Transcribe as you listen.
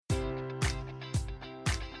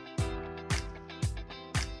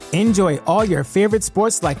Enjoy all your favorite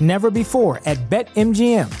sports like never before at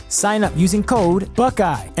BetMGM. Sign up using code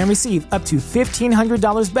Buckeye and receive up to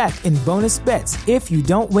 $1,500 back in bonus bets if you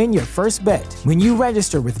don't win your first bet. When you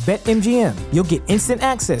register with BetMGM, you'll get instant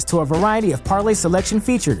access to a variety of parlay selection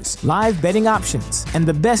features, live betting options, and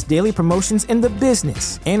the best daily promotions in the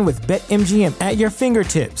business. And with BetMGM at your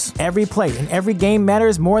fingertips, every play and every game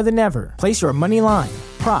matters more than ever. Place your money line,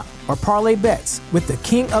 prop, or parlay bets with the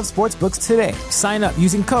king of sportsbooks today. Sign up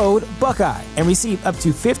using code Buckeye and receive up to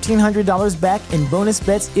 $1,500 back in bonus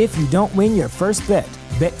bets if you don't win your first bet.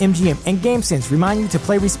 BetMGM and GameSense remind you to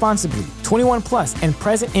play responsibly. 21 plus and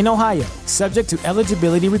present in Ohio, subject to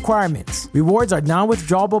eligibility requirements. Rewards are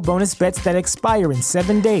non-withdrawable bonus bets that expire in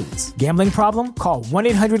 7 days. Gambling problem? Call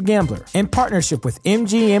 1-800-GAMBLER. In partnership with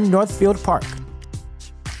MGM Northfield Park.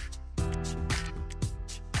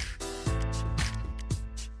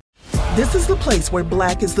 This is the place where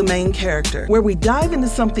Black is the main character, where we dive into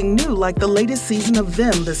something new like the latest season of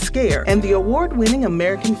Them, The Scare, and the award-winning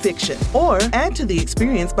American Fiction. Or add to the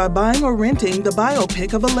experience by buying or renting the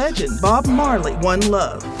biopic of a legend, Bob Marley, One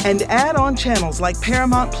Love. And add on channels like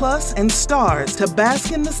Paramount Plus and Stars to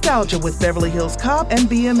bask in nostalgia with Beverly Hills Cop and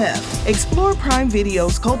BMF. Explore Prime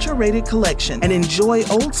Video's culture-rated collection and enjoy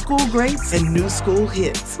old school greats and new school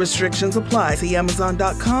hits. Restrictions apply. See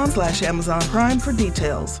Amazon.com/Amazon Prime for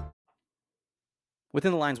details.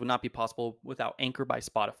 Within the Lines would not be possible without Anchor by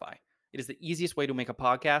Spotify. It is the easiest way to make a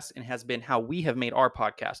podcast and has been how we have made our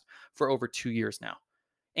podcast for over 2 years now.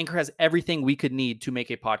 Anchor has everything we could need to make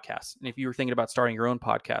a podcast. And if you were thinking about starting your own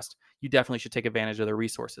podcast, you definitely should take advantage of their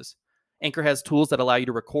resources. Anchor has tools that allow you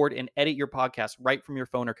to record and edit your podcast right from your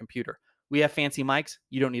phone or computer. We have fancy mics.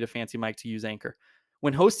 You don't need a fancy mic to use Anchor.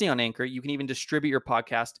 When hosting on Anchor, you can even distribute your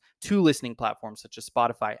podcast to listening platforms such as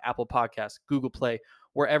Spotify, Apple Podcasts, Google Play,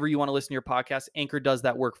 wherever you want to listen to your podcast. Anchor does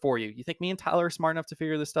that work for you. You think me and Tyler are smart enough to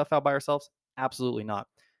figure this stuff out by ourselves? Absolutely not.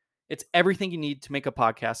 It's everything you need to make a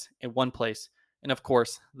podcast in one place. And of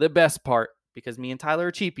course, the best part, because me and Tyler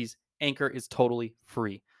are cheapies, Anchor is totally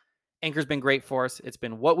free. Anchor's been great for us. It's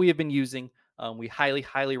been what we have been using. We highly,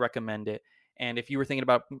 highly recommend it. And if you were thinking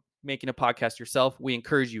about making a podcast yourself, we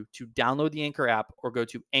encourage you to download the Anchor app or go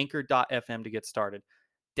to anchor.fm to get started.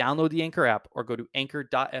 Download the Anchor app or go to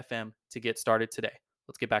anchor.fm to get started today.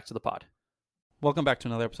 Let's get back to the pod. Welcome back to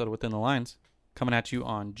another episode of Within the Lines, coming at you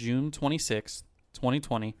on June 26th,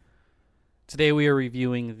 2020. Today we are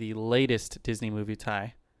reviewing the latest Disney movie,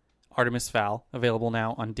 Ty, Artemis Fowl, available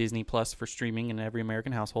now on Disney Plus for streaming in every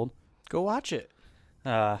American household. Go watch it.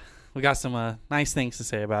 We got some nice things to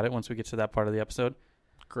say about it once we get to that part of the episode.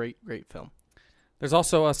 Great film. There's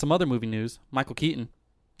also some other movie news. Michael Keaton,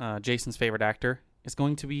 Jason's favorite actor, is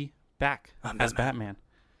going to be back as Batman.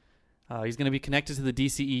 He's going to be connected to the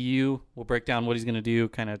DCEU. We'll break down what he's going to do,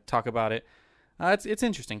 kind of talk about it. It's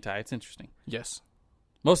interesting, Ty. It's interesting. Yes.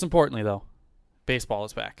 Most importantly, though, baseball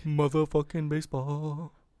is back. Motherfucking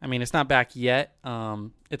baseball. I mean, it's not back yet.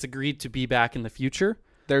 It's agreed to be back in the future.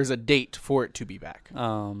 There's a date for it to be back.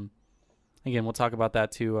 Again, we'll talk about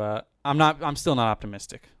that too. I'm still not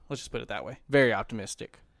optimistic. Let's just put it that way. Very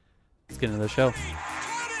optimistic. Let's get into the show.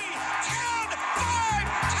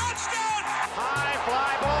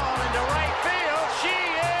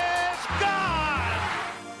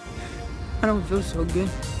 I don't feel so good.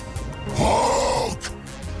 Hulk!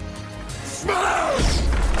 Smash!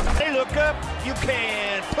 Hey, look up. You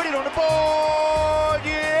can put it on the board.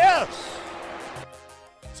 Yes!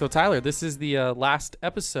 So, Tyler, this is the last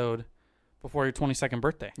episode before your 22nd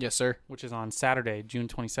birthday. Yes, sir. Which is on Saturday, June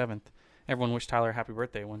 27th. Everyone wish Tyler a happy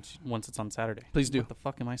birthday once it's on Saturday. Please do. What the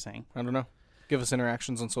fuck am I saying? I don't know. Give us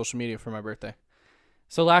interactions on social media for my birthday.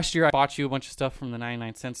 So last year, I bought you a bunch of stuff from the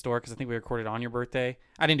 99-cent store because I think we recorded on your birthday.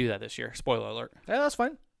 I didn't do that this year. Spoiler alert. Yeah, that's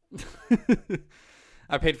fine.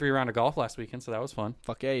 I paid for your round of golf last weekend, so that was fun.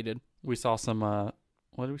 Fuck yeah, you did. We saw some,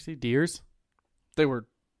 what did we see? Deers? They were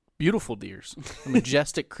beautiful deers.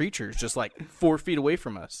 Majestic creatures just like 4 feet away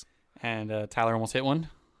from us. And Tyler almost hit one.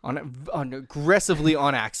 Aggressively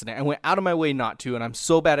on accident. I went out of my way not to, and I'm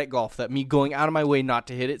so bad at golf that me going out of my way not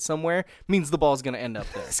to hit it somewhere means the ball's going to end up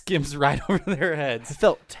there. Skims right over their heads. It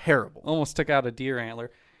felt terrible. Almost took out a deer antler.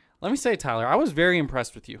 Let me say, Tyler, I was very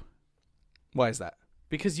impressed with you. Why is that?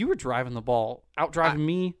 Because you were driving the ball, out-driving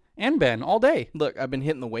me and Ben all day. Look, I've been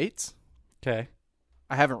hitting the weights. Okay.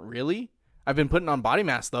 I haven't really. I've been putting on body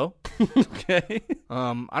mass, though. Okay.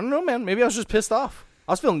 I don't know, man. Maybe I was just pissed off.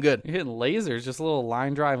 I was feeling good. You're hitting lasers, just little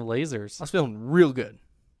line drive lasers. I was feeling real good.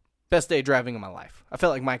 Best day driving of my life. I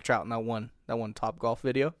felt like Mike Trout in that one Top Golf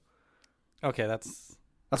video. Okay, that's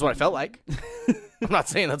what I felt like. I'm not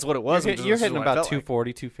saying that's what it was. You're hitting about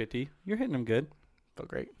 240, 250. You're hitting them good. Felt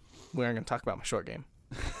great. We aren't going to talk about my short game.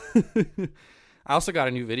 I also got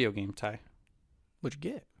a new video game, Ty. What'd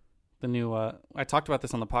you get? The new, I talked about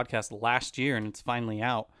this on the podcast last year, and it's finally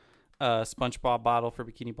out. SpongeBob Bottle for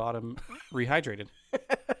Bikini Bottom Rehydrated.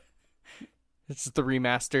 It's the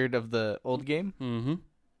remastered of the old game. Mm-hmm.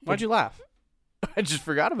 Why'd you laugh? I just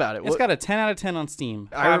forgot about it. It's got a 10 out of 10 on Steam.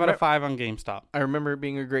 5 out of 5 on GameStop. I remember it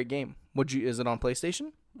being a great game. Is it on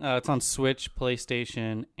PlayStation? It's on Switch,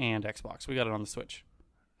 PlayStation, and Xbox. We got it on the Switch.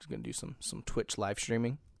 Just gonna do some Twitch live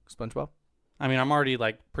streaming. SpongeBob. I mean, I'm already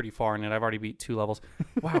like pretty far in it. I've already beat 2 levels.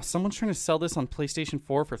 Wow, someone's trying to sell this on PlayStation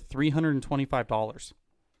 4 for $325.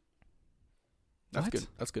 That's What? good.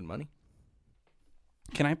 That's good money.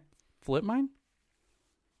 Can I flip mine?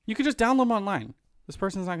 You could just download them online. This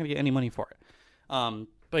person's not going to get any money for it.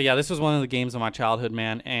 But yeah, this was one of the games of my childhood,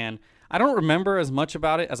 man. And I don't remember as much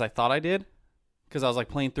about it as I thought I did, because I was like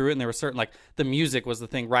playing through it, and there was certain, like, the music was the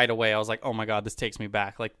thing right away. I was like, oh my God, this takes me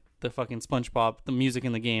back. Like the fucking SpongeBob, the music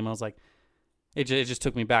in the game. I was like, it just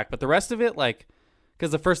took me back. But the rest of it, like,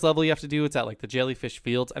 because the first level you have to do, it's at like the jellyfish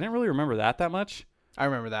fields. I didn't really remember that much. I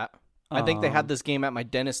remember that. I think they had this game at my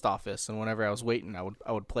dentist office, and whenever I was waiting,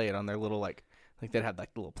 I would play it on their little like they'd have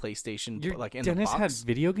like the little PlayStation Your like in the dentist box. had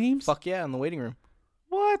video games? Fuck yeah, in the waiting room.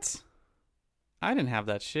 What? I didn't have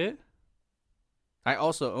that shit. I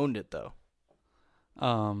also owned it though.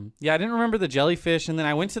 Yeah, I didn't remember the jellyfish, and then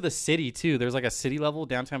I went to the city too. There's like a city level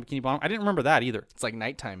downtown Bikini Bottom. I didn't remember that either. It's like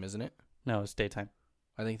nighttime, isn't it? No, it's daytime.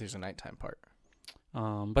 I think there's a nighttime part.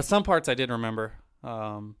 But some parts I did remember.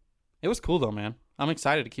 It was cool though, man. I'm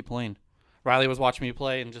excited to keep playing. Riley was watching me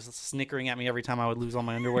play and just snickering at me every time I would lose all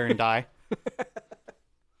my underwear and die.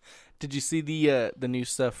 Did you see the new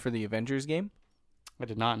stuff for the Avengers game? I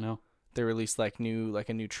did not know. They released a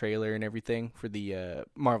new trailer and everything for the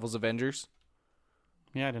Marvel's Avengers.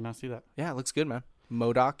 Yeah, I did not see that. Yeah, it looks good, man.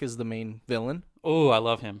 MODOK is the main villain. Oh, I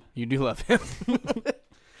love him. You do love him.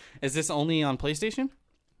 Is this only on PlayStation?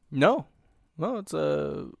 No, it's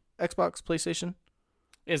a Xbox, PlayStation.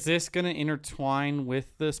 Is this going to intertwine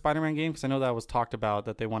with the Spider-Man game? Because I know that was talked about,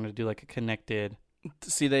 that they wanted to do like a connected.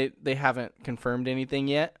 See, they haven't confirmed anything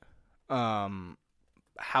yet. However,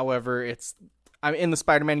 in the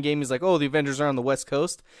Spider-Man game, he's like, oh, the Avengers are on the West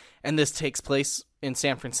Coast, and this takes place in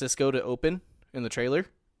San Francisco to open in the trailer.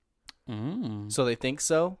 So they think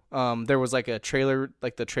so. There was like a trailer,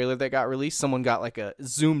 like the trailer that got released. Someone got like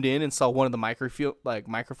zoomed in and saw one of the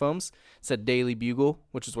microphones. It said Daily Bugle,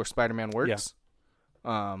 which is where Spider-Man works.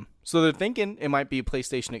 Yeah. So they're thinking it might be a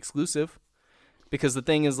PlayStation exclusive, because the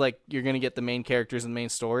thing is, like, you're gonna get the main characters and the main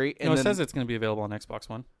story. And no, it says it's going to be available on Xbox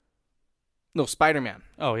One. No, Spider-Man.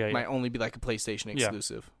 Oh yeah, might only be like a PlayStation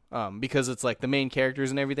exclusive. Because it's like the main characters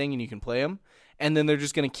and everything, and you can play them. And then they're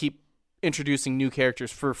just gonna keep introducing new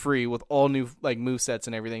characters for free with all new like movesets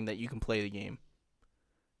and everything that you can play the game.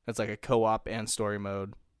 That's like a co-op and story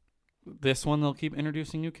mode. This one, they'll keep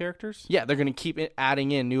introducing new characters? Yeah, they're going to keep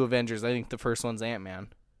adding in new Avengers. I think the first one's Ant-Man.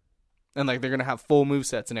 And like they're going to have full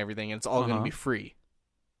movesets and everything, and it's all going to be free.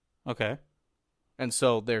 Okay. And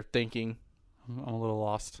so they're thinking... I'm a little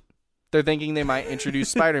lost. They're thinking they might introduce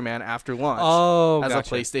Spider-Man after launch as a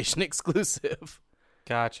PlayStation exclusive.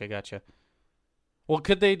 Gotcha. Well,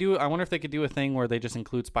 could they do... I wonder if they could do a thing where they just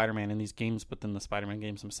include Spider-Man in these games, but then the Spider-Man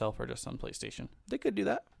games themselves are just on PlayStation. They could do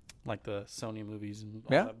that. Like the Sony movies and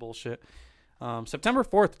all that bullshit. September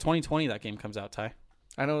 4th, 2020, that game comes out, Ty.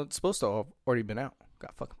 I know it's supposed to have already been out.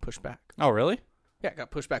 Got fucking pushed back. Oh, really? Yeah, it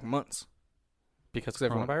got pushed back months. Because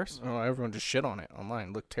of coronavirus? Everyone just shit on it online.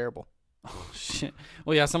 It looked terrible. Oh, shit.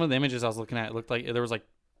 Well, yeah, some of the images I was looking at, it looked like there was like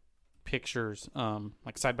pictures,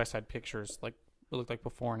 like side-by-side pictures, like it looked like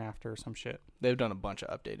before and after or some shit. They've done a bunch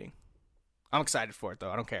of updating. I'm excited for it,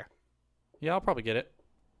 though. I don't care. Yeah, I'll probably get it.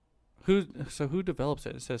 Who develops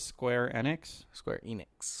it? It says Square Enix. Square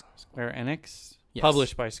Enix. Yes.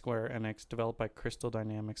 Published by Square Enix, developed by Crystal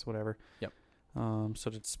Dynamics, whatever. Yep. So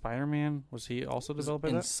did Spider-Man, was he also developed by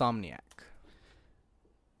that? Insomniac.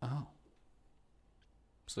 Oh.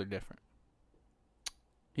 So they're different.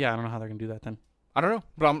 Yeah, I don't know how they're going to do that then. I don't know,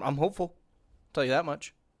 but I'm hopeful. I'll tell you that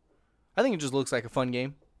much. I think it just looks like a fun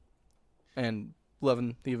game. And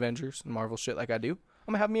loving the Avengers and Marvel shit like I do,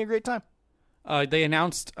 I'm going to have me a great time. They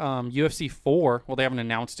announced UFC 4. Well, they haven't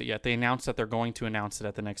announced it yet. They announced that they're going to announce it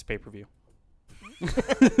at the next pay-per-view.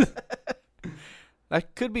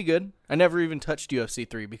 That could be good. I never even touched UFC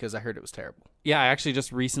 3 because I heard it was terrible. Yeah, I actually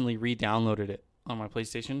just recently re-downloaded it on my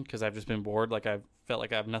PlayStation because I've just been bored. Like, I felt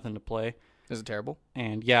like I have nothing to play. Is it terrible?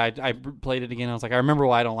 And yeah, I played it again. I was like, I remember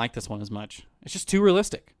why I don't like this one as much. It's just too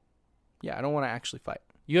realistic. Yeah, I don't want to actually fight.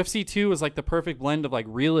 UFC 2 is like the perfect blend of like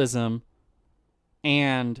realism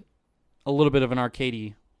and a little bit of an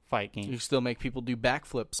arcadey fight game. You still make people do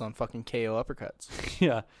backflips on fucking KO uppercuts.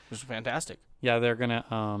 Yeah. Which is fantastic. Yeah, they're going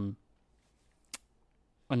to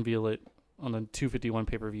unveil it on the 251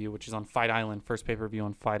 pay-per-view, which is on Fight Island. First pay-per-view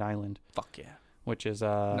on Fight Island. Fuck yeah. Which is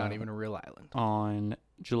not even a real island. On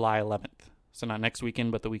July 11th. So not next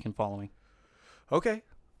weekend, but the weekend following. Okay.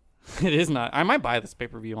 It is not. I might buy this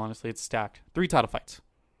pay-per-view, honestly. It's stacked. 3 title fights.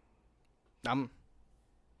 I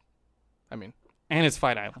mean... And it's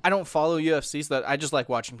Fight Island. I don't follow UFC, so I just like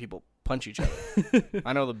watching people punch each other.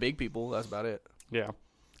 I know the big people. That's about it. Yeah.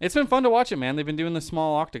 It's been fun to watch it, man. They've been doing the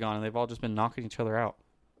small octagon, and they've all just been knocking each other out.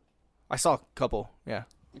 I saw a couple, yeah.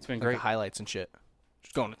 It's been like great. The highlights and shit.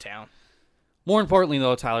 Just going to town. More importantly,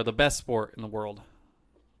 though, Tyler, the best sport in the world,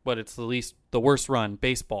 but it's the worst run,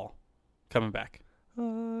 baseball, coming back.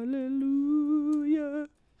 Hallelujah.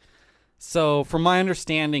 So, from my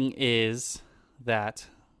understanding is that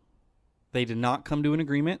they did not come to an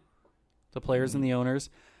agreement, the players and the owners,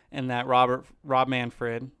 and that Rob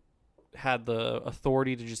Manfred had the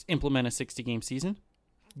authority to just implement a 60-game season.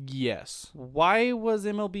 Yes. Why was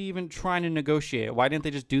MLB even trying to negotiate? Why didn't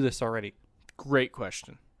they just do this already? Great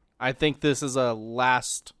question. I think this is a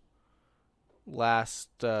last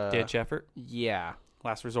ditch effort? Yeah.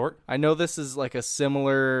 Last resort? I know this is like a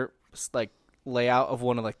similar like layout of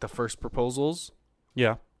one of like the first proposals.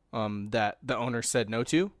 Yeah. That the owner said no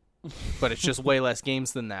to. But it's just way less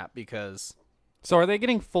games than that because... So are they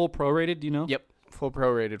getting full prorated, do you know? Yep. Full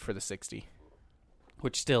prorated for the 60.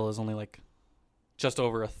 Which still is only like just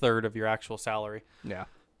over a third of your actual salary. Yeah.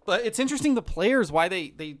 But it's interesting the players, why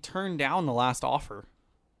they turned down the last offer.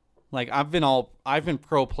 Like I've been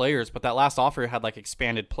pro players, but that last offer had like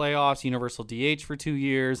expanded playoffs, universal DH for 2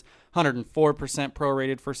 years, 104%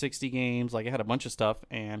 prorated for 60 games. Like it had a bunch of stuff,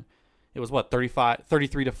 and it was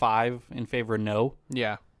 33-5 in favor of no.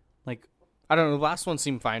 Yeah. Like, I don't know. The last one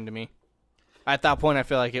seemed fine to me. At that point, I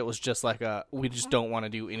feel like it was just like we just don't want to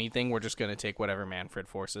do anything. We're just going to take whatever Manfred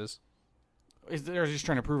forces. They're just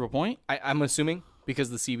trying to prove a point? I'm assuming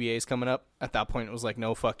because the CBA is coming up. At that point, it was like,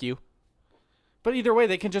 no, fuck you. But either way,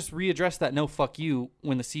 they can just readdress that no, fuck you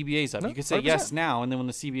when the CBA's up. No, you could say 100%. Yes now, and then when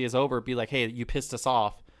the CBA is over, be like, hey, you pissed us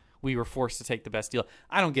off. We were forced to take the best deal.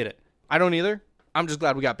 I don't get it. I don't either. I'm just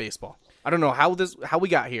glad we got baseball. I don't know how we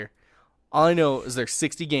got here. All I know is there's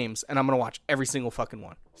 60 games, and I'm going to watch every single fucking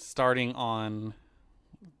one. Starting on...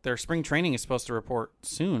 Their spring training is supposed to report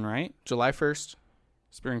soon, right? July 1st.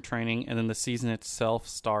 Spring training, and then the season itself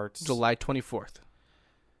starts... July 24th.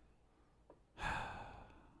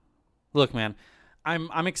 Look, man,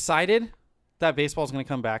 I'm excited that baseball's going to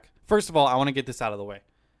come back. First of all, I want to get this out of the way.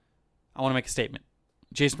 I want to make a statement.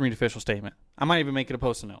 Jason Reed official statement. I might even make it a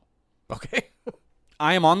post-it note. Okay.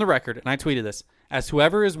 I am on the record, and I tweeted this, as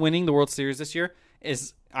whoever is winning the World Series this year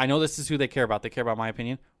is, I know this is who they care about. They care about my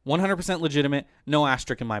opinion. 100% legitimate, no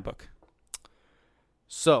asterisk in my book.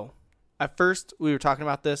 So, at first, we were talking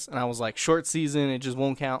about this, and I was like, short season, it just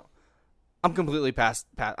won't count. I'm completely past.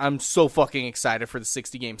 I'm so fucking excited for the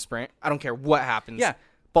 60-game sprint. I don't care what happens. Yeah.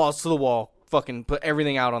 Balls to the wall. Fucking put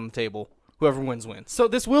everything out on the table. Whoever wins, wins. So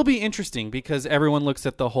this will be interesting because everyone looks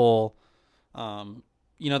at the whole,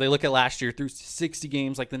 they look at last year through 60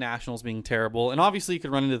 games like the Nationals being terrible. And obviously you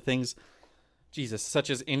could run into things, such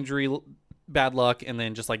as injury, bad luck, and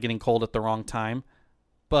then just like getting cold at the wrong time.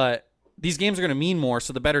 But these games are going to mean more,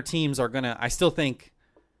 so the better teams are going to, I still think,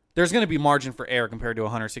 there's going to be margin for error compared to a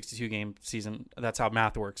 162-game season. That's how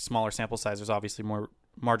math works. Smaller sample size, there's obviously more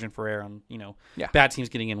margin for error on, bad teams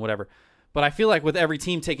getting in, whatever. But I feel like with every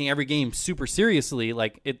team taking every game super seriously,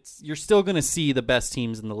 like you're still going to see the best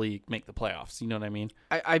teams in the league make the playoffs. You know what I mean?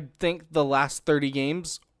 I think the last 30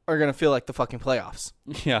 games are going to feel like the fucking playoffs.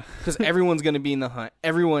 Yeah. Because everyone's going to be in the hunt.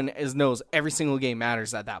 Everyone knows every single game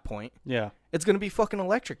matters at that point. Yeah. It's going to be fucking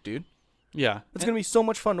electric, dude. Yeah. It's going to be so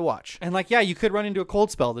much fun to watch. And you could run into a cold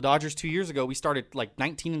spell. The Dodgers 2 years ago, we started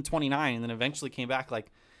 19-29 and then eventually came back that's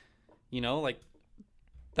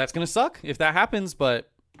going to suck if that happens, but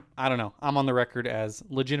I don't know. I'm on the record as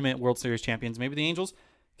legitimate World Series champions. Maybe the Angels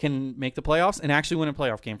can make the playoffs and actually win a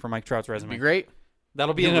playoff game for Mike Trout's resume. That'd be great.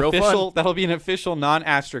 That'll be an official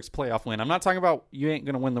non-asterisk playoff win. I'm not talking about you ain't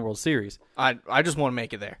going to win the World Series. I just want to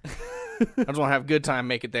make it there. I just want to have a good time,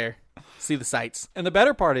 make it there, see the sights. And the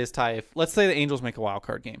better part is, Ty, if let's say the Angels make a wild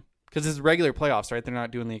card game, because this is regular playoffs, right? They're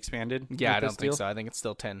not doing the expanded. Yeah, I don't think so. I think it's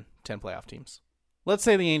still 10 playoff teams. Let's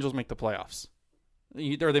say the Angels make the playoffs,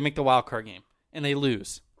 or they make the wild card game, and they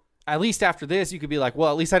lose. At least after this, you could be like,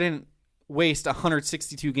 well, at least I didn't waste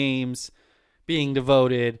 162 games being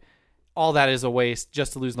devoted. All that is a waste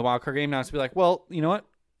just to lose in the wild card game. Now it's be like, well, you know what?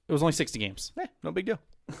 It was only 60 games. No big deal.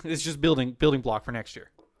 It's just building block for next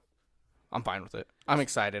year. I'm fine with it. I'm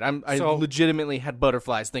excited. I So- legitimately had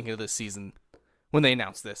butterflies thinking of this season when they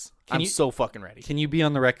announced this. I'm so fucking ready. Can you be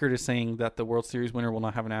on the record as saying that the World Series winner will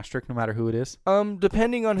not have an asterisk no matter who it is?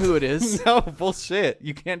 Depending on who it is. No, bullshit.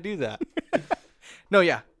 You can't do that. No,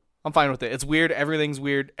 yeah. I'm fine with it. It's weird. Everything's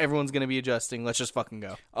weird. Everyone's going to be adjusting. Let's just fucking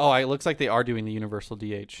go. Oh, it looks like they are doing the universal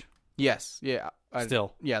DH. Yes. Yeah.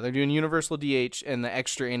 Still. Yeah, they're doing universal DH and the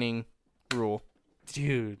extra inning rule.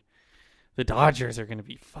 Dude, the Dodgers are going to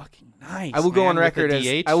be fucking nice. I will go on with record the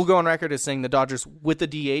as DH. I will go on record as saying the Dodgers with the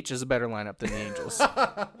DH is a better lineup than the Angels.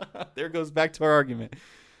 There goes back to our argument.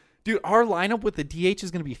 Dude, our lineup with the DH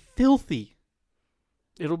is going to be filthy.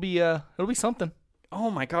 It'll be something. Oh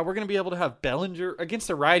my God, we're going to be able to have Bellinger against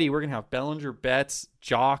the righty. We're going to have Bellinger, Betts,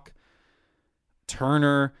 Jock,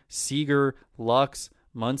 Turner, Seager, Lux,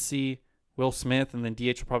 Muncy, Will Smith, and then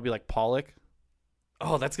DH will probably be like Pollock.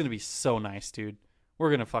 Oh, that's going to be so nice, dude. We're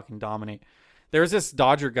going to fucking dominate. There's this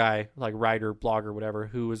Dodger guy, like writer, blogger, whatever,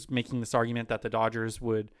 who was making this argument that the Dodgers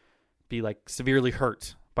would be like severely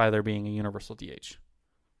hurt by there being a universal DH.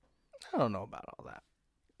 I don't know about all that.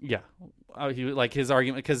 Yeah. He like his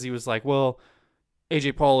argument because he was like, well,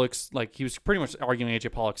 AJ Pollock's like he was pretty much arguing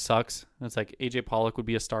AJ Pollock sucks. And it's like AJ Pollock would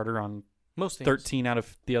be a starter on Most teams. 13 out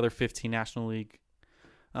of the other 15 National League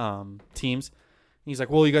teams. And he's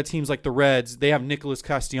like, well, you got teams like the Reds. They have Nicholas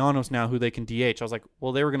Castellanos now who they can DH. I was like,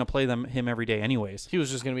 well, they were going to play him every day anyways. He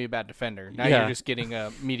was just going to be a bad defender. Now Yeah. you're just getting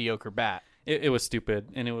a mediocre bat. It was stupid,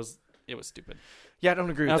 and it was stupid. Yeah, I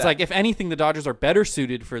don't agree with And I was that. like, if anything, the Dodgers are better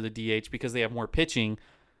suited for the DH because they have more pitching.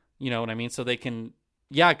 You know what I mean? So they can,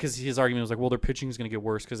 yeah, because his argument was like, well, their pitching is going to get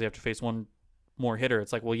worse because they have to face one more hitter.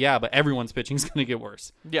 It's like, well, yeah, but everyone's pitching is going to get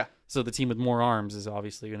worse. Yeah. So the team with more arms is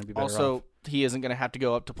obviously going to be better Also, off. he isn't going to have to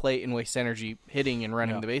go up to plate and waste energy hitting and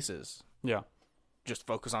running Yeah. the bases. Yeah. Just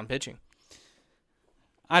focus on pitching.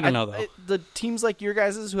 I don't know, though. The teams like your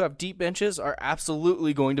guys' who have deep benches are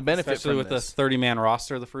absolutely going to benefit Especially from with this. the 30-man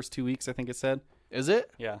roster the first 2 weeks, I think it said. Is it?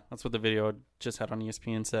 Yeah, that's what the video just had on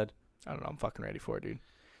ESPN said. I don't know. I'm fucking ready for it, dude.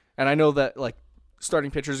 And I know that like starting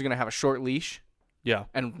pitchers are going to have a short leash, Yeah.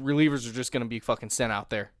 and relievers are just going to be fucking sent out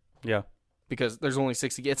there Yeah. because there's only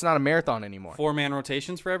 60. It's not a marathon anymore. 4-man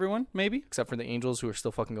rotations for everyone, maybe? Except for the Angels, who are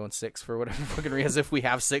still fucking going 6 for whatever fucking reason, as if we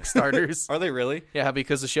have 6 starters. Are they really? Yeah,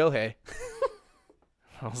 because of Shohei.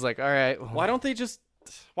 I was like, all right. Why don't they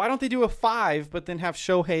do a 5 but then have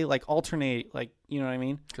Shohei like alternate, like, you know what I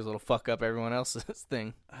mean? Because it'll fuck up everyone else's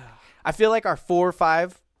thing. I feel like our 4,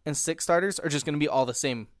 5, and 6 starters are just going to be all the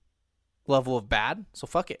same level of bad, so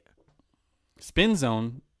fuck it. Spin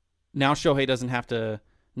zone. Now Shohei doesn't have to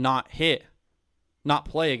not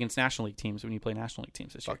play against National League teams when you play National League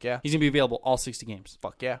teams this year. Fuck yeah. He's going to be available all 60 games.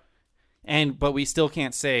 Fuck yeah. But we still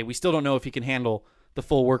don't know if he can handle the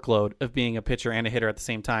full workload of being a pitcher and a hitter at the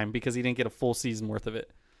same time because he didn't get a full season worth of it.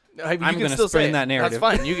 I'm gonna still spin say it. that narrative.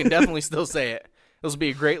 That's fine. You can definitely still say it. This will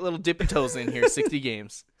be a great little dip your toes in here, 60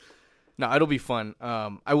 games. No, it'll be fun.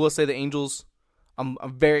 I will say the Angels, I'm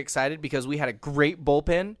very excited because we had a great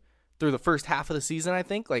bullpen through the first half of the season, I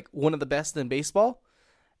think, like one of the best in baseball.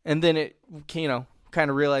 And then it, kind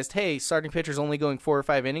of realized, hey, starting pitchers only going 4 or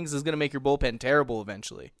 5 innings is going to make your bullpen terrible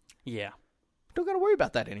eventually. Yeah. Don't got to worry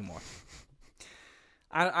about that anymore.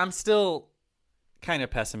 I'm still kind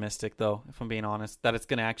of pessimistic, though, if I'm being honest, that it's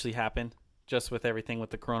going to actually happen just with everything with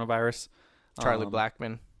the coronavirus. Charlie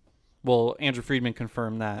Blackmon. Well, Andrew Friedman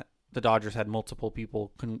confirmed that the Dodgers had multiple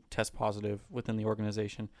people test positive within the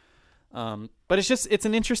organization. But it's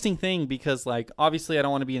an interesting thing because, like, obviously I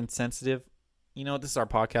don't want to be insensitive. You know, this is our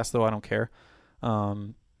podcast, though. I don't care.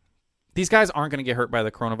 These guys aren't going to get hurt by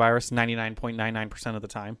the coronavirus 99.99% of the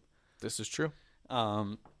time. This is true.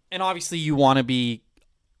 And obviously you want to be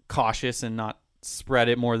cautious and not spread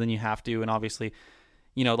it more than you have to. And obviously,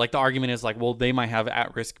 like the argument is like, well, they might have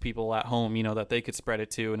at-risk people at home, that they could spread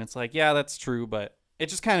it to. And it's like, yeah, that's true. But it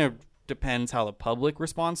just kind of depends how the public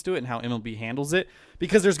responds to it and how MLB handles it,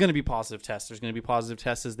 because there's going to be positive tests. There's going to be positive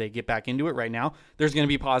tests as they get back into it right now. There's going to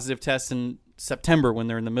be positive tests in September when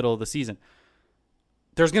they're in the middle of the season.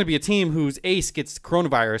 There's going to be a team whose ace gets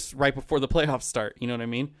coronavirus right before the playoffs start. You know what I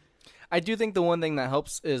mean? I do think the one thing that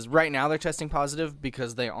helps is right now they're testing positive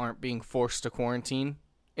because they aren't being forced to quarantine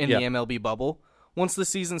in the MLB bubble. Once the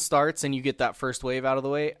season starts and you get that first wave out of the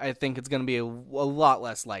way, I think it's going to be a lot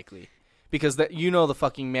less likely. Because the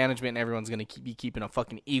fucking management and everyone's going to be keeping a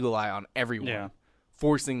fucking eagle eye on everyone,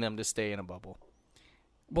 forcing them to stay in a bubble.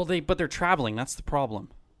 Well, but they're traveling. That's the problem.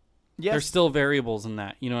 Yes. There's still variables in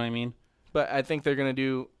that. You know what I mean? But I think they're going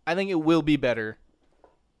to I think it will be better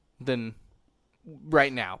than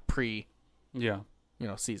right now,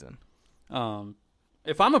 season.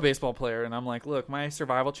 if I'm a baseball player and I'm like, look, my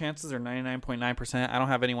survival chances are 99.9%. I don't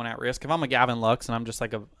have anyone at risk. If I'm a Gavin Lux and I'm just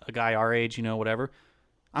like a guy our age, whatever,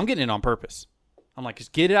 I'm getting it on purpose. I'm like,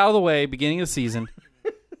 just get it out of the way, beginning of the season.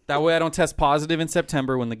 That way I don't test positive in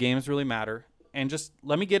September when the games really matter. And just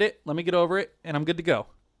let me get it, let me get over it, and I'm good to go.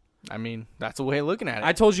 I mean, that's a way of looking at it.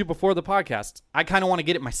 I told you before the podcast, I kind of want to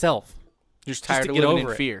get it myself. You're just tired of living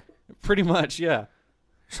in fear. Pretty much, yeah.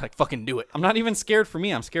 Just like, fucking do it. I'm not even scared for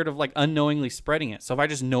me. I'm scared of like unknowingly spreading it. So if I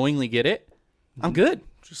just knowingly get it, I'm good.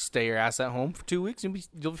 Just stay your ass at home for 2 weeks and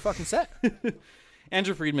you'll be fucking set.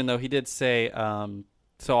 Andrew Friedman, though, he did say,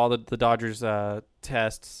 so all the Dodgers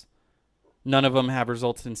tests, none of them have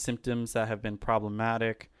resulted in symptoms that have been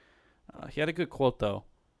problematic. He had a good quote, though.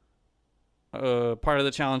 Part of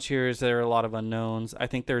the challenge here is there are a lot of unknowns. I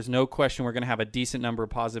think there's no question we're going to have a decent number of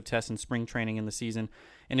positive tests in spring training in the season.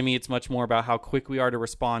 And to me, it's much more about how quick we are to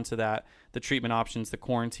respond to that, the treatment options, the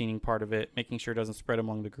quarantining part of it, making sure it doesn't spread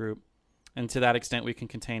among the group. And to that extent, we can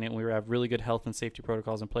contain it, and we have really good health and safety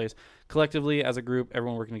protocols in place. Collectively, as a group,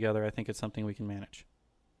 everyone working together, I think it's something we can manage.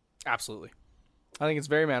 Absolutely. I think it's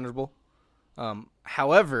very manageable.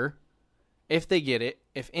 However, if they get it,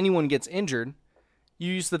 if anyone gets injured,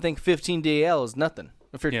 you used to think 15-day IL is nothing.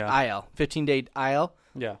 If you're IL, 15-day IL,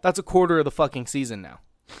 that's a quarter of the fucking season now.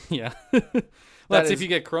 Yeah. Well, if you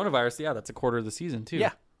get coronavirus, that's a quarter of the season, too.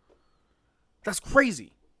 Yeah. That's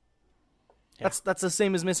crazy. Yeah. That's the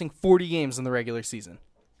same as missing 40 games in the regular season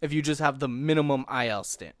if you just have the minimum IL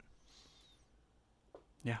stint.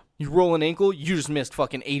 Yeah. You roll an ankle, you just missed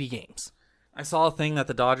fucking 80 games. I saw a thing that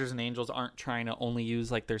the Dodgers and Angels aren't trying to only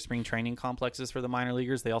use like their spring training complexes for the minor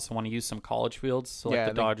leaguers. They also want to use some college fields. So like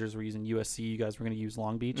the Dodgers were using USC, you guys were going to use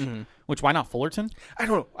Long Beach. Mm-hmm. Which, why not Fullerton? I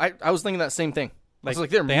don't know. I was thinking that same thing. Like,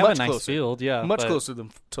 they're they much have a nice closer. field, much closer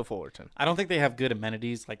to Fullerton. I don't think they have good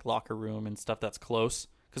amenities like locker room and stuff that's close.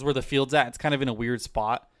 Because where the field's at, it's kind of in a weird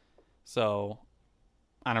spot. So,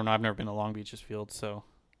 I don't know. I've never been to Long Beach's field, so.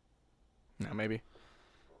 No, maybe.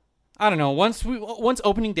 I don't know. Once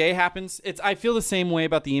opening day happens, I feel the same way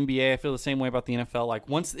about the NBA. I feel the same way about the NFL. Like,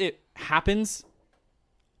 once it happens,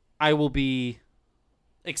 I will be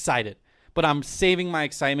excited. But I'm saving my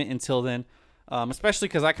excitement until then. Especially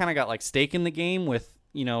because I kind of got like stake in the game with,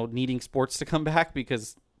 needing sports to come back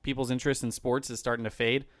because people's interest in sports is starting to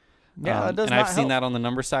fade. Yeah, that does and not I've seen help. that on the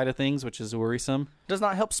number side of things, which is worrisome. Does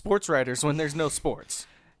not help sports writers when there's no sports.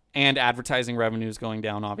 And advertising revenue is going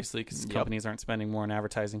down, obviously, because companies aren't spending more on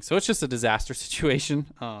advertising. So it's just a disaster situation.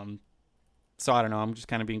 So I don't know. I'm just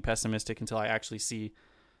kind of being pessimistic until I actually see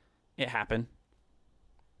it happen.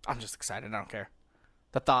 I'm just excited. I don't care.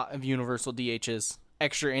 The thought of universal DHs.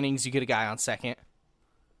 Extra innings, you get a guy on second.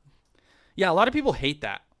 Yeah, a lot of people hate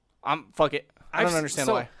that. Fuck it. I don't understand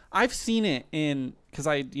why. I've seen it because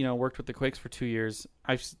I worked with the Quakes for 2 years.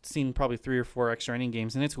 I've seen probably 3 or 4 extra inning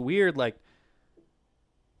games, and it's weird, like,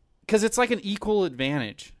 because it's like an equal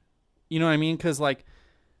advantage. You know what I mean? Because like,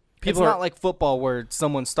 it's not like football where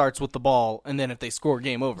someone starts with the ball and then if they score,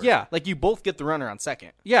 game over. Yeah, like you both get the runner on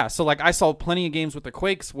second. Yeah, so like I saw plenty of games with the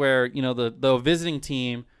Quakes where the visiting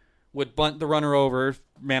team would bunt the runner over,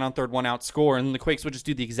 man on third, 1 out, score, and the Quakes would just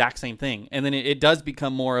do the exact same thing. And then it does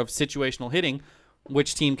become more of situational hitting.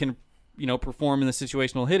 Which team can, perform in the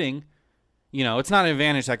situational hitting? It's not an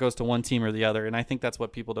advantage that goes to one team or the other, and I think that's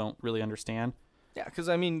what people don't really understand. Yeah, because,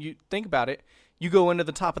 you think about it. You go into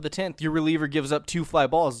the top of the 10th, your reliever gives up 2 fly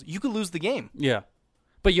balls. You could lose the game. Yeah.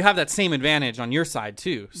 But you have that same advantage on your side,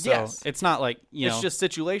 too. So yes. It's not like, It's just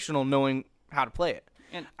situational knowing how to play it.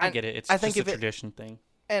 And I get it. It's just a tradition thing.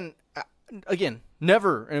 And, again,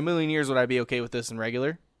 never in a million years would I be okay with this in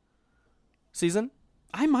regular season.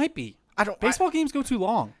 I might be. Baseball games go too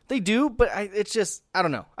long. They do, but it's just, I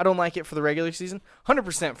don't know. I don't like it for the regular season.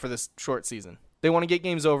 100% for this short season. They want to get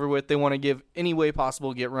games over with. They want to give any way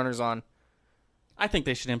possible, get runners on. I think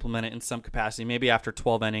they should implement it in some capacity, maybe after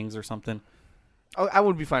 12 innings or something. I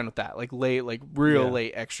would be fine with that, like late, like real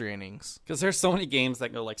late extra innings. Because there's so many games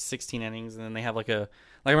that go like 16 innings, and then they have like I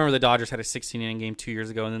remember the Dodgers had a 16-inning game 2 years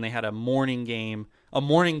ago, and then they had a morning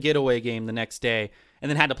getaway game the next day,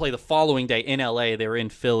 and then had to play the following day in LA. They were in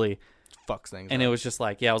Philly. Fucks things and up. It was just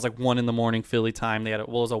like, it was like 1 a.m. Philly time. They had it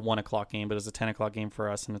was a 1 o'clock game, but it was a 10 o'clock game for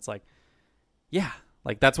us, and it's like,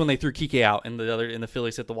 like that's when they threw Kike out, and the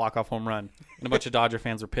Phillies hit the walk-off home run, and a bunch of Dodger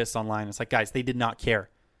fans were pissed online. It's like, guys, they did not care.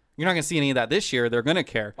 You're not going to see any of that this year. They're going to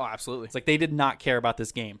care. Oh, absolutely. It's like they did not care about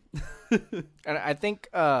this game. And I think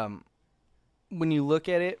when you look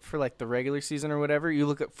at it for like the regular season or whatever, you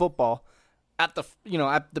look at football at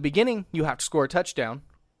the beginning, you have to score a touchdown.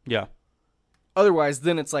 Yeah. Otherwise,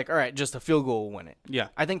 then it's like, all right, just a field goal will win it. Yeah.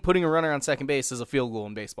 I think putting a runner on second base is a field goal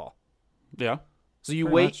in baseball. Yeah. So you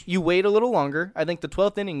Pretty much. wait a little longer. I think the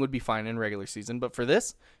 12th inning would be fine in regular season, but for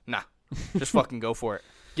this, nah. Just fucking go for it.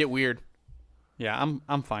 Get weird. Yeah,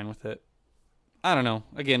 I'm fine with it. I don't know.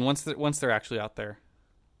 Again, once they're actually out there,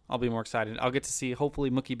 I'll be more excited. I'll get to see, hopefully,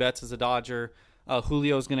 Mookie Betts is a Dodger.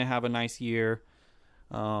 Julio's going to have a nice year.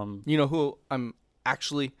 You know who I'm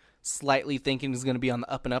actually slightly thinking is going to be on the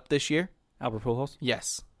up and up this year? Albert Pujols?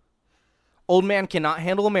 Yes. Old man cannot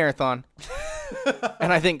handle a marathon.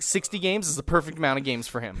 And I think 60 games is the perfect amount of games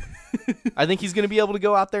for him. I think he's going to be able to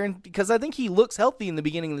go out there, and because I think he looks healthy in the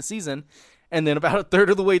beginning of the season, and then about a third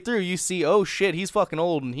of the way through, you see, oh shit, he's fucking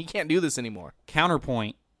old and he can't do this anymore.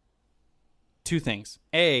 Counterpoint, two things.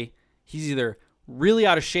 A, he's either really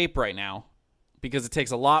out of shape right now because it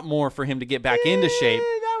takes a lot more for him to get back into shape,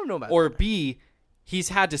 I don't know about or that. B, he's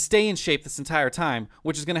had to stay in shape this entire time,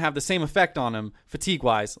 which is going to have the same effect on him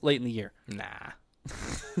fatigue-wise late in the year. Nah.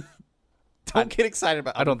 Don't get excited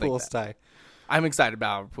about I don't think Pujols, Ty. I'm excited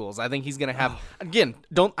about Albert Pujols. I think he's going to have, again,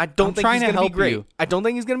 I don't I'm think trying he's to going to be help great. you. I don't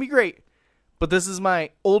think he's going to be great. But this is my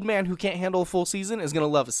old man who can't handle a full season is going to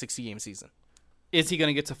love a 60-game season. Is he going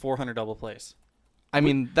to get to 400 double plays? I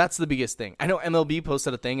mean, that's the biggest thing. I know MLB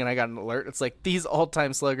posted a thing, and I got an alert. It's like these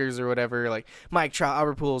all-time sluggers or whatever, like Mike Trout,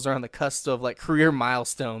 Albert Pujols are on the cusp of like career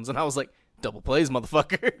milestones. And I was like, double plays,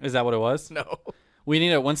 motherfucker. Is that what it was? No. We need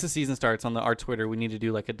to, once the season starts on our Twitter, we need to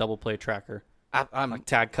do like a double play tracker. I'm Like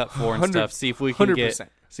tag cut 4 and 100 stuff. See if we can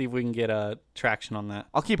 100%. get traction on that.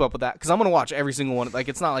 I'll keep up with that because I'm going to watch every single one. Like,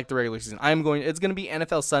 it's not like the regular season. It's going to be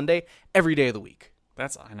NFL Sunday every day of the week.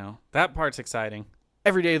 I know. That part's exciting.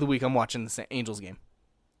 Every day of the week, I'm watching the Angels game.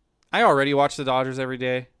 I already watch the Dodgers every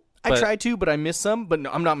day. I try to, but I miss some. But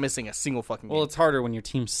no, I'm not missing a single fucking game. Well, it's harder when your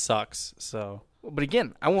team sucks. So, But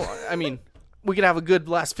again, I won't. I mean, we could have a good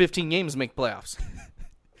last 15 games to make playoffs.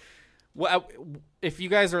 well, if you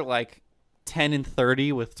guys are like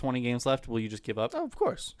 10-30 with 20 games left, will you just give up Oh, of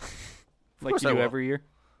course. like course you I do will. every year?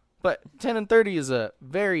 But 10-30 is a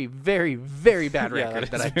very, very, very bad Yeah, record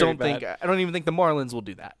that that is I very don't think. bad. I don't even think the Marlins will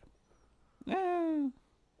do that.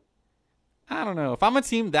 I don't know. If I'm a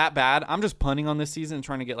team that bad, I'm just punting on this season and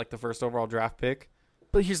trying to get like the first overall draft pick.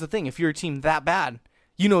 But here's the thing: if you're a team that bad,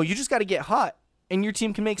 you just got to get hot, and your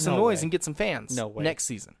team can make some No noise way. and get some fans. No way. Next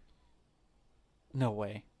season. No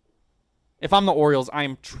way. If I'm the Orioles, I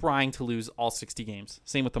am trying to lose all 60 games.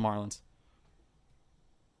 Same with the Marlins.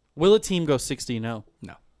 Will a team go 60-0?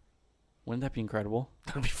 No, Wouldn't that be incredible?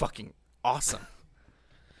 that would be fucking awesome.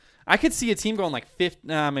 I could see a team going like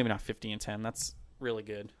maybe not 50-10. That's really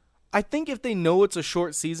good. I think if they know it's a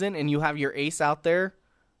short season and you have your ace out there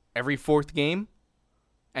every fourth game,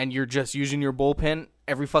 and you're just using your bullpen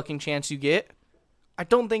every fucking chance you get, I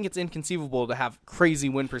don't think it's inconceivable to have crazy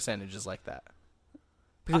win percentages like that.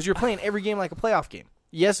 Because you're playing every game like a playoff game.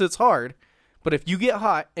 Yes, it's hard, but if you get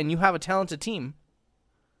hot and you have a talented team,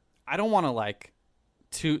 I don't want to like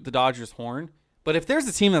toot the Dodgers' horn, but if there's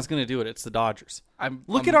a team that's going to do it, it's the Dodgers.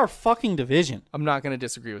 Look at our fucking division. I'm not going to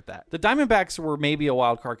disagree with that. The Diamondbacks were maybe a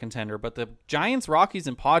wild card contender, but the Giants, Rockies,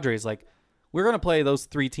 and Padres, like, we're going to play those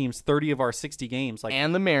three teams 30 of our 60 games. Like,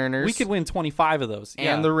 And the Mariners. we could win 25 of those.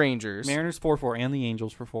 And the Rangers. Mariners 4-4 and the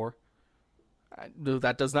Angels for 4.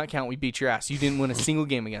 That does not count. We beat your ass. You didn't win a single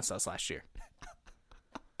game against us last year.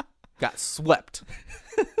 Got swept.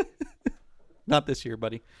 Not this year,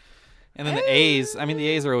 buddy. And then the A's. I mean, the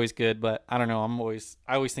A's are always good, but I don't know.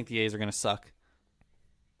 I always think the A's are going to suck.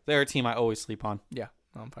 They're a team I always sleep on. Yeah,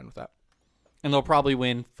 I'm fine with that. And they'll probably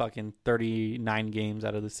win fucking 39 games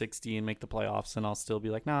out of the 60 and make the playoffs, and I'll still be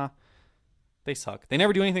like, nah, they suck. They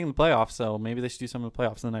never do anything in the playoffs, so maybe they should do something in the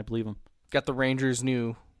playoffs, and then I believe them. Got the Rangers'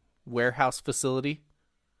 new warehouse facility.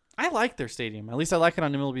 I like their stadium. At least I like it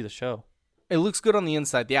on MLB The Show. It looks good on the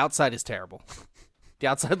inside. The outside is terrible. The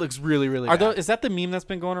outside looks really, really bad. Is that the meme that's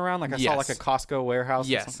been going around? Like I saw like a Costco warehouse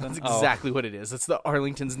or Yes, something? that's exactly what it is. It's the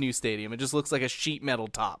Arlington's new stadium. It just looks like a sheet metal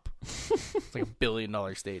top. It's like $1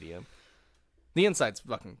 billion stadium. The inside's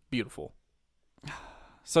fucking beautiful.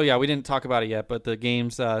 So, yeah, we didn't talk about it yet, but the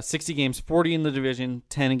games, 60 games, 40 in the division,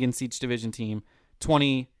 10 against each division team,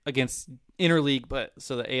 20 against interleague, but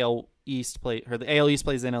so the AL East plays the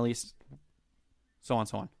NL East, so on,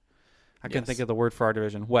 so on. I couldn't think of the word for our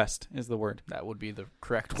division. West is the word. That would be the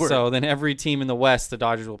correct word. So then every team in the West, the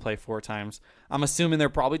Dodgers will play 4 times. I'm assuming they're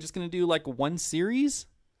probably just going to do like one series.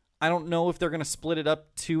 I don't know if they're going to split it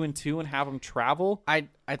up 2 and 2 and have them travel. I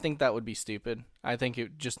think that would be stupid. I think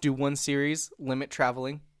it just do one series, limit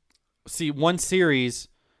traveling. See, one series,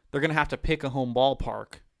 they're going to have to pick a home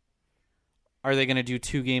ballpark. Are they going to do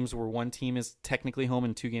 2 games where one team is technically home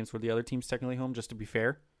and 2 games where the other team's technically home, just to be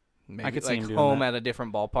fair? Maybe I could see like him doing home that. at a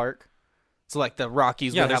different ballpark. So like the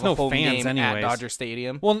Rockies Yeah, would there's have a no home fans game anyways. at Dodger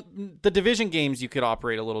Stadium. Well, the division games you could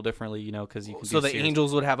operate a little differently, because you can. So do the series.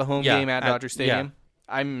 Angels would have a home Yeah, game at Dodger Stadium.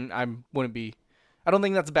 Wouldn't be. I don't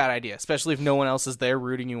think that's a bad idea, especially if no one else is there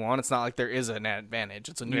rooting you on. It's not like there is an advantage.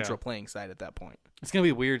 It's a neutral playing side at that point. It's gonna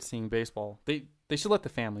be weird seeing baseball. They should let the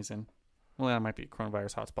families in. Well, that might be a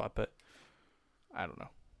coronavirus hotspot, but I don't know.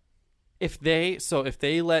 if they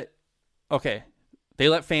let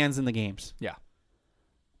fans in the games. Yeah.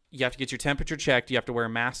 You have to get your temperature checked. You have to wear a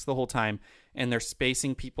mask the whole time, and they're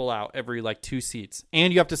spacing people out every 2 seats.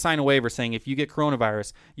 And you have to sign a waiver saying if you get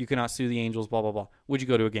coronavirus, you cannot sue the Angels. Blah blah blah. Would you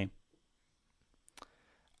go to a game?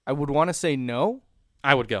 I would want to say no,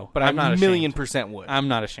 I would go, but I'm not ashamed. 1,000,000% would. I'm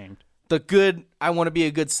not ashamed. I want to be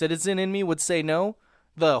a good citizen in me would say no.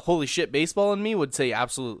 The holy shit baseball in me would say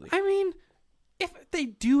absolutely. I mean, if they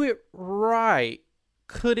do it right,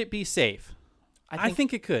 could it be safe? I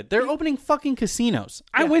think it could. They're opening fucking casinos.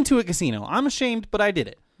 I went to a casino. I'm ashamed, but I did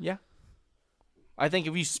it. Yeah. I think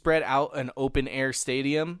if you spread out an open air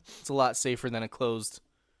stadium, it's a lot safer than a closed.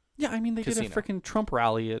 Yeah, I mean, they Casino. did a freaking Trump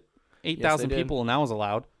rally at 8,000 Yes, they did. people, and that was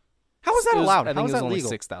allowed. How was that allowed? I How think was it was that only legal?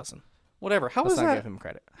 6,000. Whatever. How Let's was not that? give him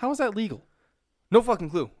credit. How was that legal? No fucking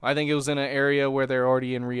clue. I think it was in an area where they're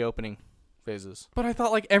already in reopening phases. But I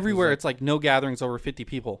thought everywhere it's no gatherings over 50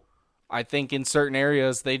 people. I think in certain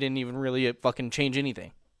areas they didn't even really fucking change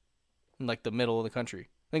anything. In the middle of the country.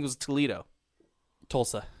 I think it was Toledo.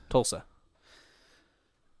 Tulsa.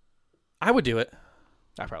 I would do it.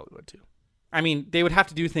 I probably would too. I mean, they would have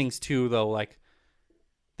to do things too, though.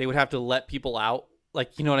 They would have to let people out.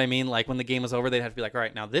 You know what I mean? When the game was over, they'd have to be all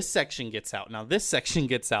right, now this section gets out. Now this section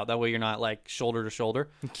gets out. That way you're not shoulder to shoulder.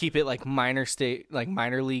 And keep it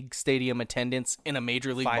minor league stadium attendance in a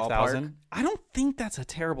major league 5,000. ballpark. I don't think that's a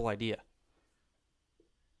terrible idea.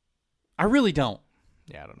 I really don't.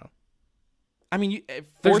 Yeah, I don't know. I mean, There's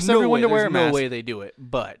force no everyone way, to wear a there's mask. no way they do it,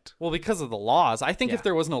 but Well, because of the laws. I think Yeah. if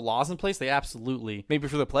there was no laws in place, they absolutely. maybe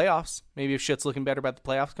for the playoffs. Maybe if shit's looking better about the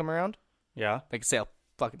playoffs come around, Yeah. they could sell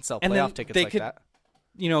And then playoff tickets they like could- that.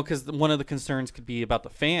 Because one of the concerns could be about the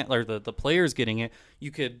fan or the players getting it.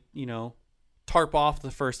 You could, tarp off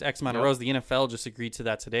the first X amount of Yep. rows. The NFL just agreed to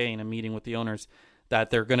that today in a meeting with the owners that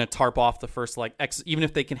they're going to tarp off the first X. Even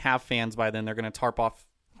if they can have fans by then, they're going to tarp off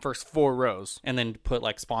First 4 rows. and then put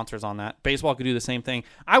sponsors on that. Baseball could do the same thing.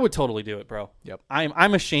 I would totally do it, bro. Yep.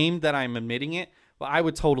 I'm ashamed that I'm admitting it, but I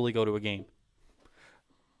would totally go to a game.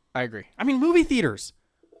 I agree. I mean, movie theaters.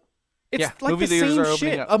 It's Yeah, like movie the theaters same are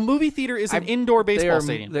opening shit. up. A movie theater is an indoor baseball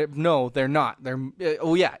stadium. No, they're not. They're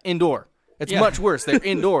indoor. It's Yeah. much worse. They're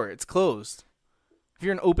indoor. It's closed. If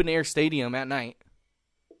you're an open air stadium at night,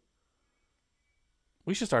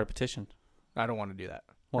 We should start a petition. I don't want to do that.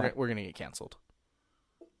 Why? We're gonna get canceled.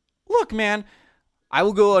 Look, man, I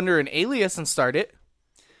will go under an alias and start it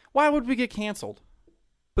why would we get canceled?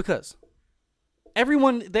 because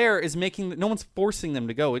Everyone there is no one's forcing them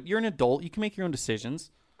to go. You're an adult. You can make your own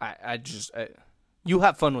decisions. you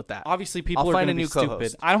have fun with that. Obviously, people I'll are find going to a be new stupid.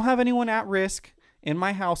 co-host. I don't have anyone at risk in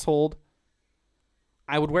my household.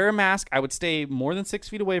 I would wear a mask. I would stay more than 6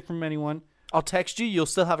 feet away from anyone. I'll text you. You'll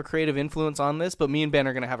still have a creative influence on this, but me and Ben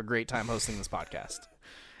are gonna have a great time hosting this podcast.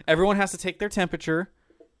 Everyone has to take their temperature.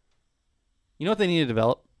 You know what they need to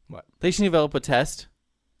develop? What? They should develop a test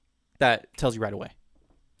that tells you right away.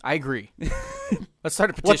 I agree. Let's start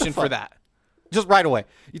a petition for fuck? that. Just right away.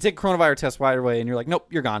 You take a coronavirus test right away, and you're like, nope,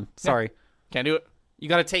 you're gone. Sorry. Can't do it. You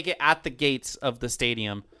got to take it at the gates of the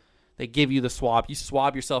stadium. They give you the swab. You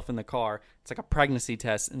swab yourself in the car. It's like a pregnancy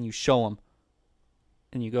test, and you show them,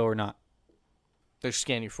 and you go or not. They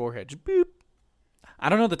scan your forehead. Just boop. I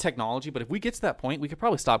don't know the technology, but if we get to that point, we could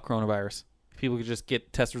probably stop coronavirus. If people could just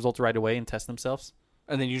get test results right away and test themselves.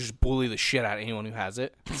 And then you just bully the shit out of anyone who has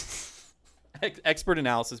it. Expert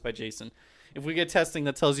analysis by Jason. If we get testing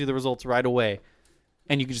that tells you the results right away,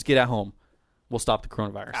 and you can just get at home, we'll stop the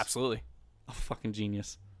coronavirus. Absolutely. Oh, fucking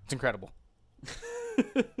genius. It's incredible.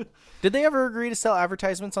 Did they ever agree to sell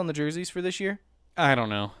advertisements on the jerseys for this year? I don't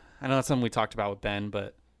know. I know that's something we talked about with Ben,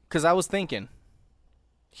 but Because I was thinking,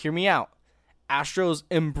 hear me out. Astros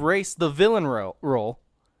embrace the villain role,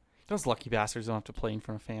 those lucky bastards don't have to play in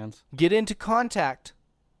front of fans. get into contact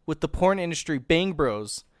with the porn industry Bang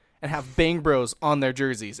Bros, and have Bang Bros on their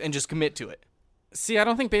jerseys and just commit to it. See, I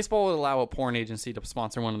don't think baseball would allow a porn agency to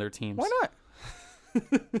sponsor one of their teams. Why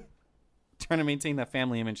not? Trying to maintain that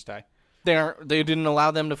family image tie. They didn't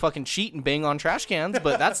allow them to fucking cheat and bang on trash cans,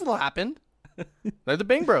 but that's what happened. They're the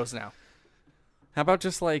Bang Bros now. How about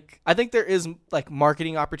just like... I think there is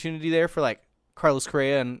marketing opportunity there for Carlos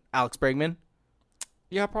Correa and Alex Bregman.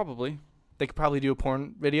 Yeah, probably. They could probably do a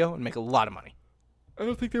porn video and make a lot of money. I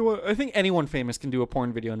don't think they want. I think anyone famous can do a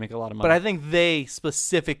porn video and make a lot of money. But I think they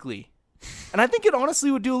specifically, and I think it honestly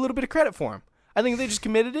would do a little bit of credit for him. I think if they just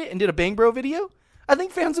committed it and did a Bang Bro video, I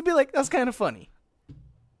think fans would be like, that's kind of funny.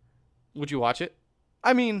 Would you watch it?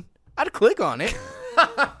 I mean, I'd click on it.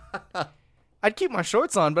 I'd keep my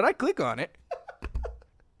shorts on, but I'd click on it.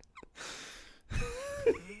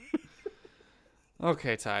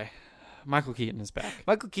 Okay, Ty. Michael Keaton is back.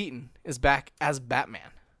 Michael Keaton is back as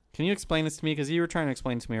Batman. Can you explain this to me? Because you were trying to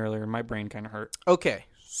explain it to me earlier, and my brain kind of hurt. Okay,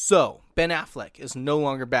 so Ben Affleck is no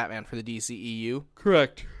longer Batman for the DCEU.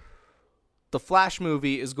 Correct. The Flash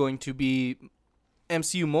movie is going to be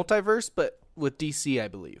MCU multiverse, but with DC, I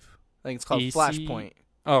believe. I think it's called DC? Flashpoint.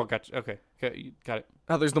 Oh, gotcha. Okay, you got it.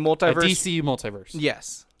 Now, there's the A multiverse. DC multiverse.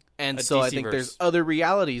 Yes. And A so I DC think verse. there's other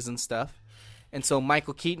realities and stuff. And so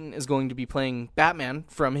Michael Keaton is going to be playing Batman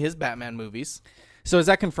from his Batman movies. So is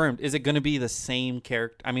that confirmed? Is it going to be the same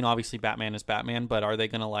character? I mean, obviously Batman is Batman, but are they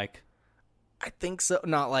going to like... I think so.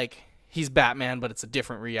 Not like he's Batman, but it's a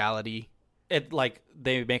different reality. It like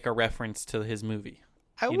they make a reference to his movie.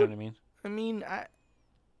 Know what I mean?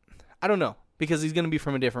 I don't know, because he's going to be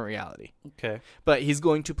from a different reality. Okay. But he's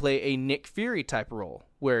going to play a Nick Fury type role,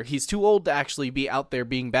 where he's too old to actually be out there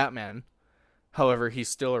being Batman. However, he's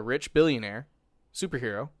still a rich billionaire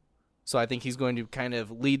superhero. So I think he's going to kind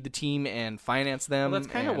of lead the team and finance them. Well,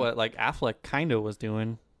 that's kind of what like Affleck kind of was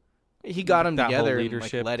doing. He got them that whole together and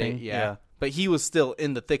leadership led thing. it. Yeah. But he was still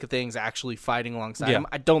in the thick of things, actually fighting alongside Yeah. him.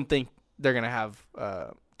 I don't think they're going to have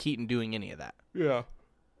Keaton doing any of that. Yeah.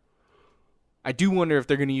 I do wonder if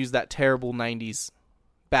they're going to use that terrible 90s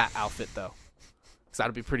bat outfit, though. Because that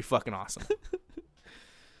would be pretty fucking awesome.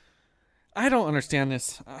 I don't understand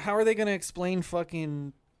this. How are they going to explain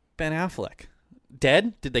fucking Ben Affleck?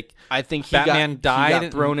 Dead? Did they? I think Batman he died got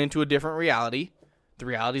and- thrown into a different reality. The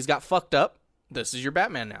realities got fucked up. This is your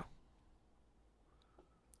Batman now.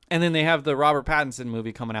 And then they have the Robert Pattinson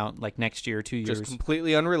movie coming out like next year or 2 years. Just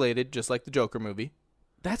completely unrelated, just like the Joker movie.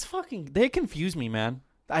 That's fucking... They confuse me, man.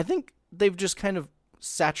 I think they've just kind of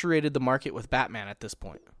saturated the market with Batman at this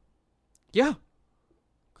point. Yeah.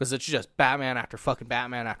 Because it's just Batman after fucking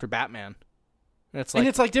Batman after Batman. And it's like, And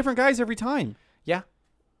it's like different guys every time. yeah.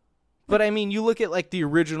 But I mean, you look at like the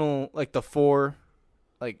original, like the four,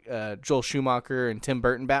 like Joel Schumacher and Tim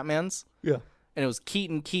Burton Batmans. Yeah. And it was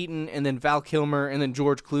Keaton, and then Val Kilmer, and then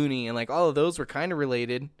George Clooney. And like all of those were kind of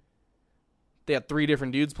related. They had 3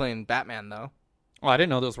 different dudes playing Batman, though. Oh, I didn't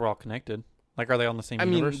know those were all connected. Like, are they on the same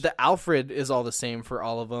universe? mean, the Alfred is all the same for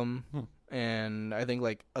all of them. And I think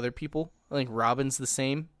like other people, I think Robin's the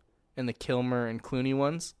same. And the Kilmer and Clooney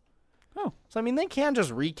ones. Oh. So, I mean, they can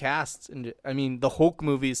just recast. And I mean, the Hulk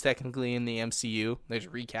movie is technically in the MCU. They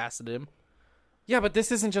just recasted him. Yeah, but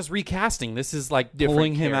this isn't just recasting. This is like Different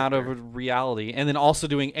pulling him out character. of reality and then also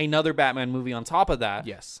doing another Batman movie on top of that.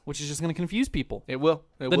 Yes. Which is just going to confuse people. It will.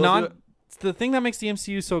 It will do it. The thing that makes the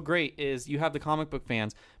MCU so great is you have the comic book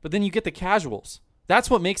fans, but then you get the casuals. That's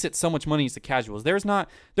what makes it so much money is the casuals. There's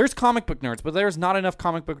comic book nerds, but there's not enough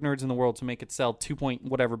comic book nerds in the world to make it sell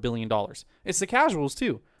 $2 billion. It's the casuals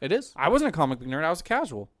too. It is. I wasn't a comic book nerd. I was a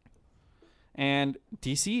casual. And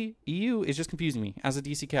DC EU is just confusing me as a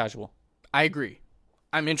DC casual. I agree.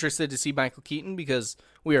 I'm interested to see Michael Keaton because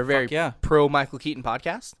we are very Fuck yeah. pro Michael Keaton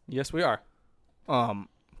podcast. Yes, we are.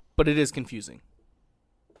 But it is confusing.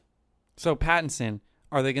 So Pattinson,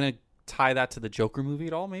 are they going to tie that to the Joker movie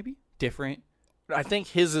at all? Maybe different I think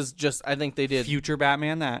his is just. I think they did. future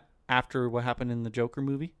Batman that after what happened in the Joker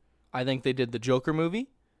movie. I think they did the Joker movie,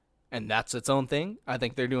 and that's its own thing. I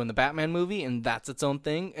think they're doing the Batman movie, and that's its own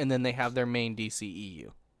thing. And then they have their main DCEU.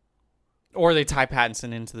 Or they tie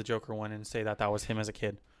Pattinson into the Joker one and say that was him as a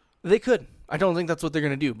kid. They could. I don't think that's what they're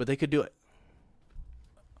gonna do, but they could do it.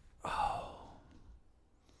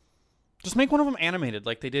 Just make one of them animated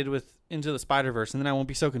like they did with Into the Spider-Verse, and then I won't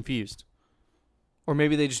be so confused. Or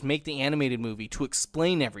maybe they just make the animated movie to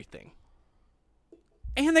explain everything.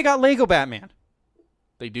 And they got Lego Batman.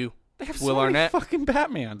 They do. They have Will so many Arnett. fucking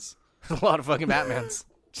Batmans. A lot of fucking Batmans.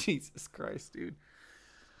 Jesus Christ, dude.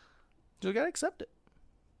 You gotta accept it.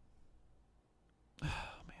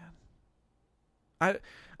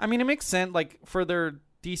 I mean, it makes sense. Like, for their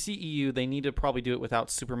DCEU, they need to probably do it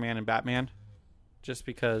without Superman and Batman. Just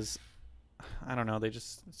because, I don't know, it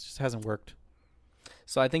just hasn't worked.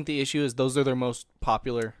 So I think the issue is those are their most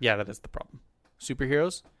popular Yeah, that is the problem.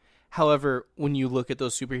 superheroes. However, when you look at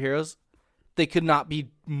those superheroes, they could not be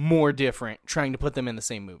more different trying to put them in the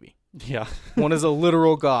same movie. Yeah. One is a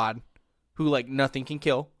literal god who, like, nothing can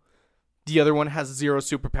kill. The other one has 0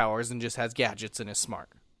 superpowers and just has gadgets and is smart.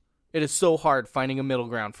 It is so hard finding a middle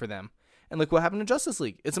ground for them. And look what happened to Justice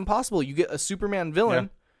League. It's impossible. You get a Superman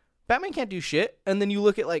villain, Batman can't do shit. And then you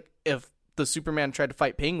look at, like, if the Superman tried to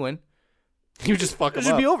fight Penguin, You just fuck him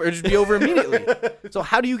it'd up. be over. It'd just be over immediately. So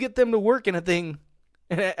how do you get them to work in a thing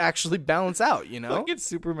and actually balance out, you know? Look at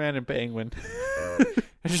Superman and Penguin.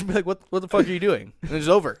 And just be like, what the fuck are you doing? And it's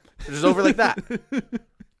over. It's just over like that.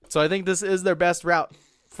 So I think this is their best route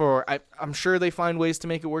for, I'm sure they find ways to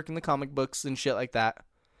make it work in the comic books and shit like that.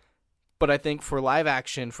 But I think for live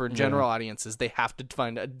action, for general audiences, they have to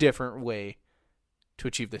find a different way to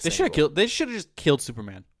achieve this. They should have just killed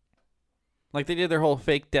Superman. Like they did their whole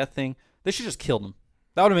fake death thing. They should have just killed him.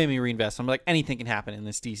 That would have made me reinvest. I'm like, anything can happen in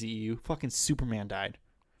this DCEU. Fucking Superman died.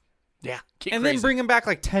 Yeah. And then bring him back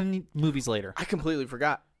like 10 movies later. I completely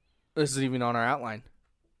forgot. This is even on our outline.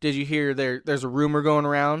 Did you hear there's a rumor going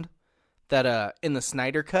around that in the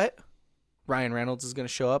Snyder Cut, Ryan Reynolds is going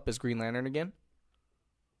to show up as Green Lantern again?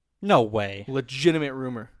 No way. Legitimate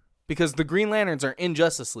rumor. Because the Green Lanterns are in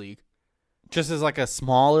Justice League. Just as like a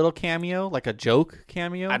small little cameo, like a joke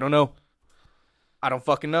cameo? I don't know. I don't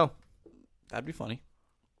fucking know. That'd be funny.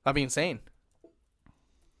 That'd be insane.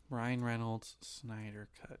 Ryan Reynolds, Snyder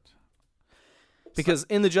Cut. Because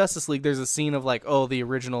in the Justice League, there's a scene of like, the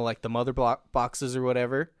original, like the mother boxes or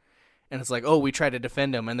whatever. And it's like, we try to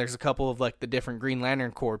defend them. And there's a couple of like the different Green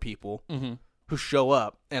Lantern Corps people who show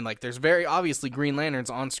up. And like, there's very obviously Green Lanterns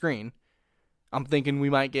on screen. I'm thinking we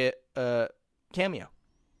might get a cameo.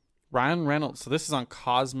 Ryan Reynolds. So this is on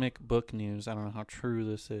Cosmic Book News. I don't know how true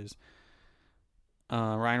this is.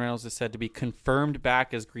 Ryan Reynolds is said to be confirmed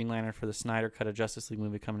back as Green Lantern for the Snyder Cut of Justice League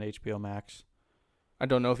movie coming to HBO Max. I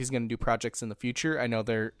don't know if he's going to do projects in the future. I know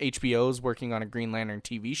HBO's working on a Green Lantern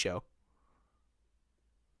TV show.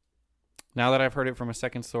 Now that I've heard it from a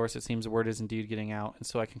second source, it seems the word is indeed getting out, and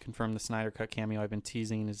so I can confirm the Snyder Cut cameo I've been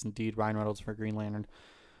teasing is indeed Ryan Reynolds for Green Lantern.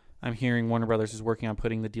 I'm hearing Warner Brothers is working on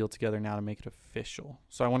putting the deal together now to make it official.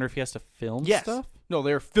 So I wonder if he has to film stuff? No,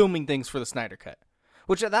 they're filming things for the Snyder Cut.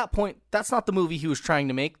 Which at that point, that's not the movie he was trying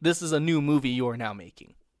to make. This is a new movie you are now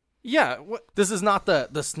making. Yeah. This is not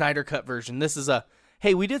the Snyder Cut version. This is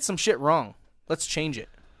hey, we did some shit wrong. Let's change it.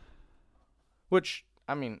 Which,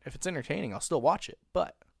 I mean, if it's entertaining, I'll still watch it.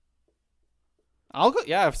 But I'll go.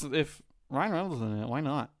 Yeah, if Ryan Reynolds is in it, why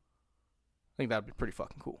not? I think that would be pretty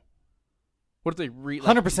fucking cool. What if they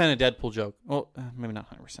 100% a Deadpool joke. Well, maybe not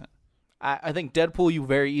 100%. I think Deadpool, you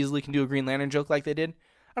very easily can do a Green Lantern joke like they did.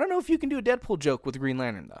 I don't know if you can do a Deadpool joke with Green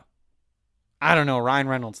Lantern though. I don't know. Ryan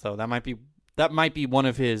Reynolds though, that might be one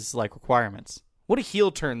of his like requirements. What a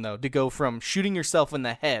heel turn though, to go from shooting yourself in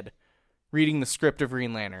the head, reading the script of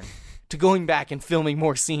Green Lantern, to going back and filming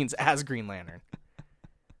more scenes as Green Lantern.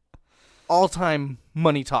 All-time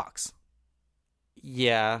money talks.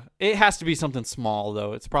 Yeah, it has to be something small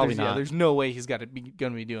though. It's probably not. Yeah, there's no way he's going to be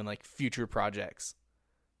doing like future projects.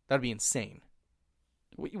 That'd be insane.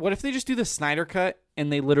 What if they just do the Snyder Cut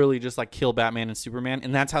and they literally just like kill Batman and Superman,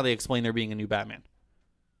 and that's how they explain there being a new Batman?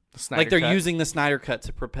 Like they're using the Snyder Cut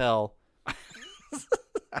to propel.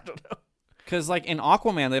 I don't know. Because like in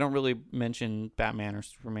Aquaman, they don't really mention Batman or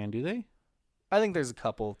Superman, do they? I think there's a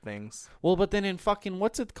couple of things. Well, but then in fucking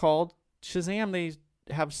what's it called, Shazam,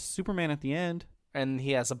 they have Superman at the end, and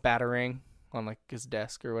he has a Batarang on like his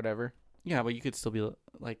desk or whatever. Yeah, but you could still be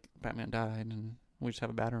like Batman died, and we just have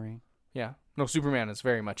a Batarang. Yeah. No, Superman is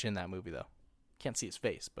very much in that movie, though. Can't see his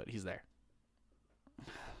face, but he's there.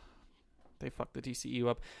 They fucked the DCU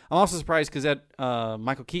up. I'm also surprised because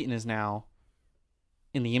Michael Keaton is now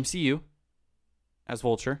in the MCU as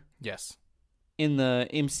Vulture. Yes. In the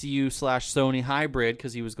MCU/Sony hybrid,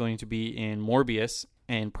 because he was going to be in Morbius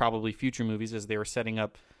and probably future movies as they were setting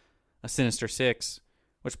up a Sinister Six,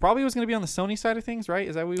 which probably was going to be on the Sony side of things, right?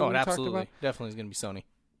 Is that what we talked about? Absolutely. Definitely is going to be Sony.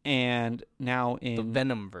 And now in the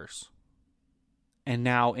Venomverse. And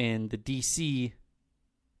now in the DC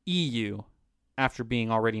EU, after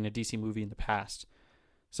being already in a DC movie in the past.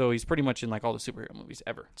 So he's pretty much in like all the superhero movies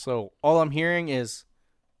ever. So all I'm hearing is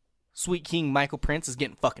Sweet King Michael Prince is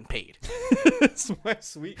getting fucking paid.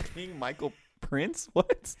 Sweet King Michael Prince?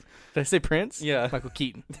 What? Did I say Prince? Yeah. Michael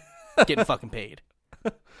Keaton. Getting fucking paid.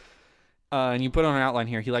 And you put on an outline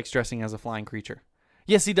here, he likes dressing as a flying creature.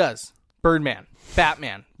 Yes, he does. Birdman,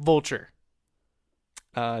 Batman, Vulture.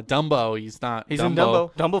 Dumbo, he's not. He's in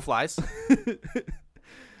Dumbo. Dumbo flies.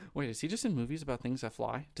 Wait, is he just in movies about things that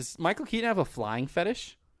fly? Does Michael Keaton have a flying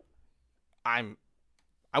fetish? I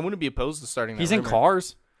wouldn't be opposed to starting that He's rumor. in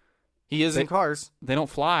Cars. He is in Cars. They don't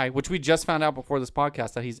fly, which we just found out before this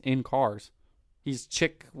podcast that he's in Cars. He's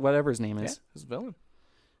Chick, whatever his name is. Yeah, he's a villain.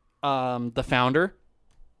 The Founder.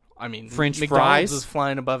 I mean, French McDonald's fries is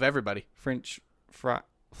flying above everybody. French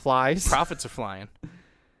flies. Profits are flying.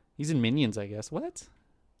 He's in Minions, I guess. What?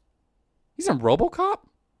 He's in RoboCop?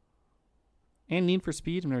 And Need for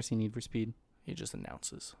Speed. I've never seen Need for Speed. He just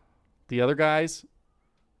announces. The other guys,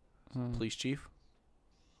 Police Chief.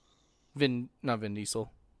 Not Vin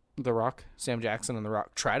Diesel. The Rock. Sam Jackson and The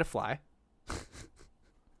Rock try to fly.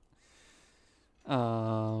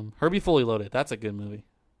 Herbie Fully Loaded. That's a good movie.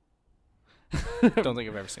 Don't think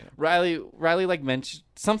I've ever seen it. Riley like mentioned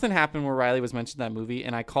something happened where Riley was mentioned that movie,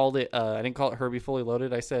 and I called it. I didn't call it Herbie Fully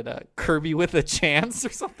Loaded. I said Kirby with a Chance or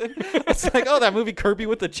something. It's like, oh, that movie Kirby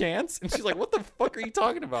with a Chance, and she's like, what the fuck are you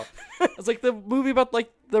talking about? I was like, the movie about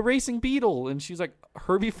like the racing beetle, and she's like,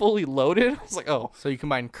 Herbie Fully Loaded. I was like, oh, so you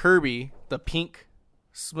combine Kirby, the pink,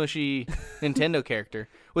 smushy Nintendo character,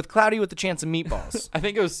 with Cloudy with the Chance of meatballs. I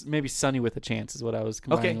think it was maybe Sunny with a Chance is what I was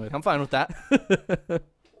combining with. I'm fine with that.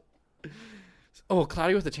 Oh,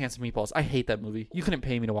 Cloudy with a Chance of Meatballs. I hate that movie. You couldn't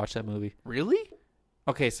pay me to watch that movie. Really?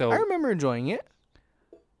 Okay, so I remember enjoying it.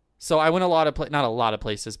 So I went not a lot of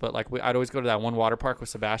places, but like I'd always go to that one water park with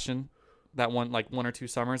Sebastian. That one, like 1 or 2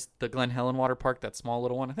 summers, the Glen Helen water park, that small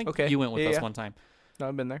little one. I think you went with us one time. No,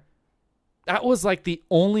 I've been there. That was like the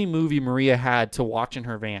only movie Maria had to watch in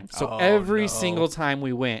her van. So every single time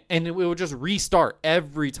we went, and it would just restart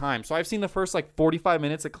every time. So I've seen the first like 45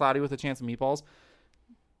 minutes of Cloudy with a Chance of Meatballs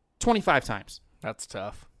 25 times. That's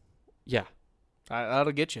tough. Yeah.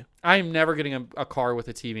 That'll get you. I'm never getting a car with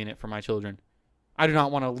a TV in it for my children. I do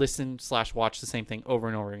not want to listen/watch the same thing over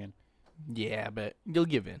and over again. Yeah, but you'll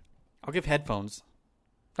give in. I'll give headphones.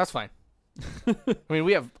 That's fine. I mean,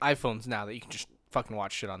 we have iPhones now that you can just fucking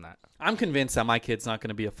watch shit on that. I'm convinced that my kid's not going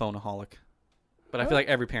to be a phoneaholic. But I feel like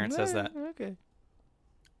every parent says that. Okay.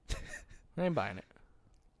 I ain't buying it.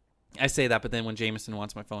 I say that, but then when Jameson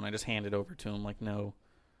wants my phone, I just hand it over to him like, no,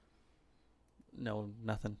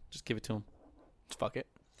 nothing. Just give it to him. Just fuck it.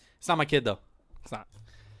 It's not my kid, though. It's not.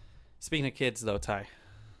 Speaking of kids, though, Ty.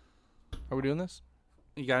 Are we doing this?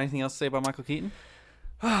 You got anything else to say about Michael Keaton?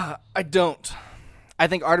 I don't. I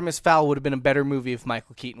think Artemis Fowl would have been a better movie if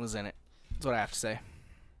Michael Keaton was in it. That's what I have to say.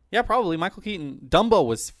 Yeah, probably. Michael Keaton. Dumbo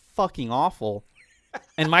was fucking awful.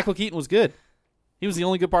 And Michael Keaton was good. He was the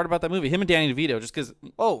only good part about that movie. Him and Danny DeVito, just because,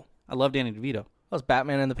 I love Danny DeVito. That was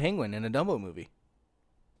Batman and the Penguin in a Dumbo movie.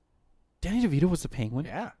 Danny DeVito was the Penguin?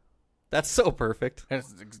 Yeah. That's so perfect.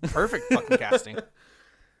 It's perfect fucking casting.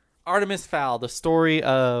 Artemis Fowl, the story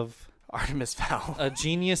of Artemis Fowl, a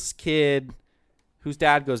genius kid whose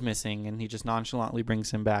dad goes missing, and he just nonchalantly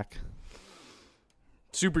brings him back.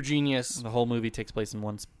 Super genius. The whole movie takes place in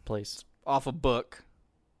one place. Off a book.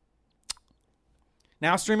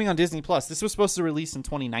 Now streaming on Disney Plus. This was supposed to release in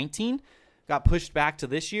 2019, got pushed back to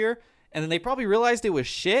this year, and then they probably realized it was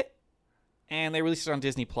shit, and they released it on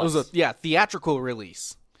Disney Plus. It was a theatrical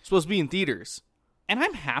release. It's supposed to be in theaters. And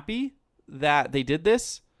I'm happy that they did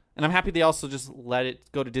this, and I'm happy they also just let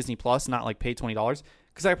it go to Disney Plus, not like pay $20,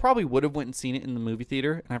 because I probably would have went and seen it in the movie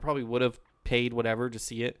theater, and I probably would have paid whatever to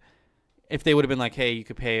see it. If they would have been like, hey, you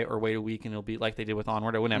could pay it or wait a week and it'll be like they did with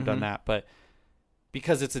Onward, I wouldn't have done that. But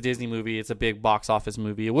because it's a Disney movie, it's a big box office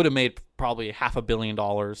movie, it would have made probably $500 million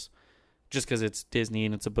just because it's Disney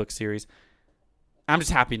and it's a book series. I'm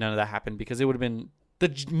just happy none of that happened because it would have been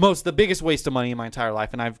the biggest waste of money in my entire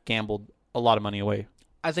life, and I've gambled a lot of money away.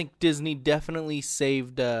 I think Disney definitely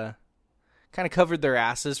saved, kind of covered their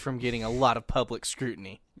asses from getting a lot of public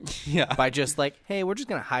scrutiny. Yeah. By just like, hey, we're just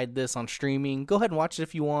going to hide this on streaming. Go ahead and watch it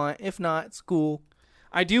if you want. If not, it's cool.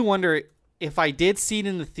 I do wonder if I did see it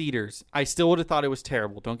in the theaters, I still would have thought it was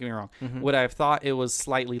terrible. Don't get me wrong. Would I have thought it was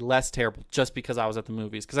slightly less terrible just because I was at the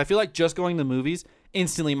movies? Because I feel like just going to the movies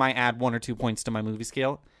instantly might add 1 or 2 points to my movie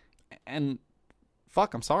scale. And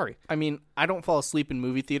fuck, I'm sorry. I mean, I don't fall asleep in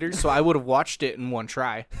movie theaters, so I would have watched it in one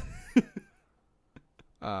try.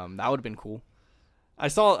 That would have been cool. I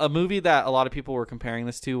saw a movie that a lot of people were comparing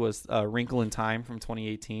this to was Wrinkle in Time from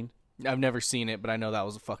 2018. I've never seen it, but I know that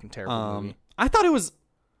was a fucking terrible movie. I thought it was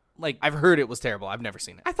like... I've heard it was terrible. I've never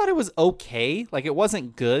seen it. I thought it was okay. Like, it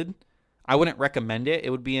wasn't good. I wouldn't recommend it. It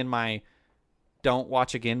would be in my don't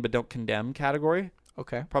watch again but don't condemn category.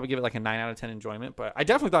 Okay. Probably give it like a 9 out of 10 enjoyment, but I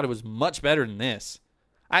definitely thought it was much better than this.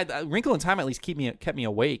 Wrinkle in Time at least kept me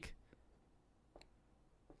awake.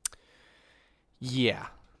 Yeah.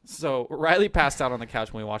 So Riley passed out on the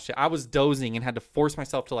couch when we watched it. I was dozing and had to force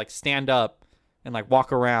myself to like stand up and like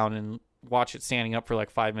walk around and watch it standing up for like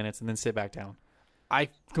 5 minutes and then sit back down. I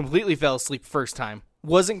completely fell asleep first time.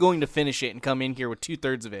 Wasn't going to finish it and come in here with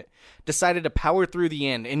 2/3 of it. Decided to power through the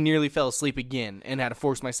end and nearly fell asleep again and had to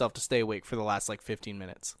force myself to stay awake for the last like 15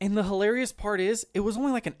 minutes. And the hilarious part is it was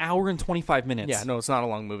only like an hour and 25 minutes. Yeah, no, it's not a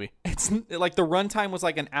long movie. It's like the runtime was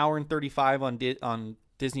like an hour and 35 on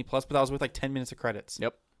Disney Plus, but that was with like 10 minutes of credits.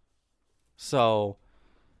 Yep. So,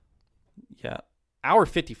 yeah. Hour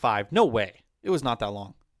 55. No way. It was not that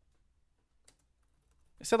long.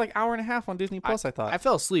 It said like hour and a half on Disney Plus, I thought. I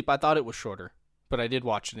fell asleep. I thought it was shorter, but I did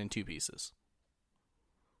watch it in 2 pieces.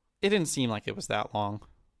 It didn't seem like it was that long.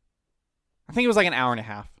 I think it was like an hour and a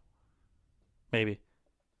half. Maybe.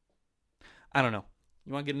 I don't know.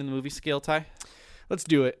 You want to get into the movie scale, Ty? Let's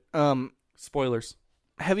do it. Spoilers.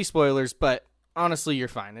 Heavy spoilers, but honestly, you're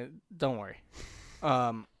fine. Don't worry.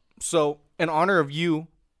 So, in honor of you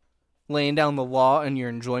laying down the law in your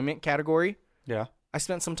enjoyment category, Yeah. I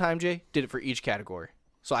spent some time, Jay, did it for each category.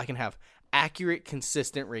 So I can have accurate,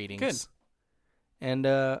 consistent ratings. Good. And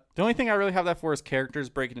the only thing I really have that for is characters,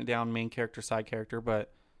 breaking it down, main character, side character.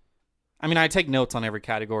 But, I mean, I take notes on every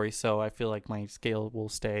category, so I feel like my scale will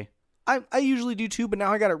stay. I usually do too, but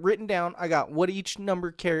now I got it written down. I got what each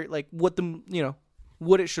number carry, like what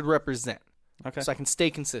what it should represent. Okay. So I can stay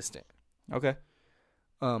consistent. Okay.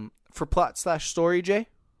 For plot/story, Jay,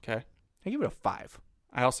 Okay. I give it a 5.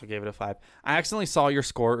 I also gave it a 5. I accidentally saw your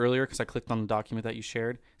score earlier because I clicked on the document that you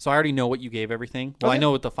shared. So I already know what you gave everything. Well, Okay. I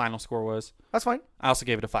know what the final score was. That's fine. I also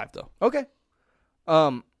gave it a 5, though. Okay.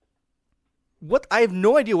 What I have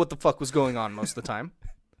no idea what the fuck was going on most of the time.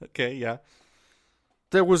 Okay, yeah.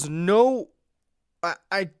 There was no,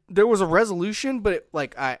 there was a resolution, but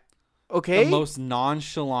okay. The most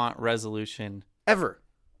nonchalant resolution. Ever.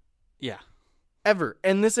 Yeah. Ever.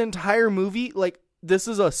 And this entire movie, this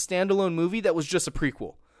is a standalone movie that was just a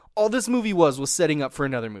prequel. All this movie was setting up for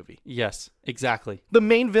another movie. Yes, exactly. The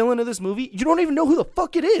main villain of this movie, you don't even know who the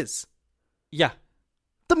fuck it is. Yeah.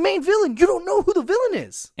 The main villain, you don't know who the villain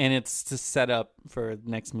is. And it's to set up for the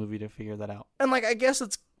next movie to figure that out. And I guess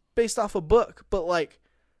it's based off a book, but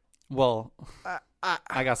well,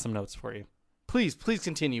 I got some notes for you. Please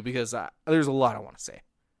continue because there's a lot I want to say.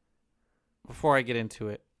 Before I get into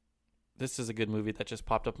it, this is a good movie that just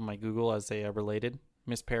popped up on my Google as a related.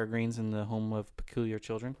 Miss Peregrine's in the Home of Peculiar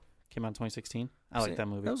Children. Came out in 2016. I like that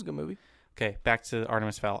movie. That was a good movie. Okay, back to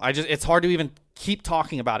Artemis Fowl. It's hard to even keep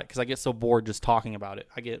talking about it because I get so bored just talking about it.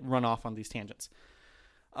 I get run off on these tangents.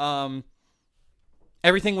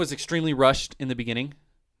 Everything was extremely rushed in the beginning.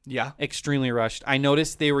 Yeah. Extremely rushed. I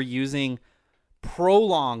noticed they were using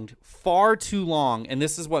prolonged, far too long, and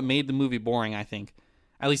this is what made the movie boring, I think.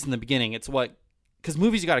 At least in the beginning. It's what... Because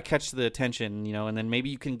movies, you got to catch the attention, and then maybe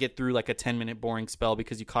you can get through like a 10-minute boring spell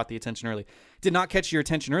because you caught the attention early. Did not catch your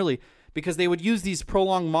attention early because they would use these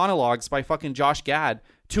prolonged monologues by fucking Josh Gad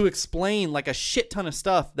to explain like a shit ton of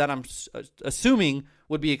stuff that I'm assuming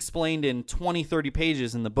would be explained in 20, 30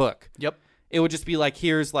 pages in the book. Yep. It would just be like,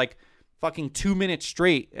 here's like fucking 2 minutes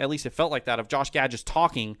straight, at least it felt like that, of Josh Gad just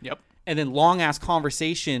talking. Yep. And then long-ass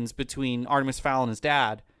conversations between Artemis Fowl and his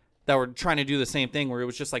dad that were trying to do the same thing where it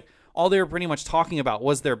was just like, all they were pretty much talking about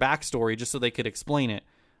was their backstory just so they could explain it.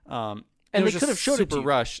 And they could have showed it to you. Super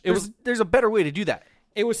rushed. There's a better way to do that.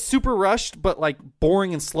 It was super rushed, but like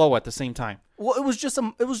boring and slow at the same time. Well, it was just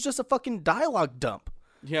a fucking dialogue dump.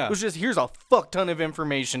 Yeah. It was just, here's a fuck ton of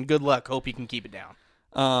information. Good luck. Hope you can keep it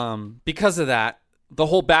down. Because of that, the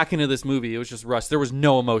whole back end of this movie, it was just rushed. There was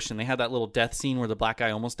no emotion. They had that little death scene where the black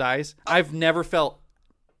guy almost dies. I've never felt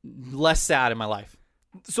less sad in my life.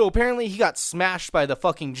 So apparently he got smashed by the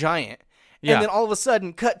fucking giant. Yeah. And then all of a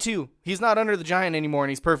sudden, cut to, he's not under the giant anymore and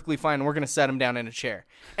he's perfectly fine and we're going to set him down in a chair.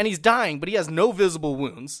 And he's dying, but he has no visible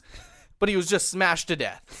wounds. But he was just smashed to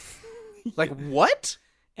death. Like, what?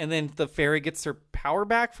 And then the fairy gets her power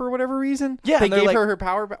back for whatever reason? Yeah. They gave like, her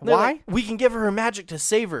power back. Why? Why? Like, we can give her her magic to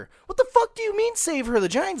save her. What the fuck do you mean save her? The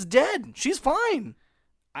giant's dead. She's fine.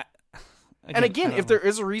 And again, if there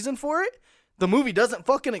is a reason for it, the movie doesn't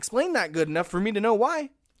fucking explain that good enough for me to know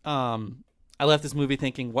why. I left this movie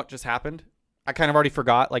thinking, what just happened? I kind of already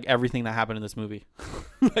forgot like everything that happened in this movie.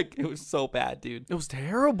 Like it was so bad, dude. It was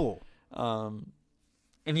terrible. And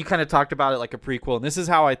you kind of talked about it like a prequel, and this is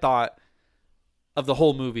how I thought of the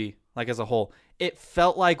whole movie, like as a whole. It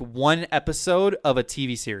felt like one episode of a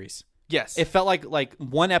TV series. Yes. It felt like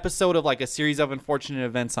one episode of like a series of unfortunate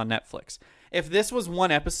events on Netflix. If this was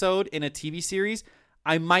one episode in a TV series,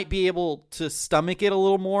 I might be able to stomach it a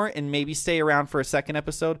little more and maybe stay around for a second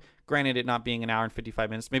episode. Granted, it not being an hour and 55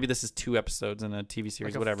 minutes. Maybe this is 2 episodes in a TV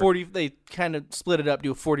series, like whatever. They kind of split it up,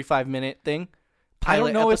 do a 45-minute thing. I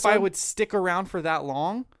don't know episode. if I would stick around for that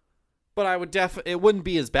long, but I would it wouldn't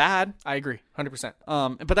be as bad. I agree, 100%.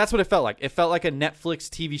 But that's what it felt like. It felt like a Netflix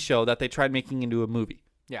TV show that they tried making into a movie.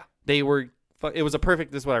 Yeah. It was this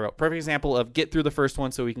is what I wrote. Perfect example of get through the first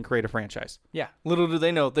one so we can create a franchise. Yeah. Little do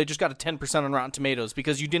they know, they just got a 10% on Rotten Tomatoes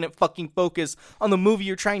because you didn't fucking focus on the movie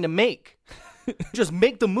you're trying to make. Just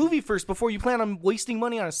make the movie first before you plan on wasting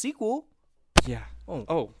money on a sequel. Yeah.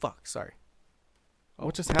 Oh, fuck. Sorry.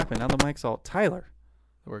 What just happened? Now the mic's all... Tyler.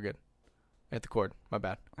 We're good. Hit the cord. My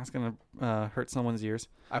bad. That's going to hurt someone's ears.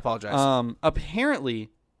 I apologize. Apparently,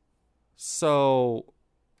 so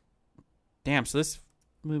this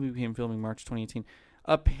movie became filming March 2018.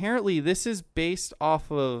 Apparently, this is based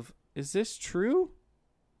off of, is this true?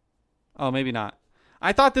 Oh, maybe not.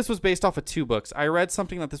 I thought this was based off of 2 books. I read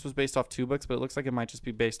something that this was based off 2 books, but it looks like it might just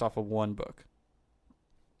be based off of 1 book.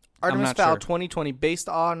 Artemis Fowl 2020, based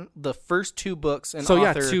on the first 2 books and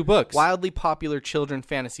 2 books. Wildly popular children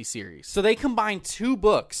fantasy series. So they combined 2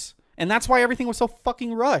 books, and that's why everything was so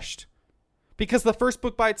fucking rushed. Because the first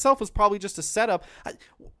book by itself was probably just a setup.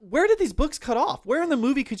 Where did these books cut off? Where in the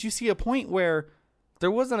movie could you see a point where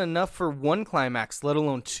there wasn't enough for 1 climax, let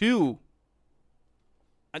alone 2?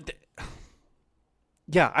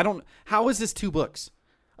 Yeah, I don't... How is this 2 books?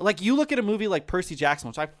 Like, you look at a movie like Percy Jackson,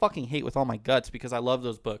 which I fucking hate with all my guts because I love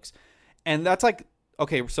those books. And that's like...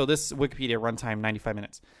 Okay, so this Wikipedia runtime, 95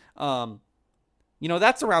 minutes.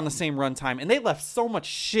 That's around the same runtime. And they left so much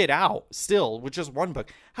shit out still with just 1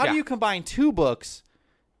 book. How do you combine 2 books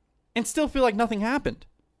and still feel like nothing happened?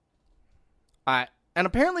 And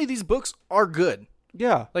apparently these books are good.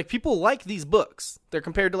 Yeah. Like, people like these books. They're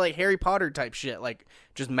compared to, like, Harry Potter type shit. Like,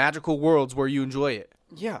 just magical worlds where you enjoy it.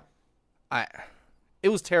 Yeah. It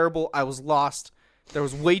was terrible. I was lost. There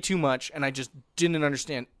was way too much, and I just didn't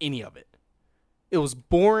understand any of it. It was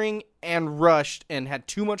boring and rushed and had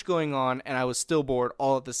too much going on, and I was still bored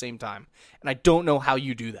all at the same time. And I don't know how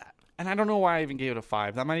you do that. And I don't know why I even gave it a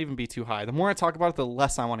 5. That might even be too high. The more I talk about it, the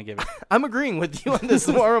less I want to give it. I'm agreeing with you on this.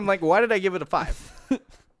 The more I'm like, why did I give it a 5?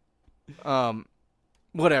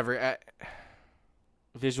 Whatever.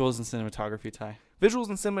 Visuals and cinematography, Ty. Visuals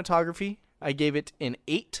and cinematography, I gave it an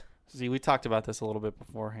 8. See, we talked about this a little bit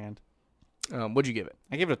beforehand. What'd you give it?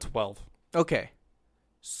 I gave it a 12. Okay.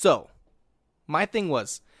 So, my thing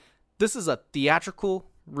was, this is a theatrical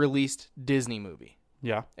released Disney movie.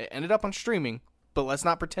 Yeah. It ended up on streaming, but let's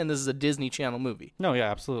not pretend this is a Disney Channel movie. No, yeah,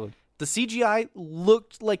 absolutely. The CGI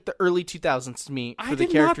looked like the early 2000s to me for the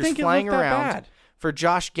characters flying around. For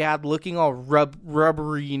Josh Gad looking all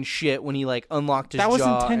rubbery and shit when he like unlocked his jaw. That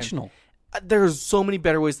was intentional. There's so many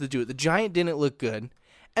better ways to do it. The giant didn't look good.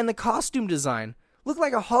 And the costume design looked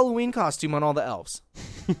like a Halloween costume on all the elves.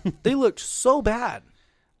 They looked so bad.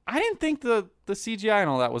 I didn't think the CGI and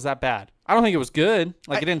all that was that bad. I don't think it was good.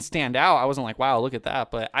 Like, it didn't stand out. I wasn't like, wow, look at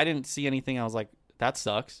that. But I didn't see anything. I was like, that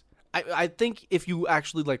sucks. I think if you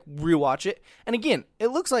actually like rewatch it, and again, it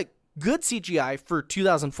looks like good CGI for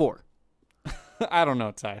 2004. I don't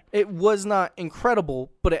know, Ty. It was not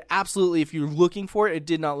incredible, but it absolutely, if you're looking for it, it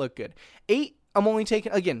did not look good. 8, I'm only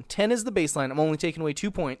taking, again, 10 is the baseline. I'm only taking away 2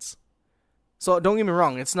 points. So don't get me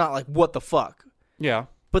wrong, it's not like, what the fuck? Yeah.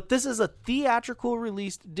 But this is a theatrical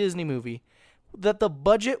released Disney movie that the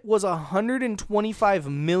budget was $125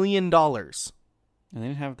 million. And they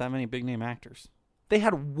didn't have that many big name actors. They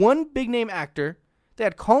had 1 big name actor. They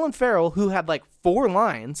had Colin Farrell, who had like 4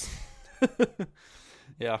 lines.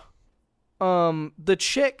 Yeah. The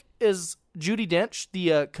chick is Judi Dench,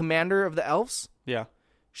 the commander of the elves. Yeah.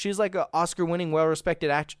 She's like an Oscar-winning, well-respected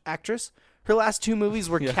actress. Her last 2 movies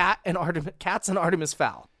were Cats and Artemis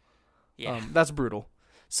Fowl. Yeah. That's brutal.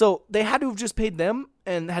 So they had to have just paid them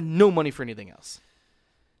and had no money for anything else.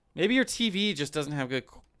 Maybe your TV just doesn't have good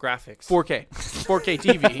graphics. 4K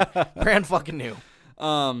TV, brand fucking new.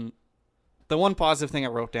 The one positive thing I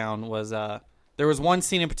wrote down was there was one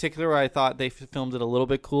scene in particular where I thought they filmed it a little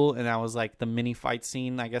bit cool, and that was like the mini fight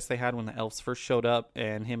scene I guess they had when the elves first showed up,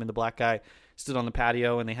 and him and the black guy stood on the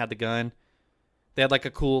patio and they had the gun. They had like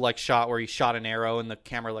a cool like shot where he shot an arrow and the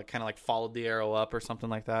camera like kind of like followed the arrow up or something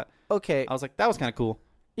like that. Okay. I was like, that was kind of cool.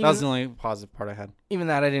 That was the only positive part I had. Even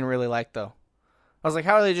that I didn't really like, though. I was like,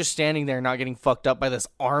 how are they just standing there not getting fucked up by this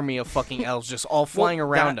army of fucking elves just all flying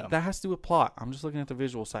around them? That has to do with plot. I'm just looking at the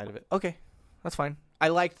visual side of it. Okay. That's fine. I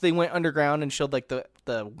liked they went underground and showed like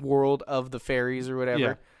the world of the fairies or whatever.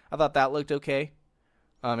 Yeah. I thought that looked okay.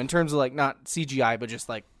 In terms of like not CGI, but just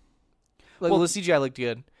like the CGI looked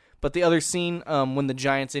good. But the other scene when the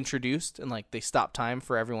giants introduced and like they stopped time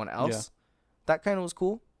for everyone else, that kind of was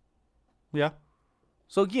cool. Yeah.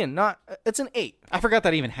 So again, it's an 8. I forgot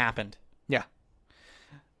that even happened. Yeah.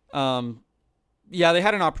 Yeah, they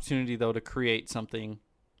had an opportunity though to create something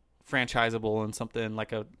franchisable and something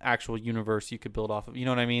like an actual universe you could build off of. You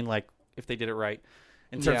know what I mean? Like if they did it right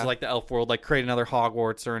in terms of like the elf world, like create another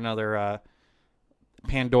Hogwarts or another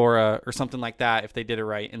Pandora or something like that if they did it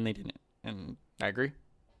right, and they didn't. And I agree.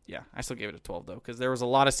 Yeah, I still gave it a 12 though because there was a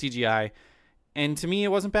lot of CGI, and to me it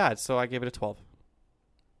wasn't bad, so I gave it a 12.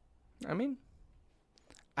 I mean,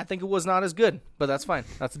 I think it was not as good, but that's fine.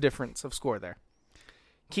 That's the difference of score there.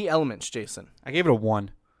 Key elements, Jason. I gave it a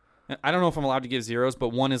 1. I don't know if I'm allowed to give zeros, but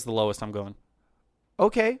 1 is the lowest I'm going.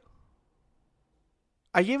 Okay.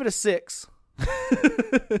 I gave it a 6.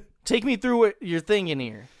 Take me through what your thing in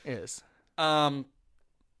here is.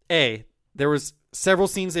 There was several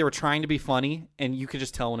scenes they were trying to be funny, and you could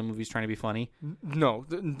just tell when a movie's trying to be funny. No,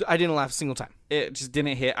 I didn't laugh a single time. It just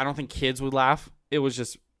didn't hit. I don't think kids would laugh. It was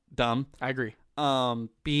just dumb. I agree.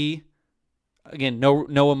 B, again,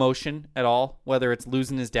 no emotion at all, whether it's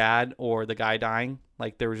losing his dad or the guy dying.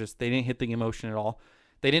 Like, they didn't hit the emotion at all.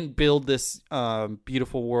 They didn't build this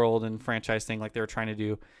beautiful world and franchise thing like they were trying to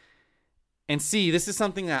do. And C, this is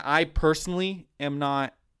something that I personally am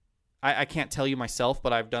not, I can't tell you myself,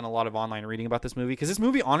 but I've done a lot of online reading about this movie because this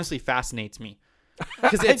movie honestly fascinates me.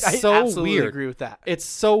 Because it's so absolutely weird. Agree with that. It's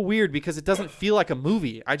so weird because it doesn't feel like a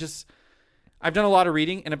movie. I've done a lot of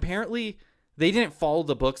reading, and apparently they didn't follow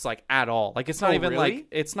the books like at all. Like, it's not even really? like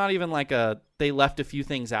it's not even like they left a few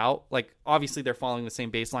things out. Like, obviously they're following the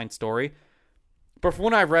same baseline story. But from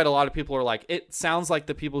what I've read, a lot of people are like, it sounds like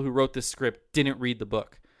the people who wrote this script didn't read the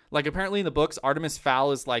book. Like, apparently in the books, Artemis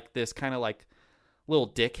Fowl is like this kind of like little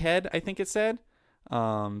dickhead, I think it said.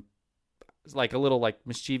 Like a little like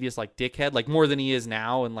mischievous like dickhead, like more than he is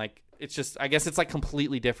now. And like, it's just, I guess it's like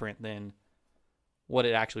completely different than what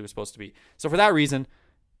it actually was supposed to be. So for that reason,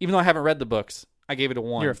 even though I haven't read the books, I gave it a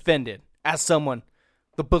 1. You're offended. As someone,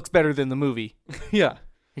 the book's better than the movie. Yeah.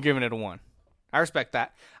 You're giving it a 1. I respect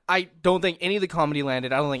that. I don't think any of the comedy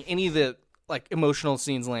landed. I don't think any of the like emotional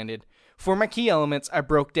scenes landed. For my key elements, I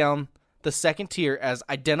broke down the second tier as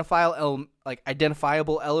identifiable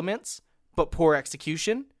elements, but poor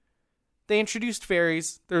execution. They introduced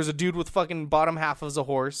fairies. There was a dude with fucking bottom half as a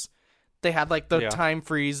horse. They had like the time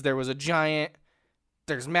freeze. There was a giant.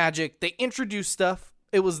 There's magic. They introduced stuff.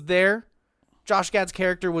 It was there. Josh Gad's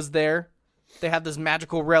character was there. They had this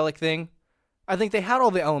magical relic thing. I think they had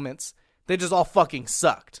all the elements. They just all fucking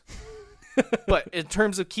sucked. But in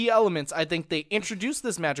terms of key elements, I think they introduced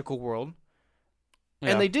this magical world.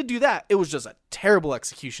 And they did do that. It was just a terrible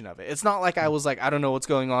execution of it. It's not like I was like, I don't know what's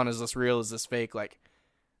going on. Is this real? Is this fake? Like,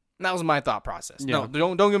 that was my thought process. Yeah.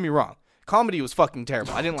 No, don't get me wrong. Comedy was fucking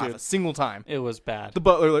terrible. I didn't laugh a single time. It was bad. The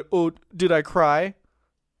butler like, oh, did I cry?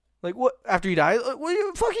 Like, what? After he died? Like, well,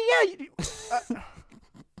 you fucking yeah.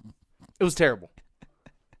 It was terrible.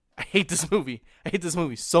 I hate this movie. I hate this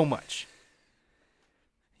movie so much.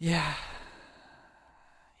 Yeah.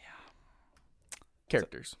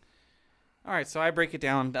 Characters. All right, so I break it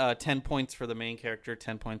down 10 points for the main character,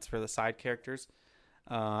 10 points for the side characters.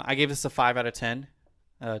 I gave this a 5 out of 10,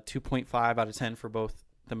 2.5 out of 10 for both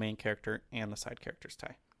the main character and the side characters,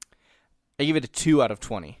 Ty. I give it a 2 out of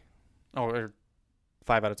 20. Oh, or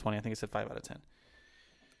 5 out of 20. I think I said 5 out of 10.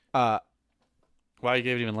 Why you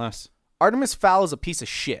gave it even less? Artemis Fowl is a piece of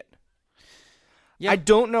shit. Yeah. I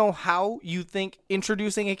don't know how you think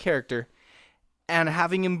introducing a character and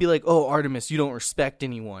having him be like, oh, Artemis, you don't respect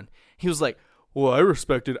anyone. He was like, well, I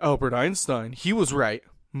respected Albert Einstein. He was right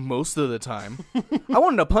most of the time. I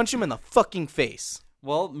wanted to punch him in the fucking face.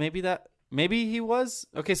 Well, maybe he was.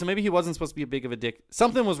 Okay, so maybe he wasn't supposed to be a big of a dick.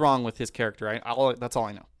 Something was wrong with his character. That's all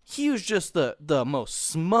I know. He was just the most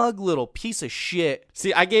smug little piece of shit.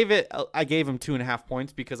 See, I gave him 2.5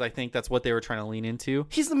 points because I think that's what they were trying to lean into.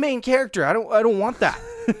 He's the main character. I don't want that.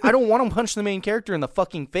 I don't want him to punch the main character in the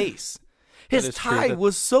fucking face. His tie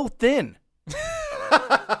was so thin.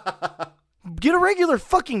 Get a regular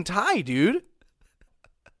fucking tie, dude.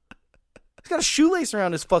 He's got a shoelace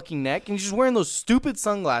around his fucking neck, and he's just wearing those stupid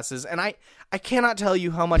sunglasses, and I cannot tell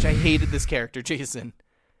you how much I hated this character, Jason.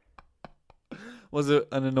 Was it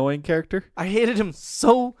an annoying character? I hated him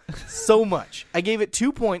so much. I gave it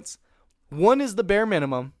 2 points. 1 is the bare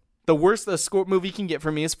minimum. The worst a score movie can get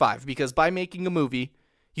for me is 5, because by making a movie,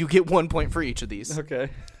 you get 1 point for each of these. Okay.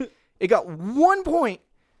 It got 1 point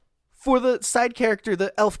for the side character,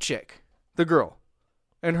 the elf chick, the girl,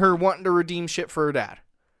 and her wanting to redeem shit for her dad.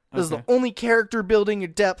 This is the only character building, your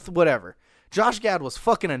depth, whatever. Josh Gad was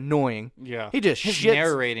fucking annoying. Yeah. His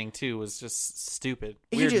narrating, too, was just stupid.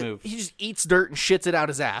 Weird move. He just eats dirt and shits it out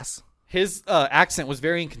his ass. His accent was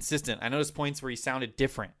very inconsistent. I noticed points where he sounded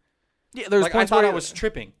different. Yeah, there's like, points I thought where I was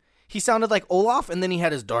tripping. He sounded like Olaf, and then he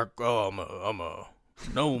had his dark, I'm a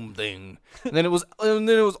gnome thing. And then it was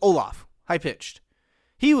Olaf, high pitched.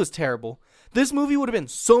 He was terrible. This movie would have been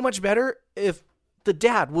so much better if the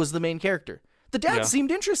dad was the main character. The dad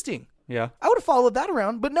seemed interesting. Yeah. I would have followed that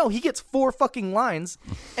around, but no, he gets 4 fucking lines,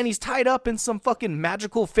 and he's tied up in some fucking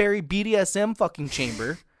magical fairy BDSM fucking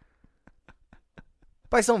chamber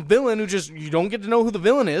by some villain who you don't get to know who the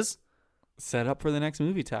villain is. Set up for the next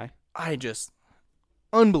movie, Ty.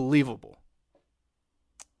 Unbelievable.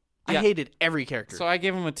 Yeah. I hated every character. So I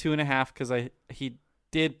gave him a 2.5 because he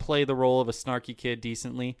did play the role of a snarky kid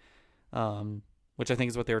decently, which I think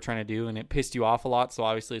is what they were trying to do, and it pissed you off a lot, so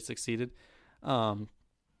obviously it succeeded.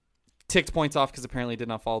 Ticked points off because apparently it did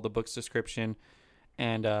not follow the book's description,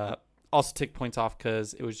 and also ticked points off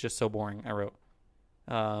because it was just so boring, I wrote.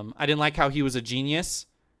 I didn't like how he was a genius.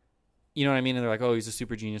 You know what I mean? And they're like, oh, he's a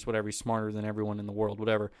super genius, whatever. He's smarter than everyone in the world,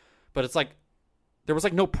 whatever. But it's like, there was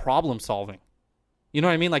like no problem solving. You know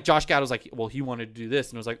what I mean? Like Josh Gad was like, well, he wanted to do this.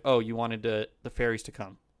 And it was like, oh, you wanted the fairies to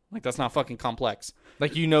come. Like, that's not fucking complex.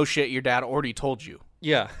 Like, you know shit your dad already told you.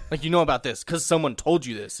 Yeah. Like, you know about this because someone told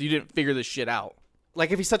you this. You didn't figure this shit out.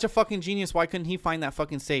 Like, if he's such a fucking genius, why couldn't he find that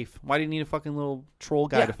fucking safe? Why did he need a fucking little troll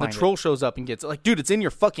guy to find it? The troll shows up and gets it. Like, dude, it's in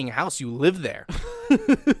your fucking house. You live there.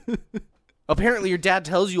 Apparently, your dad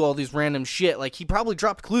tells you all these random shit. Like, he probably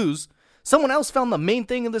dropped clues. Someone else found the main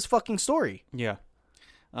thing in this fucking story. Yeah.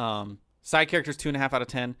 Side characters, 2.5 out of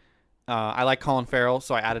 10. I like Colin Farrell,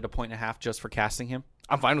 so I added a 1.5 just for casting him.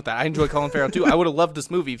 I'm fine with that. I enjoy Colin Farrell, too. I would have loved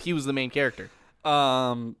this movie if he was the main character.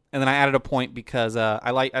 And then I added a point because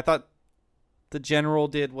I thought the general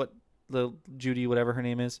did what the Judy, whatever her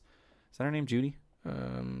name is. Is that her name, Judy?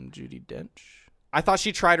 Judi Dench. I thought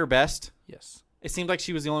she tried her best. Yes. It seemed like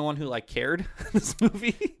she was the only one who like cared in this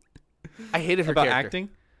movie. I hated her about character.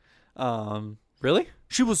 acting. Really?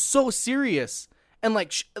 She was so serious, and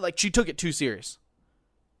she took it too serious.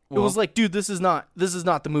 Well, it was like, dude, this is not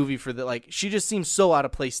the movie for the like. She just seems so out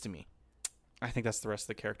of place to me. I think that's the rest of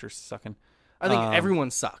the characters sucking. I think everyone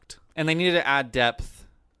sucked, and they needed to add depth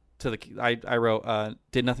to the. I wrote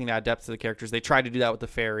did nothing to add depth to the characters. They tried to do that with the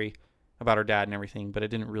fairy about her dad and everything, but it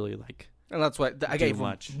didn't really like. And that's why I gave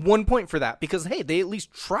much. 1 point for that because hey, they at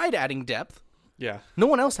least tried adding depth. Yeah. No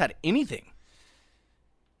one else had anything.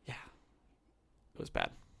 Yeah. It was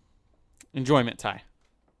bad. Enjoyment, Ty.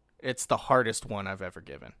 It's the hardest one I've ever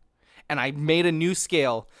given. And I made a new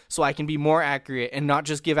scale so I can be more accurate and not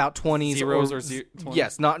just give out 20s. Zeros or 20s?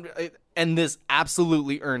 Yes, not. And this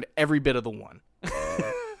absolutely earned every bit of the one.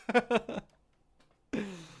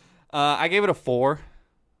 I gave it a 4.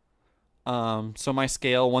 So my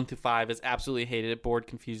scale 1 through 5 is absolutely hated it, bored,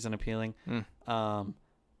 confused, and appealing. I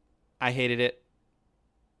hated it.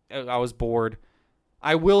 I was bored.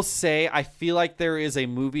 I will say I feel like there is a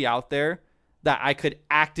movie out there that I could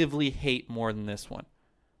actively hate more than this one.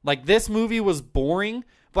 Like, this movie was boring,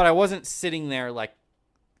 but I wasn't sitting there like,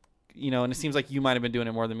 you know, and it seems like you might have been doing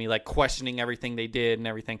it more than me, like questioning everything they did and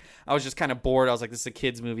everything. I was just kind of bored. I was like, this is a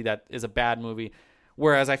kid's movie that is a bad movie.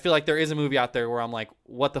 Whereas I feel like there is a movie out there where I'm like,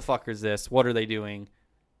 what the fuck is this? What are they doing?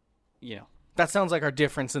 You know. That sounds like our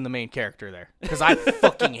difference in the main character there. Because I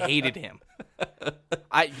fucking hated him.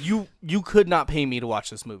 You could not pay me to watch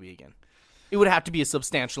this movie again. It would have to be a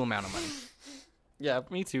substantial amount of money. Yeah,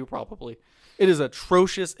 me too, probably. It is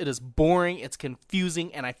atrocious. It is boring. It's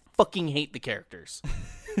confusing. And I fucking hate the characters.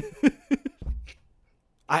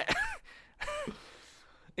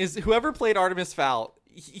 Is whoever played Artemis Fowl,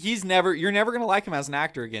 you're never going to like him as an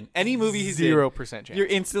actor again. Any movie he's 0% chance. You're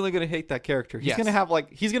instantly going to hate that character. He's Yes. going to have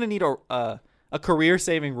he's going to need a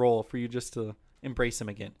career-saving role for you just to embrace him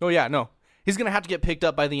again. Oh, yeah, no. He's going to have to get picked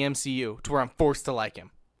up by the MCU to where I'm forced to like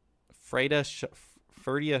him. Ferdia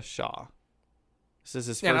Shaw. This is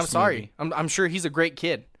his first And I'm sorry. movie. I'm sure he's a great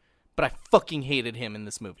kid, but I fucking hated him in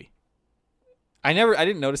this movie. I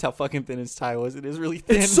didn't notice how fucking thin his tie was. It is really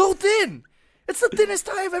thin. It's so thin. It's the thinnest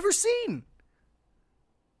tie I've ever seen.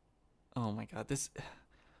 Oh my god,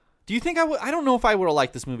 do you think I would? I don't know if I would have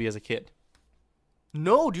liked this movie as a kid.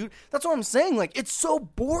 No, dude. That's what I'm saying. Like, it's so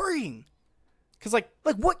boring. Because like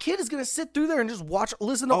what kid is going to sit through there and just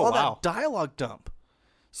listen to all that dialogue dump?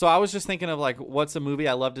 So I was just thinking of like, what's a movie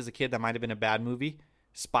I loved as a kid that might have been a bad movie?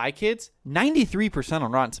 Spy Kids, 93%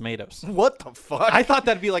 on Rotten Tomatoes. What the fuck? I thought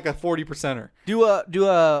that'd be like a 40%er. Do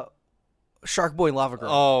a Shark Boy Lava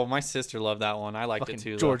Girl. Oh, my sister loved that one. I liked fucking it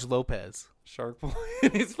too. George Lopez. Shark Boy,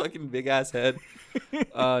 his fucking big ass head.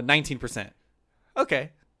 19%.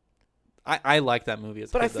 Okay, I like that movie as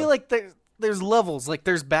a but kid, I feel like there's levels. Like,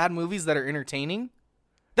 there's bad movies that are entertaining.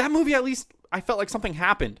 that movie at least I felt like something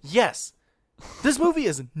happened. Yes, this movie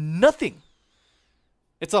is nothing.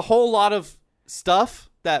 It's a whole lot of stuff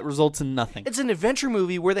that results in nothing. It's an adventure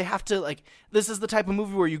movie where they have to, like, this is the type of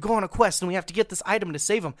movie where you go on a quest and we have to get this item to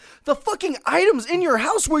save them. The fucking item's in your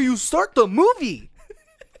house where you start the movie.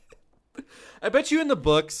 I bet you in the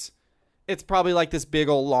books, it's probably like this big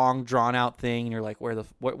old long drawn out thing, and you're like, where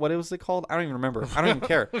what was it called? I don't even remember. I don't even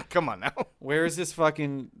care. Come on now. Where is this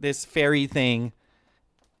fairy thing?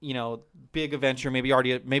 You know, big adventure.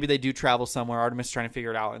 Maybe they do travel somewhere. Artemis trying to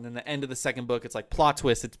figure it out, and then the end of the second book, it's like plot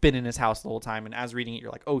twist. It's been in his house the whole time, and as reading it,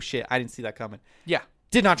 you're like, oh shit, I didn't see that coming. Yeah,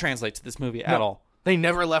 Did not translate to this movie at all. They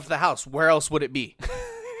never left the house. Where else would it be?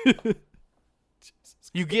 Jesus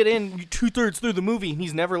You get in 2/3 through the movie and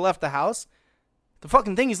he's never left the house. The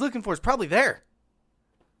fucking thing he's looking for is probably there.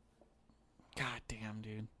 God damn,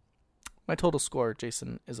 dude. My total score,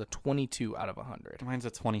 Jason, is a 22 out of 100. Mine's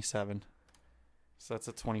a 27. So that's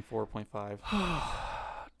a 24.5.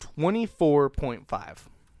 24.5.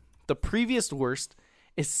 The previous worst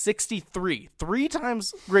is 63. 3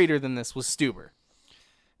 times greater than this was Stuber.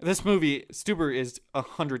 This movie, Stuber is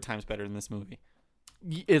 100 times better than this movie.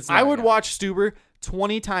 I would watch Stuber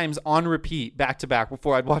 20 times on repeat, back to back,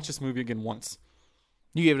 before I'd watch this movie again once.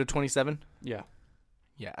 You gave it a 27? Yeah.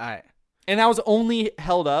 Yeah, And that was only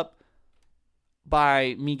held up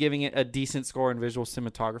by me giving it a decent score in visual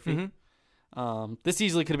cinematography. Mm-hmm. This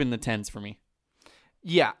easily could have been the 10s for me.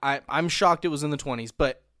 Yeah, I'm shocked it was in the 20s,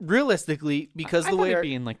 but realistically, because the way it'd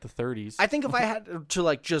be in like the 30s. I think if I had to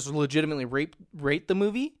like just legitimately rate the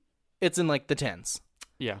movie, it's in like the 10s.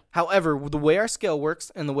 Yeah. However, the way our scale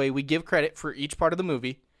works and the way we give credit for each part of the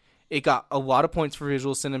movie, it got a lot of points for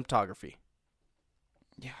visual cinematography.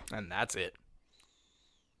 Yeah. And that's it.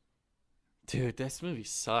 Dude, this movie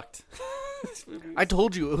sucked. I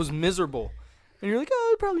told you it was miserable. And you're like,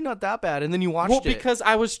 oh, probably not that bad. And then you watched it. Well, because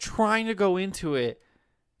I was trying to go into it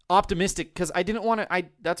optimistic, because I didn't want to.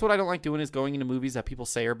 That's what I don't like doing, is going into movies that people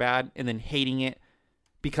say are bad and then hating it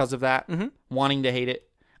because of that, wanting to hate it.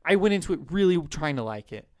 I went into it really trying to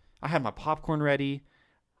like it. I had my popcorn ready.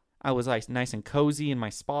 I was like nice and cozy in my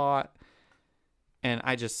spot. And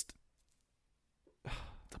I just...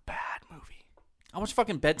 It's a bad movie. I watched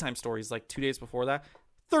fucking Bedtime Stories like 2 days before that.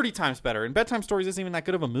 30 times better. And Bedtime Stories isn't even that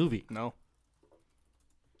good of a movie. No.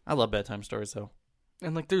 I love Bedtime Stories, though.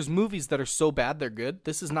 And like, there's movies that are so bad they're good.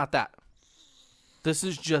 This is not that. This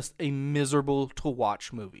is just a miserable to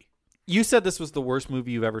watch movie. You said this was the worst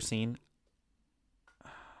movie you've ever seen.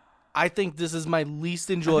 I think this is my least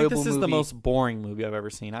enjoyable movie. This is the most boring movie I've ever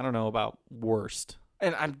seen. I don't know about worst.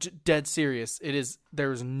 And I'm dead serious.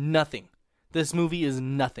 There's nothing. This movie is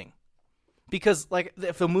nothing. Because like,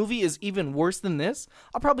 if a movie is even worse than this,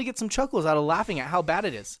 I'll probably get some chuckles out of laughing at how bad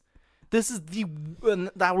it is. This is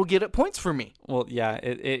that will get it points for me. Well, yeah,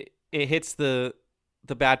 it hits the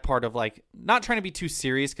bad part of like not trying to be too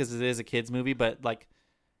serious, because it is a kids movie, but like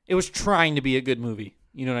it was trying to be a good movie.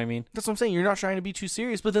 You know what I mean? That's what I'm saying. You're not trying to be too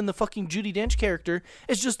serious, but then the fucking Judi Dench character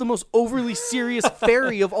is just the most overly serious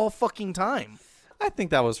fairy of all fucking time. I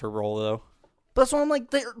think that was her role, though. That's why I'm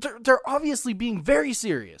like, they're obviously being very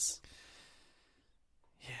serious.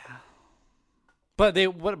 Yeah. But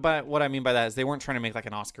what I mean by that is they weren't trying to make like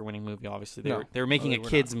an Oscar-winning movie. Obviously, they were making a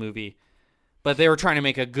kids movie, but they were trying to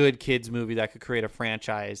make a good kids movie that could create a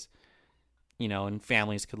franchise, you know, and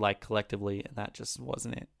families could like collectively, and that just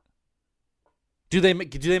wasn't it. Do they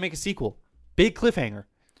make a sequel? Big cliffhanger.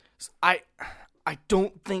 I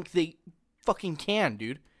don't think they fucking can,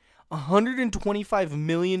 dude. $125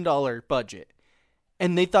 million budget,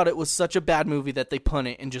 and they thought it was such a bad movie that they pun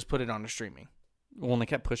it and just put it on a streaming. Well, and they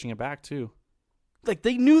kept pushing it back too. Like,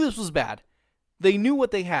 they knew this was bad. They knew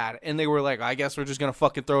what they had, and they were like, I guess we're just gonna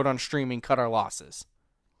fucking throw it on streaming, cut our losses.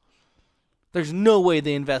 There's no way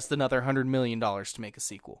they invest another $100 million to make a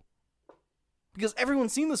sequel. Because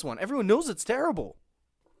everyone's seen this one. Everyone knows it's terrible.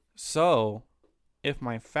 So, if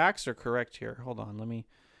my facts are correct here, hold on, let me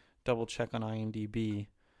double check on IMDb.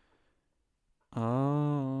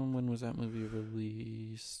 When was that movie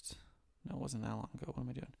released? No, it wasn't that long ago. What am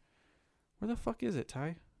I doing? Where the fuck is it,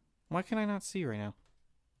 Ty? Why can I not see right now?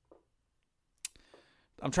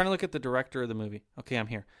 I'm trying to look at the director of the movie. Okay, I'm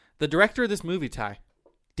here. The director of this movie, Ty,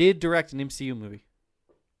 did direct an MCU movie.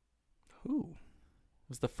 Who? It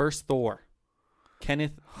was the first Thor.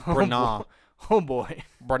 Kenneth Branagh. Oh boy.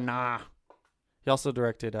 Branagh. He also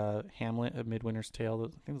directed Hamlet, A Midwinter's Tale. I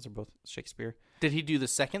think those are both Shakespeare. Did he do the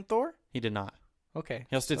second Thor? He did not. Okay.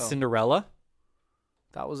 He also did Cinderella.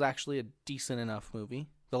 That was actually a decent enough movie.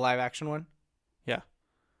 The live action one? Yeah.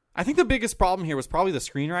 I think the biggest problem here was probably the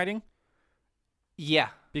screenwriting. Yeah.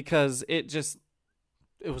 Because it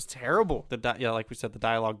was terrible. Like we said, the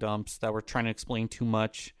dialogue dumps that were trying to explain too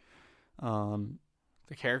much.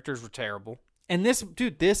 The characters were terrible. And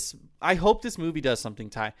I hope this movie does something,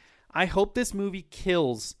 Ty. I hope this movie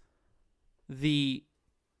kills the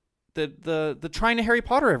trying to Harry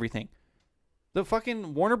Potter everything. The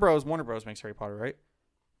fucking Warner Bros makes Harry Potter, right?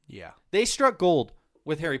 Yeah. They struck gold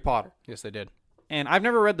with Harry Potter. Yes, they did. And I've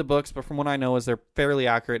never read the books, but from what I know is they're fairly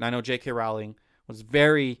accurate. And I know J.K. Rowling was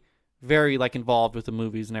very, very like involved with the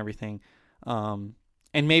movies and everything. And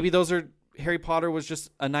maybe Harry Potter was just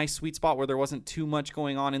a nice sweet spot where there wasn't too much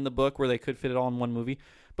going on in the book where they could fit it all in one movie.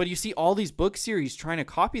 But you see all these book series trying to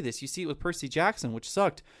copy this. You see it with Percy Jackson, which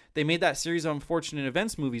sucked. They made that series of Unfortunate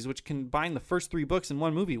Events movies, which combined the first 3 books in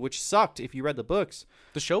one movie, which sucked if you read the books.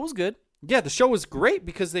 The show was good. Yeah, the show was great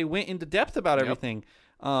because they went into depth about everything.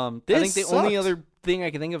 I think the only other thing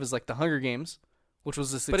I can think of is like The Hunger Games, which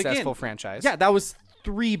was a successful franchise. Yeah, that was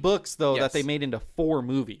 3 books, though, Yes. that they made into 4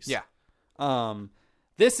 movies. Yeah.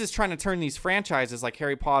 This is trying to turn these franchises like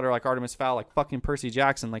Harry Potter, like Artemis Fowl, like fucking Percy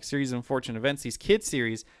Jackson, like Series of Unfortunate Events, these kid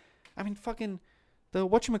series. I mean, fucking the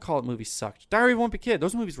whatchamacallit movies sucked. Diary of a Wimpy Kid,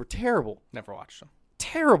 those movies were terrible. Never watched them.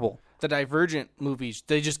 Terrible. The Divergent movies,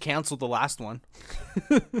 they just canceled the last one.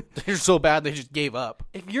 They're so bad they just gave up.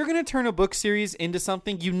 If you're going to turn a book series into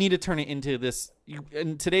something, you need to turn it into this.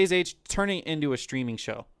 In today's age, turn it into a streaming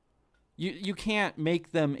show. You can't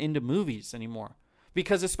make them into movies anymore.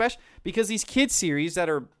 Because these kid series that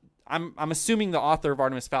are, I'm assuming the author of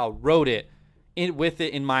Artemis Fowl wrote it with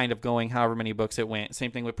it in mind of going however many books it went. Same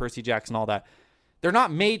thing with Percy Jackson, all that. They're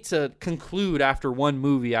not made to conclude after one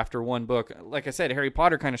movie, after one book. Like I said, Harry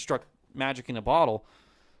Potter kind of struck magic in a bottle.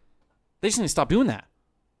 They just need to stop doing that.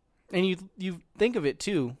 And you think of it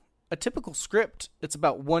too. A typical script, it's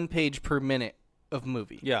about 1 page per minute of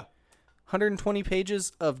movie. Yeah. 120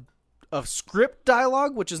 pages of script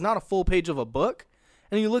dialogue, which is not a full page of a book.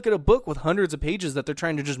 And you look at a book with hundreds of pages that they're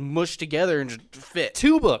trying to just mush together and just fit.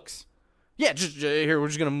 2 books. Yeah, just here, we're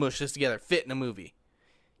just going to mush this together, fit in a movie.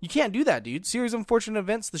 You can't do that, dude. Series of Unfortunate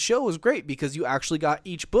Events, the show was great because you actually got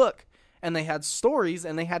each book and they had stories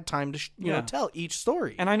and they had time to you tell each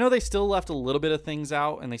story. And I know they still left a little bit of things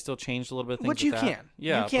out and they still changed a little bit of things. Which you that. can.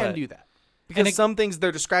 Yeah, you can do that. Because some things,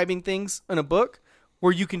 they're describing things in a book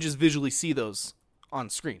where you can just visually see those on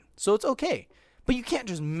screen. So it's okay. But you can't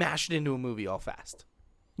just mash it into a movie all fast.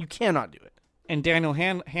 You cannot do it. And Daniel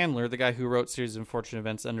Handler, the guy who wrote Series of Unfortunate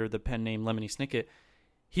Events under the pen name Lemony Snicket,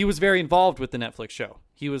 he was very involved with the Netflix show.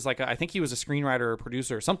 He was like, I think he was a screenwriter or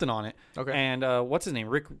producer or something on it. Okay. And what's his name?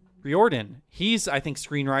 Rick Riordan. He's, I think,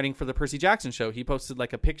 screenwriting for the Percy Jackson show. He posted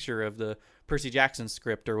like a picture of the Percy Jackson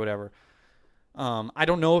script or whatever. I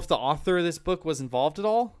don't know if the author of this book was involved at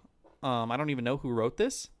all. I don't even know who wrote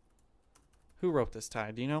this. Who wrote this,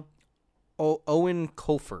 Ty? Do you know? Owen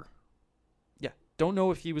Colfer. Yeah. Don't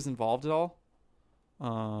know if he was involved at all.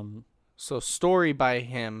 So story by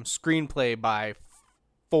him, screenplay by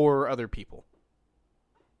 4 other people.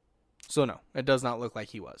 So no, it does not look like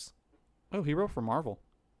he was. Oh, he wrote for Marvel.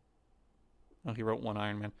 Oh, he wrote one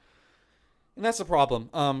Iron Man. And that's the problem.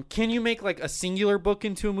 Can you make like a singular book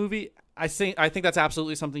into a movie? I think that's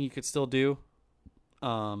absolutely something you could still do.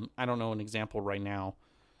 I don't know an example right now,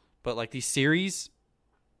 but like these series,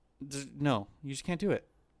 no, you just can't do it.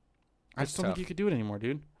 I just don't think you could do it anymore,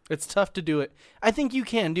 dude. It's tough to do it. I think you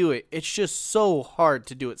can do it. It's just so hard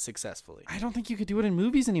to do it successfully. I don't think you could do it in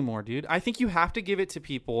movies anymore, dude. I think you have to give it to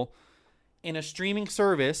people in a streaming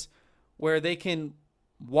service where they can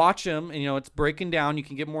watch them and, it's breaking down. You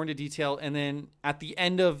can get more into detail. And then at the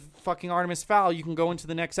end of fucking Artemis Fowl, you can go into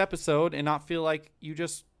the next episode and not feel like you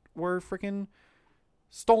just were freaking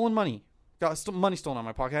stolen money. Got money stolen out of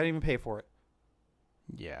my pocket. I didn't even pay for it.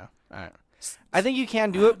 Yeah. I think you can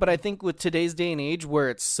do it, but I think with today's day and age where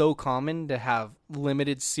it's so common to have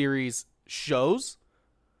limited series shows,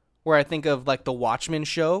 where I think of like the Watchmen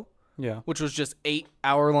show, which was just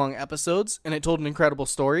 8-hour-long episodes, and it told an incredible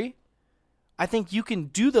story. I think you can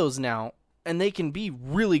do those now, and they can be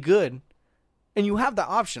really good, and you have the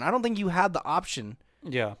option. I don't think you had the option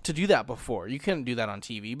to do that before. You couldn't do that on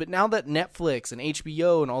TV, but now that Netflix and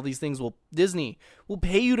HBO and all these things Disney will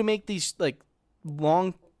pay you to make these like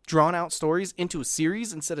long drawn out stories into a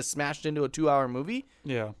series instead of smashed into a 2-hour movie,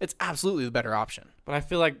 it's absolutely the better option. But I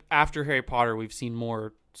feel like after Harry Potter, we've seen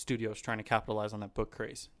more studios trying to capitalize on that book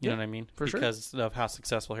craze. You know what I mean? Because of how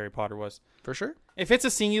successful Harry Potter was. For sure. If it's a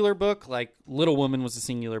singular book, like Little Woman was a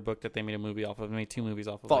singular book that they made a movie off of, made 2 movies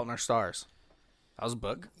off of. Fault in Our Stars. That was a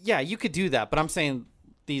book. Yeah, you could do that, but I'm saying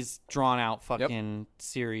these drawn out fucking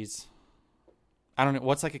series. I don't know.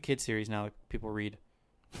 What's like a kid series now that people read?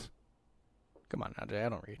 Come on now, Jay. I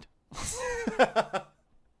don't read.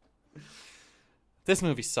 This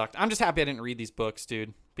movie sucked. I'm just happy I didn't read these books,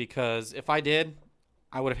 dude, because if I did,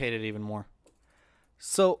 I would have hated it even more.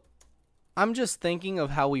 So, I'm just thinking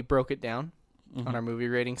of how we broke it down on our movie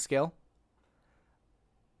rating scale.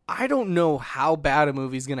 I don't know how bad a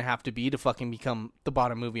movie's going to have to be to fucking become the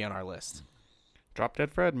bottom movie on our list. Drop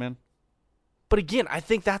Dead Fred, man. But again, I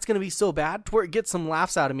think that's going to be so bad to where it gets some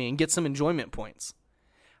laughs out of me and gets some enjoyment points.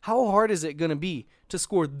 How hard is it going to be to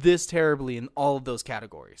score this terribly in all of those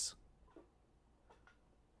categories?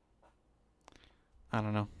 I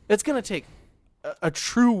don't know. It's going to take a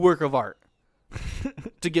true work of art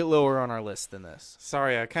to get lower on our list than this.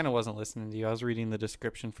 Sorry, I kind of wasn't listening to you. I was reading the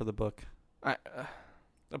description for the book.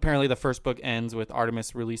 Apparently, the first book ends with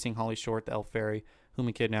Artemis releasing Holly Short, the elf fairy, whom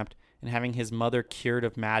he kidnapped, and having his mother cured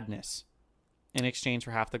of madness in exchange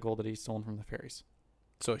for half the gold that he'd stolen from the fairies.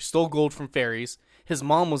 So he stole gold from fairies. His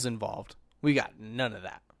mom was involved. We got none of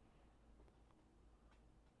that.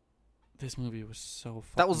 This movie was so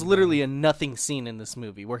fucking That was literally a nothing scene in this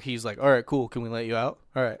movie where he's like, all right, cool, can we let you out?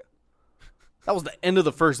 All right. That was the end of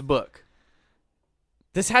the first book.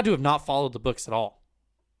 This had to have not followed the books at all.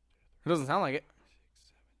 It doesn't sound like it.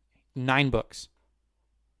 9 books.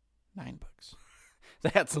 9 books. They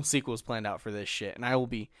had some sequels planned out for this shit, and I will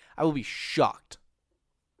be shocked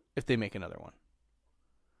if they make another one.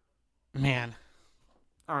 Man.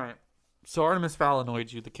 All right. So Artemis Fowl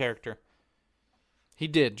annoyed you, the character. He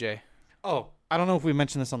did, Jay. Oh, I don't know if we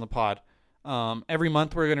mentioned this on the pod. Every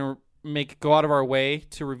month we're going to go out of our way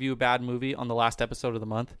to review a bad movie on the last episode of the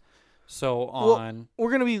month. So we're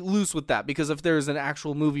going to be loose with that because if there's an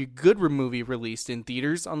actual good movie released in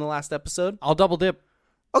theaters on the last episode, I'll double dip.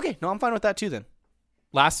 Okay, no, I'm fine with that too then.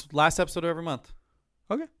 Last episode of every month.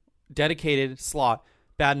 Okay. Dedicated slot.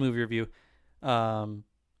 Bad movie review. Am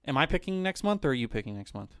I picking next month or are you picking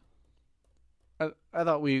next month? I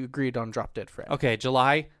thought we agreed on Drop Dead Fred. Okay,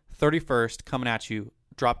 July 31st, coming at you,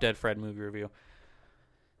 Drop Dead Fred movie review.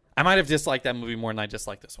 I might have disliked that movie more than I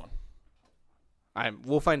disliked this one.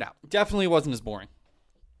 We'll find out. Definitely wasn't as boring.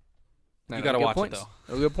 You got to watch it, though.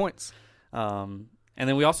 No good points. And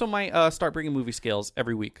then we also might start bringing movie scales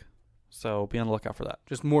every week. So be on the lookout for that.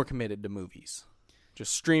 Just more committed to movies.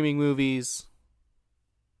 Just streaming movies.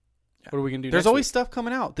 Yeah. What are we going to do There's next always week? Stuff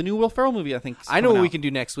coming out. The new Will Ferrell movie, I think. I know what we can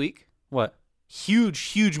do next week. What?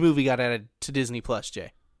 Huge movie got added to Disney Plus,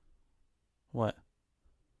 Jay. What?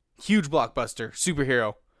 Huge blockbuster,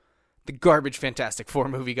 superhero. The garbage Fantastic Four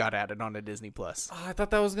movie got added onto Disney Plus. Oh, I thought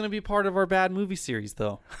that was going to be part of our bad movie series,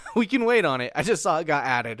 though. We can wait on it. I just saw it got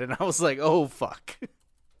added, and I was like, oh, fuck.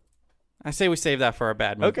 I say we save that for our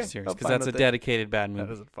bad movie series, because that's a dedicated bad movie.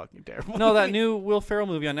 That is a fucking terrible No, that movie. new Will Ferrell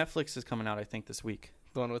movie on Netflix is coming out, I think, this week.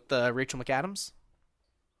 The one with Rachel McAdams?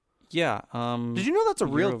 Yeah. Did you know that's a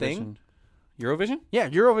real thing? Eurovision? Yeah,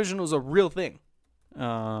 Eurovision was a real thing.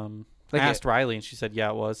 I asked Riley, and she said, yeah,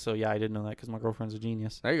 it was. So, yeah, I did know that because my girlfriend's a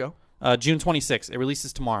genius. There you go. June 26th. It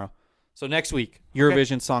releases tomorrow. So, next week,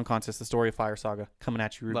 Eurovision Song Contest, The Story of Fire Saga, coming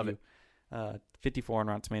at you. Review. Love it. 54 on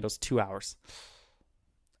Rotten Tomatoes, 2 hours.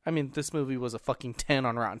 I mean, this movie was a fucking 10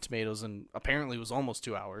 on Rotten Tomatoes, and apparently it was almost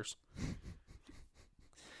 2 hours.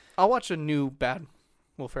 I'll watch a new bad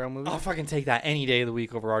Will Ferrell movie. I'll fucking take that any day of the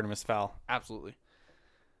week over Artemis Fowl. Absolutely.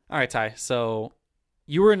 All right, Ty. So,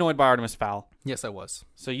 you were annoyed by Artemis Fowl. Yes, I was.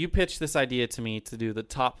 So, you pitched this idea to me to do the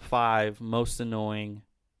top 5 most annoying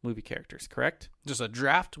movie characters, correct? Just a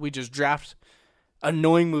draft? We just draft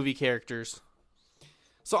annoying movie characters.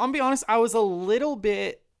 So, I'm going to be honest, I was a little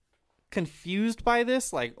bit confused by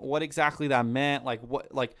this, like what exactly that meant,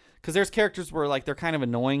 because there's characters where like they're kind of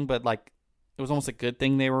annoying, but like it was almost a good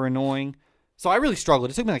thing they were annoying. So I really struggled.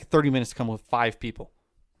 It took me like 30 minutes to come up with 5 people.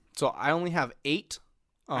 So I only have 8.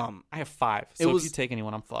 I have 5. So if you take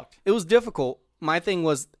anyone, I'm fucked. It was difficult. My thing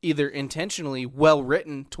was either intentionally well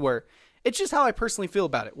written to where it's just how I personally feel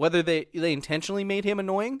about it. Whether they intentionally made him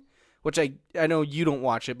annoying, which I know you don't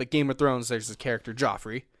watch it, but Game of Thrones, there's this character,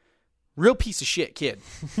 Joffrey. Real piece of shit kid.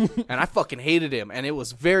 And I fucking hated him. And it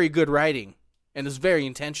was very good writing. And it was very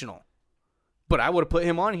intentional. But I would have put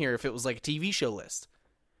him on here if it was like a TV show list.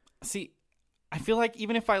 See, I feel like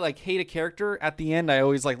even if I like hate a character, at the end I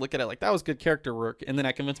always like look at it like that was good character work. And then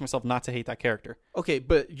I convince myself not to hate that character. Okay,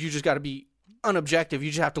 but you just got to be unobjective.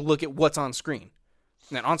 You just have to look at what's on screen.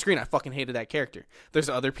 And on screen, I fucking hated that character. There's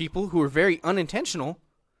other people who are very unintentional.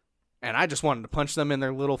 And I just wanted to punch them in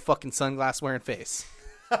their little fucking sunglass wearing face.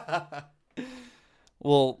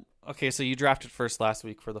 Well, okay, so you drafted first last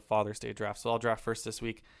week for the Father's Day draft, so I'll draft first this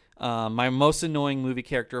week. My most annoying movie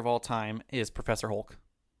character of all time is Professor Hulk.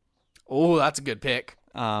 Oh, that's a good pick.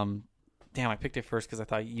 Damn, I picked it first because I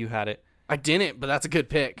thought you had it. I didn't, but that's a good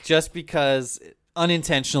pick. Just because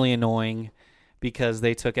unintentionally annoying, because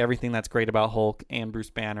they took everything that's great about Hulk and Bruce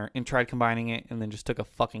Banner and tried combining it and then just took a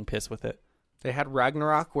fucking piss with it. They had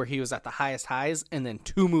Ragnarok where he was at the highest highs, and then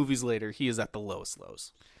 2 movies later, he is at the lowest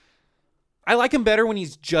lows. I like him better when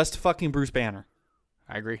he's just fucking Bruce Banner.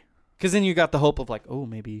 I agree. Because then you got the hope of like, oh,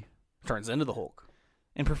 maybe. Turns into the Hulk.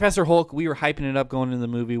 And Professor Hulk, we were hyping it up going into the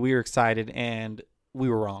movie. We were excited, and we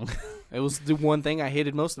were wrong. It was the one thing I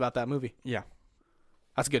hated most about that movie. Yeah.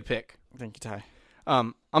 That's a good pick. Thank you, Ty.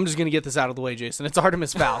 I'm just going to get this out of the way, Jason. It's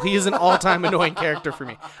Artemis Fowl. He is an all-time annoying character for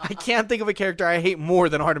me. I can't think of a character I hate more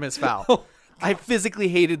than Artemis Fowl. I physically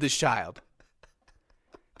hated this child.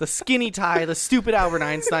 The skinny tie, the stupid Albert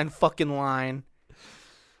Einstein fucking line.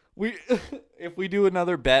 If we do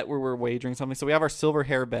another bet where we're wagering something, so we have our silver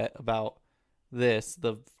hair bet about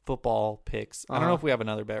the football picks. I don't know if we have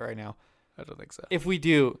another bet right now. I don't think so. If we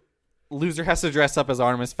do, loser has to dress up as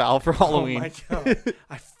Artemis Fowl for Halloween. Oh my God.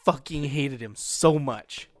 I fucking hated him so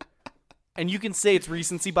much. And you can say it's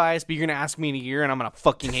recency bias, but you're going to ask me in a year, and I'm going to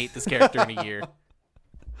fucking hate this character in a year.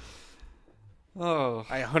 Oh,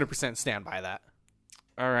 I 100% stand by that.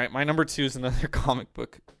 all right. My number 2 is another comic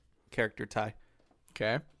book character tie.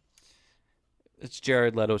 Okay. It's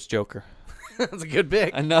Jared Leto's Joker. That's a good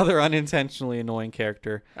pick. Another unintentionally annoying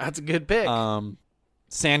character. That's a good pick.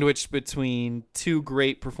 Sandwiched between two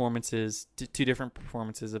great performances, two different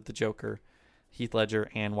performances of the Joker, Heath Ledger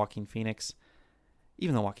and Joaquin Phoenix.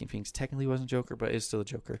 Even though Joaquin Phoenix technically wasn't Joker, but is still a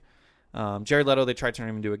Joker. Jared Leto, they tried to turn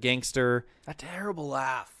him into a gangster. A terrible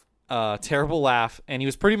laugh. Terrible laugh. And he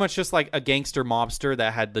was pretty much just like a gangster mobster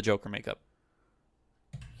that had the Joker makeup.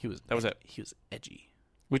 That was it. He was edgy.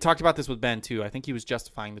 We talked about this with Ben, too. I think he was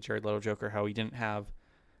justifying the Jared Leto Joker, how he didn't have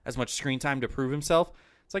as much screen time to prove himself.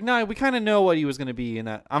 It's like, no, we kind of know what he was going to be in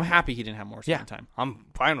that. I'm happy he didn't have more screen time. I'm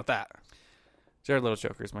fine with that. Jared Leto's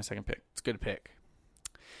Joker is my second pick. It's a good pick.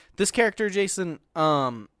 This character, Jason,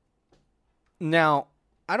 now,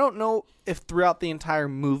 I don't know if throughout the entire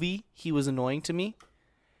movie he was annoying to me.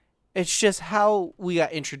 It's just how we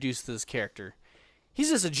got introduced to this character. He's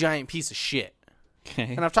just a giant piece of shit.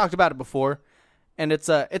 Okay. And I've talked about it before. And it's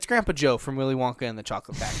Grandpa Joe from Willy Wonka and the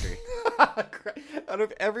Chocolate Factory. Out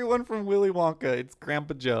of everyone from Willy Wonka, it's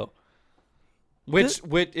Grandpa Joe. Which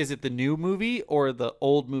is it, the new movie or the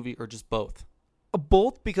old movie or just both?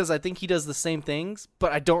 Both, because I think he does the same things,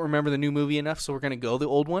 but I don't remember the new movie enough, so we're going to go the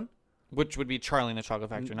old one. Which would be Charlie and the Chocolate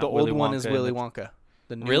Factory, not The Willy old one Wonka is Willy Wonka.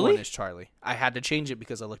 The new Really? one is Charlie. I had to change it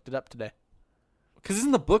because I looked it up today. Because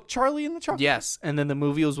isn't the book Charlie and the Chocolate? Yes, and then the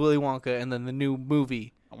movie was Willy Wonka, and then the new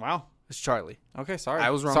movie Oh, wow. is Charlie. Okay, sorry. I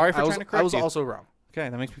was wrong. Sorry for trying to correct I was you. also wrong. Okay,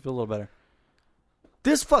 that makes me feel a little better.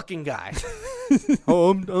 This fucking guy.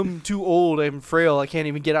 I'm too old. I'm frail. I can't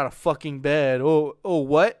even get out of fucking bed. Oh,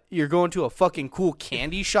 what? You're going to a fucking cool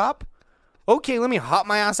candy shop? Okay, let me hop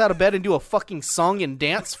my ass out of bed and do a fucking song and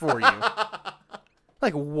dance for you.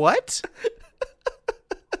 Like, what?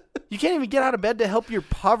 You can't even get out of bed to help your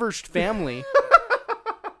impoverished family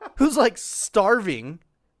who's like starving.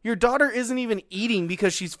 Your daughter isn't even eating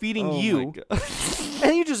because she's feeding you.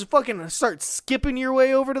 And you just fucking start skipping your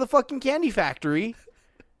way over to the fucking candy factory.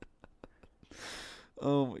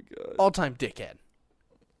 Oh my god. All-time dickhead.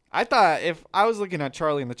 I thought if I was looking at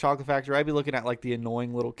Charlie and the Chocolate Factory, I'd be looking at like the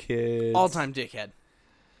annoying little kids. All-time dickhead.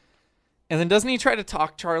 And then doesn't he try to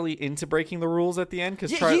talk Charlie into breaking the rules at the end? Because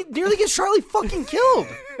He nearly gets Charlie fucking killed.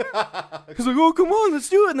 He's like, oh, come on, let's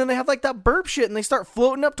do it. And then they have like that burp shit and they start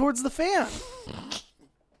floating up towards the fan.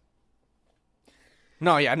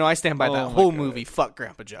 No, I stand by that whole movie. Fuck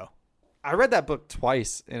Grandpa Joe. I read that book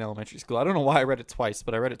twice in elementary school. I don't know why I read it twice,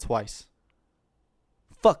 but I read it twice.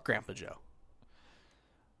 Fuck Grandpa Joe.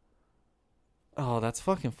 Oh, that's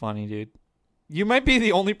fucking funny, dude. You might be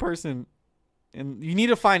the only person, and you need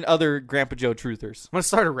to find other Grandpa Joe truthers. I'm going to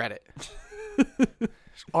start a Reddit.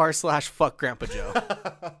 r/fuck Grandpa Joe.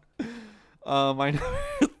 I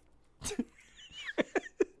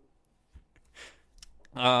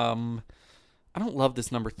I don't love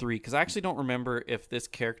this number 3 because I actually don't remember if this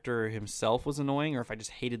character himself was annoying or if I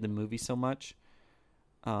just hated the movie so much.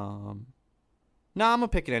 No, I'm gonna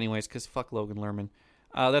pick it anyways because fuck Logan Lerman.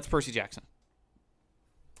 That's Percy Jackson.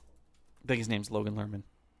 I think his name's Logan Lerman.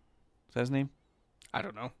 Is that his name? I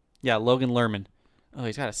don't know. Yeah, Logan Lerman. Oh,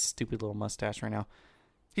 he's got a stupid little mustache right now.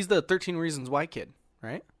 He's the 13 Reasons Why kid,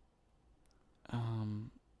 right? I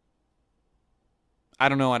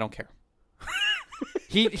don't know. I don't care.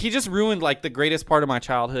 He just ruined like the greatest part of my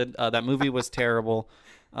childhood. That movie was terrible.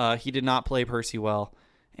 He did not play Percy well,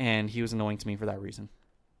 and he was annoying to me for that reason.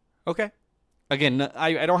 Okay. Again,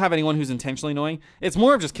 I don't have anyone who's intentionally annoying. It's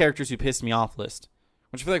more of just characters who pissed me off list,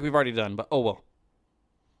 which I feel like we've already done, but oh well.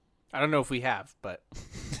 I don't know if we have, but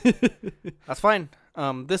that's fine.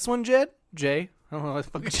 This one, Jay? I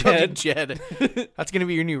don't know. Jed. That's going to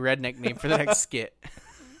be your new redneck name for the next skit.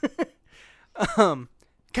 Kind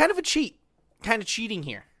of a cheat. Kind of cheating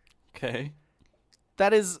here. Okay.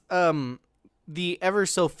 That is the ever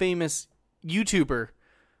so famous YouTuber,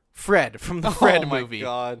 Fred, from the Fred movie. Oh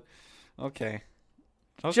my god. Okay.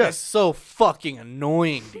 Just so fucking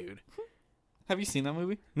annoying, dude. Have you seen that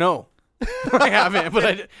movie? No. I haven't,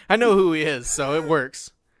 but I know who he is, so it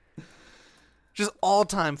works. Just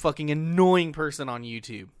all-time fucking annoying person on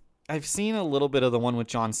YouTube. I've seen a little bit of the one with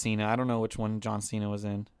John Cena. I don't know which one John Cena was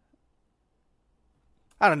in.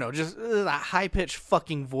 I don't know, just that high-pitched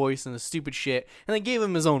fucking voice and the stupid shit, and they gave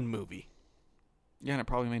him his own movie. Yeah, and it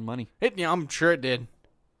probably made money. Yeah, I'm sure it did.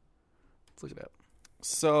 Let's look it up.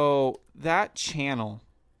 So that channel,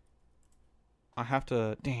 I have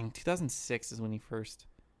to. Dang, 2006 is when he first.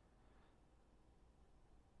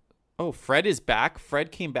 Oh, Fred is back.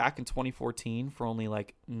 Fred came back in 2014 for only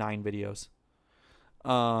like 9 videos.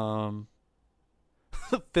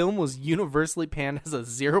 The film was universally panned as a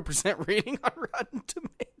 0% rating on Rotten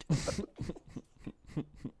Tomatoes.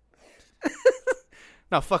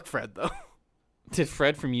 No, fuck Fred though. Did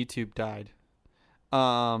Fred from YouTube died?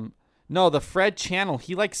 No, the Fred channel,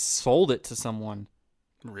 he like sold it to someone.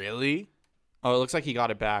 Really? Oh, it looks like he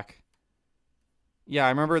got it back. Yeah, I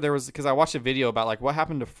remember there was, because I watched a video about like what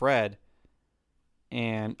happened to Fred.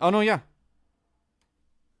 And, oh no, yeah.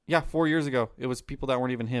 Yeah, 4 years ago. It was people that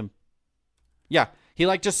weren't even him. Yeah, he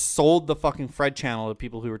like just sold the fucking Fred channel to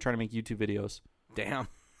people who were trying to make YouTube videos. Damn.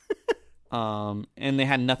 And they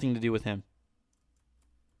had nothing to do with him.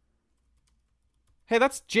 Hey,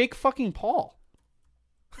 that's Jake fucking Paul.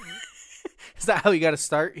 Is that how he got to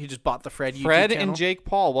start? He just bought the Fred YouTube Fred channel? and Jake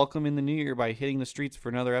Paul welcome in the new year by hitting the streets for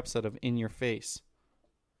another episode of In Your Face.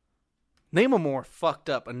 Name a more fucked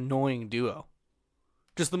up, annoying duo.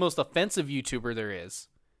 Just the most offensive YouTuber there is.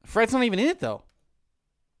 Fred's not even in it, though.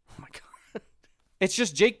 Oh my God. It's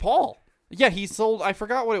just Jake Paul. Yeah, he sold, I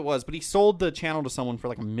forgot what it was, but he sold the channel to someone for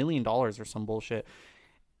like $1 million or some bullshit.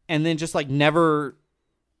 And then just like never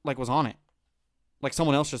like was on it. Like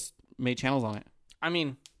someone else just made channels on it. I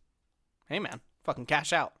mean, hey man, fucking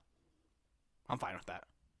cash out. I'm fine with that.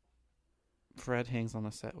 Fred hangs on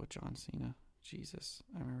the set with John Cena. Jesus,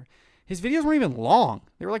 I remember. His videos weren't even long.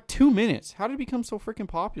 They were like 2 minutes. How did it become so freaking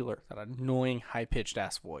popular? That annoying, high-pitched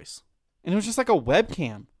ass voice. And it was just like a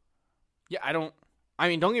webcam. Yeah, don't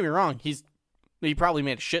get me wrong. He probably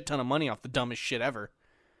made a shit ton of money off the dumbest shit ever.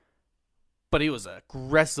 But he was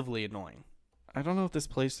aggressively annoying. I don't know if this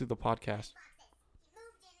plays through the podcast.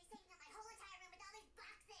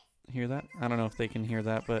 Hear that? I don't know if they can hear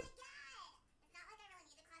that, but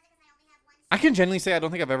I can genuinely say I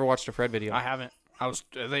don't think I've ever watched a Fred video. I haven't.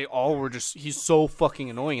 They all were just, he's so fucking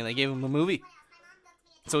annoying, and they gave him a movie.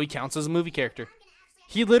 So he counts as a movie character.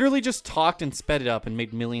 He literally just talked and sped it up and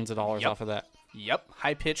made millions of dollars off of that. Yep.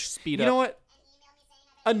 High pitch, speed up. You know what?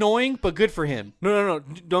 Annoying, but good for him. No.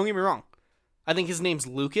 Don't get me wrong. I think his name's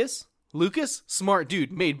Lucas. Lucas, smart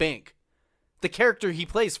dude, made bank. The character he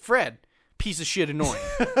plays, Fred, piece of shit annoying.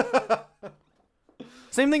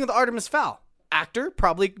 Same thing with Artemis Fowl. Actor,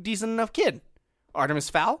 probably decent enough kid. Artemis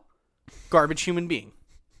Fowl, garbage human being.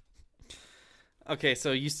 Okay,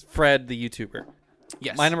 so Fred, the YouTuber.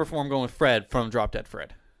 Yes. My number 4, I'm going with Fred from Drop Dead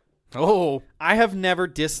Fred. Oh. I have never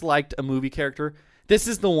disliked a movie character. This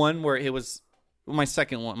is the one where it was my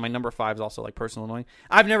second one. My number 5 is also like personal annoying.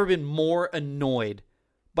 I've never been more annoyed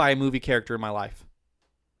by a movie character in my life.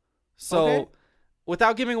 So, okay.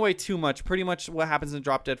 Without giving away too much, pretty much what happens in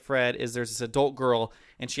Drop Dead Fred is there's this adult girl,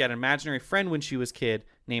 and she had an imaginary friend when she was a kid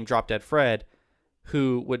named Drop Dead Fred,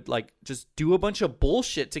 who would like just do a bunch of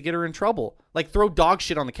bullshit to get her in trouble, like throw dog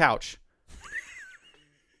shit on the couch.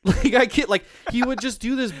 He would just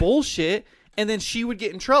do this bullshit, and then she would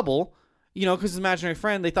get in trouble, you know, because his imaginary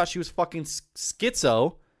friend, they thought she was fucking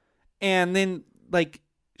schizo, and then like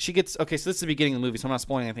she gets, okay, so this is the beginning of the movie, so I'm not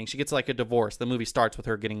spoiling anything. She gets like a divorce. The movie starts with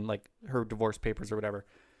her getting like her divorce papers or whatever,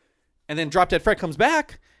 and then Drop Dead Fred comes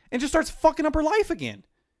back and just starts fucking up her life again,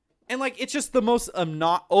 and like it's just the most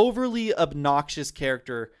overly obnoxious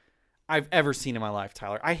character I've ever seen in my life,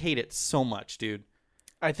 Tyler. I hate it so much, dude.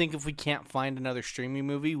 I think if we can't find another streaming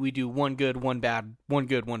movie, we do one good, one bad, one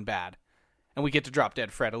good, one bad. And we get to Drop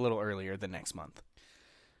Dead Fred a little earlier than next month.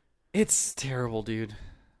 It's terrible, dude.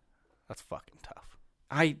 That's fucking tough.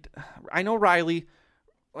 I know Riley,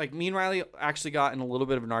 like me and Riley actually got in a little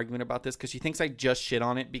bit of an argument about this because she thinks I just shit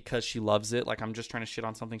on it because she loves it. Like I'm just trying to shit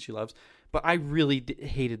on something she loves. But I really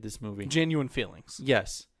hated this movie. Genuine feelings.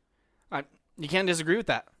 Yes. You can't disagree with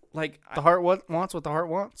that. Like the heart wants what the heart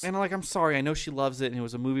wants. And like, I'm sorry. I know she loves it and it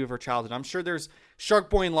was a movie of her childhood. I'm sure there's Shark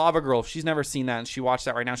Boy and Lava Girl. If she's never seen that and she watched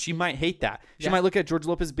that right now, she might hate that. She might look at George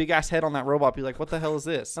Lopez's big ass head on that robot and be like, what the hell is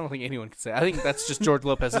this? I don't think anyone can say. I think that's just George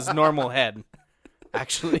Lopez's normal head,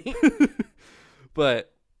 actually.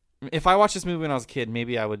 But if I watched this movie when I was a kid,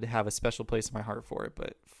 maybe I would have a special place in my heart for it.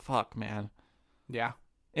 But fuck, man. Yeah.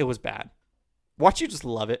 It was bad. Watch you just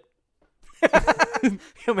love it.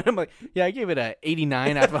 I'm like, yeah, I gave it a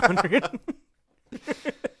 89 out of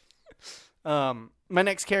 100. My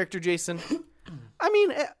next character, Jason. I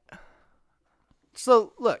mean,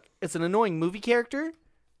 so look, it's an annoying movie character,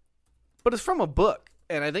 but it's from a book,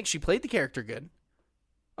 and I think she played the character good.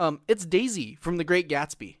 It's Daisy from The Great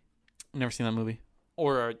Gatsby. Never seen that movie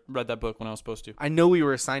or read that book when I was supposed to. I know we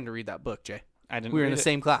were assigned to read that book, Jay. I didn't. We were in read the it.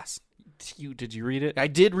 same class. Did you read it? I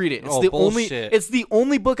did read it. It's Oh, the bullshit. It's the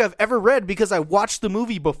only book I've ever read because I watched the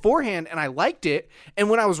movie beforehand and I liked it. And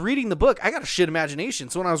when I was reading the book, I got a shit imagination.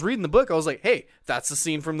 So when I was reading the book, I was like, "Hey, that's the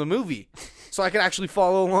scene from the movie," so I could actually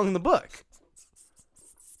follow along in the book.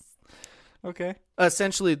 Okay.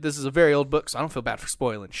 Essentially, this is a very old book, so I don't feel bad for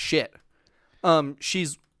spoiling shit.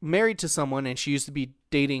 She's married to someone, and she used to be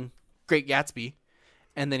dating Great Gatsby,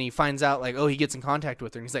 and then he finds out, like, oh, he gets in contact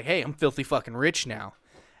with her, and he's like, hey, I'm filthy fucking rich now.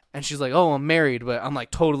 And she's like, oh, I'm married, but I'm, like,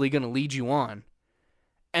 totally gonna lead you on.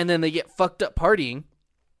 And then they get fucked up partying,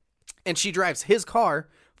 and she drives his car,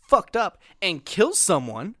 fucked up, and kills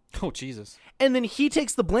someone. Oh, Jesus. And then he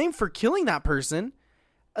takes the blame for killing that person.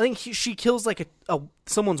 I think she kills like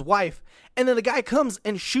someone's wife, and then the guy comes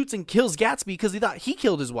and shoots and kills Gatsby because he thought he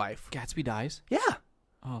killed his wife. Gatsby dies? Yeah,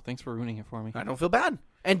 Oh, thanks for ruining it for me. I don't feel bad.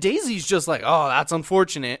 And Daisy's just like, oh, that's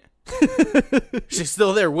unfortunate. She's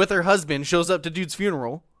still there with her husband, shows up to dude's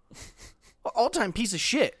funeral. All-time piece of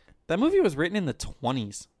shit. That movie was written in the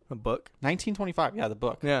 20s. A book? 1925. Yeah, the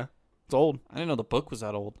book. Yeah, it's old. I didn't know the book was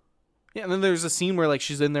that old. Yeah, and then there's a scene where like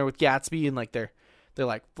she's in there with Gatsby and like they're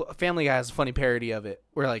like, Family Guy has a funny parody of it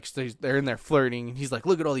where like they're in there flirting and he's like,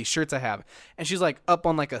 look at all these shirts I have, and she's like up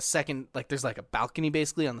on like a second, like there's like a balcony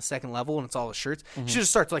basically on the second level and it's all the shirts. She just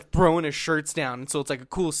starts like throwing his shirts down, and so it's like a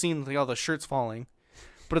cool scene with like all the shirts falling,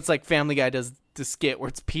 but it's like Family Guy does the skit where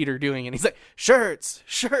it's Peter doing it and he's like, shirts,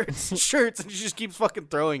 shirts, and she just keeps fucking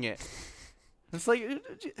throwing it. It's like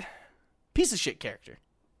piece of shit character.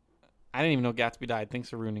 I didn't even know Gatsby died. Thanks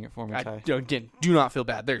for ruining it for me, Ty. Again, do not feel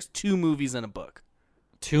bad. There's 2 movies and a book.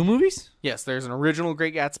 2 movies? Yes, there's an original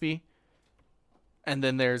Great Gatsby, and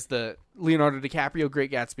then there's the Leonardo DiCaprio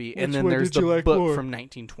Great Gatsby, and then there's the book from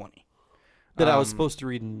 1920 That I was supposed to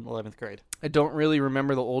read in 11th grade. I don't really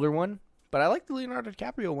remember the older one, but I like the Leonardo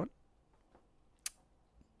DiCaprio one.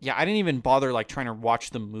 Yeah, I didn't even bother like trying to watch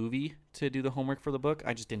the movie to do the homework for the book.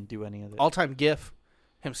 I just didn't do any of it. All-time GIF,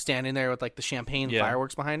 him standing there with like the champagne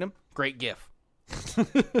fireworks behind him. Great GIF.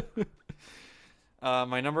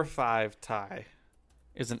 My number 5, Ty,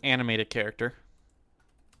 is an animated character.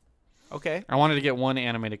 Okay. I wanted to get one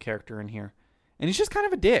animated character in here, and he's just kind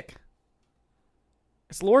of a dick.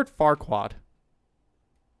 It's Lord Farquaad.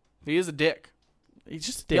 He is a dick. He's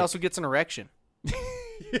just a dick. He also gets an erection.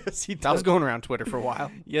 Yes, he does. That was going around Twitter for a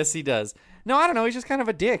while. Yes, he does. No, I don't know. He's just kind of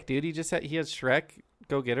a dick, dude. He has Shrek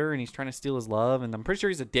go get her, and he's trying to steal his love, and I'm pretty sure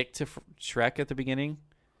he's a dick to Shrek at the beginning.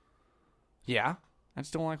 Yeah. I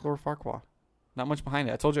just don't like Lord Farquaad. Not much behind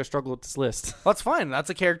it. I told you I struggled with this list. That's fine.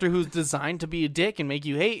 That's a character who's designed to be a dick and make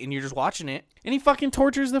you hate, and you're just watching it. And he fucking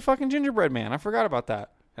tortures the fucking gingerbread man. I forgot about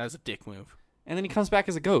that. That's a dick move. And then he comes back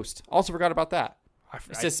as a ghost. Also forgot about that.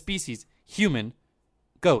 It says species, human,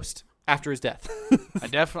 ghost, after his death.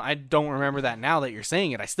 I don't remember that now that you're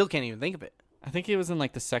saying it. I still can't even think of it. I think it was in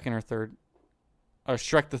like the second or third, or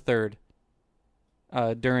Shrek the Third,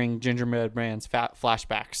 during Gingerbread Man's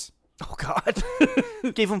flashbacks. Oh, God.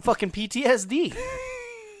 Gave him fucking PTSD.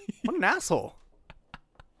 What an asshole.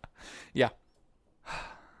 Yeah.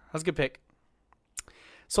 That's a good pick.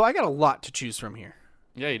 So I got a lot to choose from here.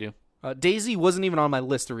 Yeah, you do. Daisy wasn't even on my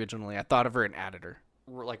list originally. I thought of her and added her.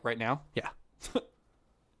 Like right now? Yeah.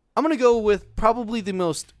 I'm going to go with probably the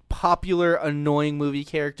most popular, annoying movie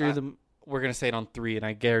character. We're going to say it on 3, and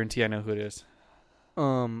I guarantee I know who it is.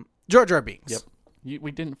 Jar Jar Binks. Yep.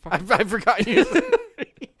 We didn't I forgot you.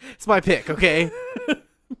 It's my pick, okay? I'm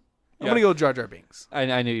going to go Jar Jar Binks.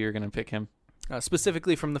 I knew you were going to pick him.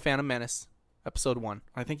 Specifically from The Phantom Menace, Episode 1.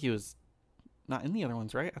 I think he was not in the other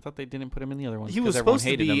ones, right? I thought they didn't put him in the other ones. He was supposed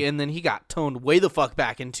to be, and then he got toned way the fuck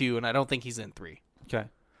back in 2, and I don't think he's in 3. Okay.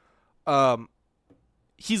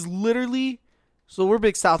 He's literally... So we're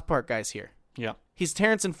big South Park guys here. Yeah. He's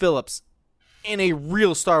Terrence and Phillips in a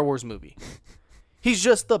real Star Wars movie. He's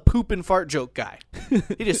just the poop and fart joke guy.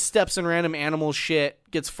 He just steps in random animal shit,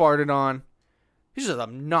 gets farted on. He's just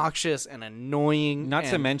obnoxious and annoying. Not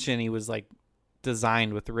to mention he was like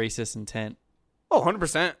designed with racist intent. Oh,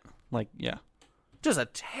 100%. Like, yeah. Just a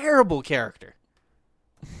terrible character.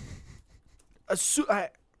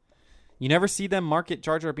 You never see them market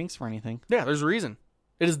Jar Jar Binks for anything. Yeah, there's a reason.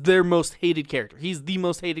 It is their most hated character. He's the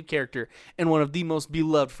most hated character in one of the most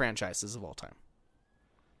beloved franchises of all time.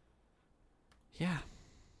 Yeah.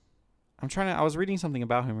 I was reading something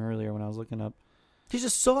about him earlier when I was looking up. He's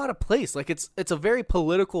just so out of place. Like it's a very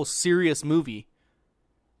political, serious movie.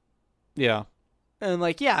 Yeah. And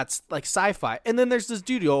like, yeah, it's like sci-fi. And then there's this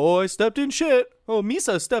dude, oh, I stepped in shit. Oh,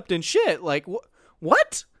 Misa stepped in shit. Like,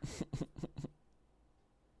 what?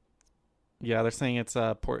 Yeah, they're saying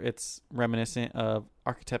it's reminiscent of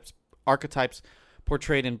archetypes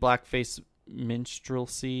portrayed in blackface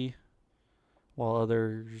minstrelsy, while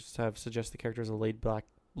others have suggested the character as a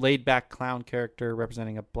laid-back clown character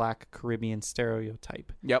representing a black Caribbean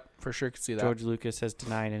stereotype. Yep, for sure could see that. George Lucas has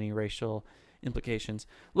denied any racial implications.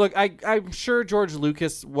 Look, I'm sure George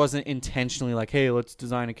Lucas wasn't intentionally like, hey, let's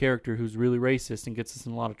design a character who's really racist and gets us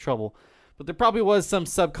in a lot of trouble. But there probably was some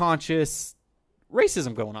subconscious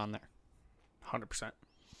racism going on there.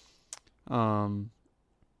 100%.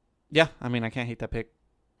 Yeah, I mean, I can't hate that pick.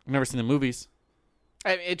 I've never seen the movies.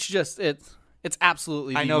 It's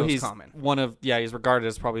absolutely the I know most he's common. he's regarded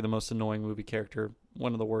as probably the most annoying movie character,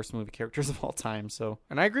 one of the worst movie characters of all time. So,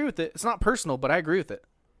 and I agree with it. It's not personal, but I agree with it.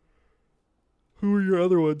 who are your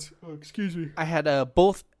other ones? Oh, excuse me. I had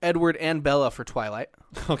both Edward and Bella for Twilight.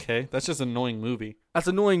 Okay, that's just an annoying movie. That's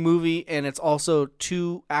an annoying movie, and it's also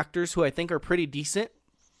two actors who I think are pretty decent,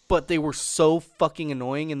 but they were so fucking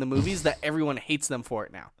annoying in the movies that everyone hates them for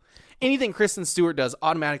it now. Anything Kristen Stewart does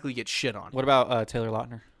automatically gets shit on. What about Taylor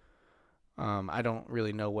Lautner? I don't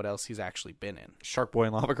really know what else he's actually been in. Shark Boy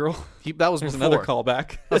and Lava Girl. That was There's before. another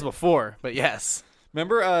callback. That was before, but yes.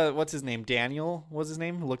 Remember, what's his name? Daniel was his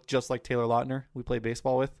name? Who looked just like Taylor Lautner, we played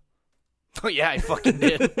baseball with. Oh, yeah, I fucking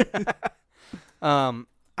did. I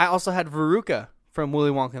also had Veruca from Willy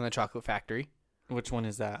Wonka and the Chocolate Factory. Which one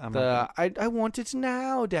is that? I want it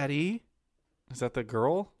now, Daddy. Is that the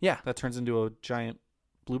girl? Yeah. That turns into a giant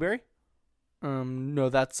blueberry? No,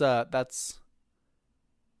 that's You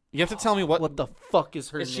have to tell me what the fuck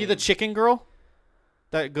is her name? Is she the chicken girl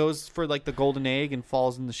that goes for like the golden egg and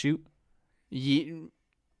falls in the chute?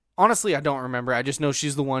 Honestly, I don't remember. I just know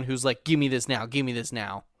she's the one who's like, give me this now, give me this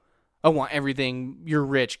now. I want everything. You're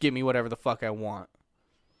rich. Give me whatever the fuck I want.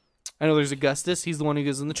 I know there's Augustus. He's the one who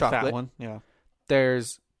goes in the chocolate. That one, yeah.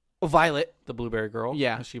 There's Violet. The blueberry girl.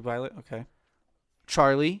 Yeah. Is she Violet? Okay.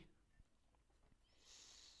 Charlie.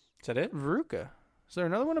 Is that it? Veruca. Is there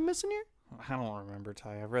another one I'm missing here? I don't remember,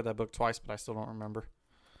 Ty. I've read that book twice, but I still don't remember.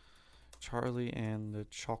 Charlie and the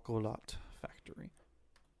Chocolate Factory.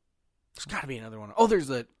 There's got to be another one. Oh, there's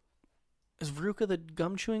is Veruca the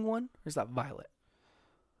gum chewing one? Or is that Violet?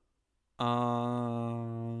 Oompa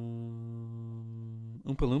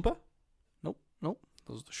Loompa? Nope.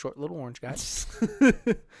 Those are the short little orange guys.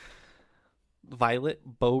 Violet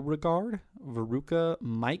Beauregard, Veruca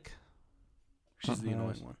Mike. She's the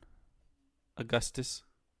annoying one. Augustus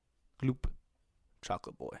Gloop.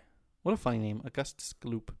 Chocolate Boy. What a funny name. Augustus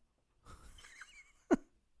Gloop.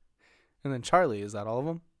 And then Charlie, is that all of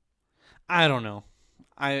them? I don't know.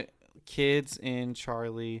 Kids in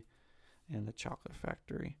Charlie and the Chocolate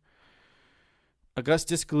Factory.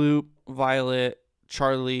 Augustus Gloop, Violet,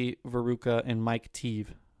 Charlie, Veruca, and Mike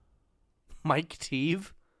Teeve. Mike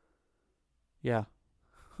Teeve? Yeah.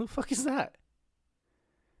 Who the fuck is that?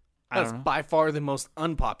 I don't That's know. by far the most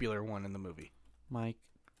unpopular one in the movie. Mike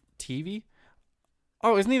Teeve?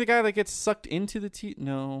 Oh, isn't he the guy that gets sucked into the TV?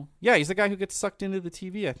 No. Yeah, he's the guy who gets sucked into the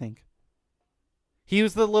TV, I think. He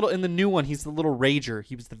was in the new one, he's the little rager.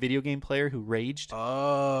 He was the video game player who raged.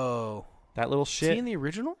 Oh. That little shit. Is he in the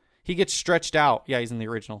original? He gets stretched out. Yeah, he's in the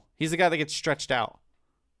original. He's the guy that gets stretched out.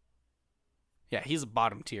 Yeah, he's a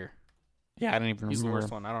bottom tier. Yeah, I don't even remember. He's the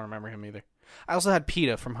worst one. I don't remember him either. I also had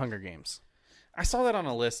PETA from Hunger Games. I saw that on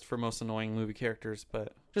a list for most annoying movie characters,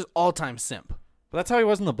 but Just all-time simp. that's how he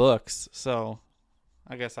was in the books, so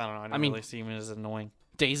I guess, I don't know. I didn't mean- really see him as annoying.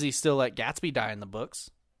 Daisy still let Gatsby die in the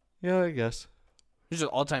books. Yeah, I guess. He's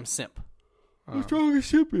just all-time simp. What's wrong with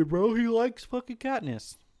Sippy, bro? He likes fucking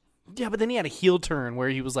Katniss. Yeah, but then he had a heel turn where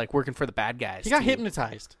he was like working for the bad guys. He got too.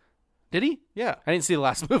 hypnotized. Did he? Yeah. I didn't see the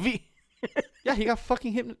last movie. Yeah, he got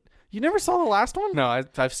fucking hypnotized. You never saw the last one? No,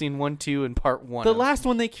 I've seen 1, 2, and part 1. The last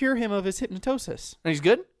one, they cure him of his hypnotosis. And he's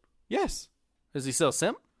good? Yes. Is he still a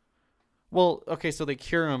simp? Well, okay, so they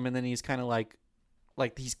cure him, and then he's kind of like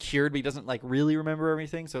he's cured, but he doesn't like really remember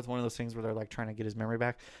everything. So it's one of those things where they're like trying to get his memory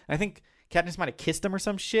back. And I think Katniss might have kissed him or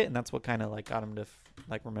some shit, and that's what kind of like got him to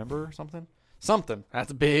like remember or something. Something.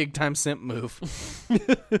 That's a big time simp move.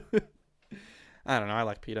 I don't know. I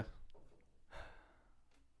like PETA.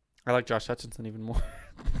 I like Josh Hutcherson even more.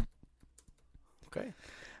 Okay.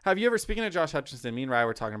 Have you ever, speaking of Josh Hutcherson, me and Ryan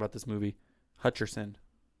were talking about this movie, Hutcherson?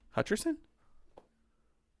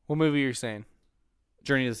 What movie are you saying?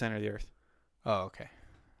 Journey to the Center of the Earth. Oh, okay.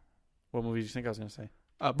 What movie did you think I was going to say?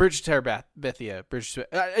 Bridge to Terabithia.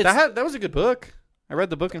 That was a good book. I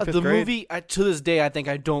read the book in fifth grade. The movie, to this day, I think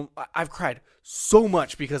I've cried so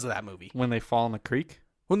much because of that movie. When they fall in the creek?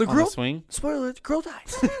 When the on girl, the swing? spoiler alert, the girl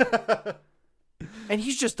dies. And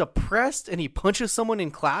he's just depressed and he punches someone in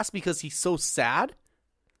class because he's so sad.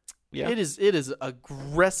 Yeah. It is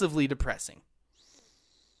aggressively depressing.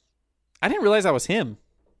 I didn't realize that was him.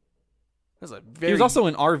 That's a He was also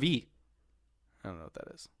in RV, I don't know what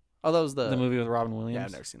that is. Oh, that was the movie with Robin Williams. Yeah,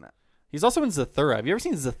 I've never seen that. He's also in Zathura. Have you ever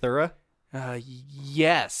seen Zathura?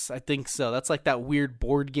 Yes, I think so. That's like that weird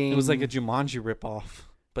board game. It was like a Jumanji ripoff,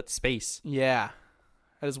 but space. Yeah,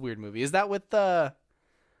 that is a weird movie. Is that with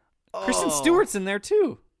Kristen Stewart's in there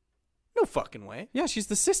too. No fucking way. Yeah, she's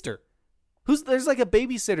the sister. There's like a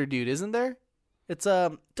babysitter dude, isn't there? It's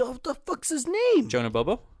the fuck's his name? Jonah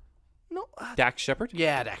Bobo? No. Dax Shepard?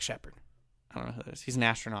 Yeah, Dax Shepard. I don't know who that is. He's an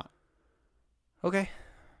astronaut. Okay.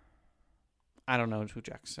 I don't know who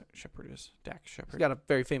Dax Shepard is. Dax Shepard. He's got a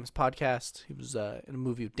very famous podcast. He was in a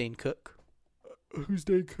movie with Dane Cook. Who's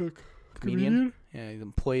Dane Cook? Comedian. Yeah, he's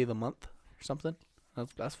Employee of the Month or something.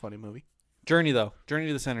 That's a funny movie. Journey, though. Journey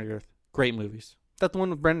to the Center of the Earth. Great movies. Is that the one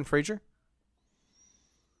with Brendan Fraser?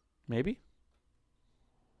 Maybe.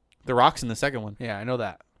 The Rock's in the second one. Yeah, I know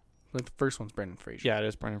that. I think the first one's Brendan Fraser. Yeah, it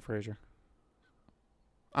is Brendan Fraser.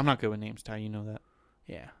 I'm not good with names, Ty. You know that.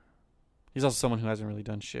 Yeah. He's also someone who hasn't really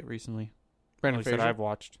done shit recently. Brendan Fraser. That I've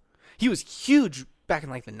watched. He was huge back in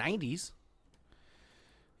like the 90s.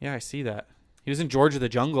 Yeah, I see that. He was in George of the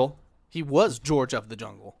Jungle. He was George of the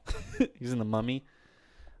Jungle. He's in The Mummy.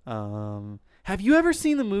 Have you ever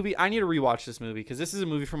seen the movie? I need to rewatch this movie because this is a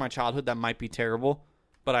movie from my childhood that might be terrible,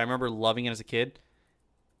 but I remember loving it as a kid.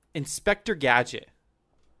 Inspector Gadget.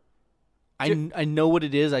 I know what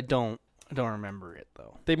it is. I don't remember it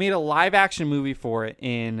though. They made a live action movie for it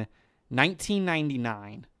in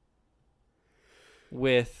 1999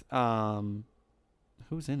 with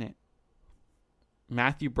who's in it?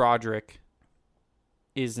 Matthew Broderick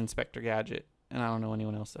is Inspector Gadget, and I don't know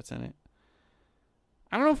anyone else that's in it.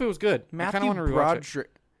 I don't know if it was good. Matthew Broderick.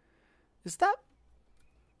 Is that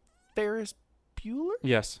Ferris Bueller?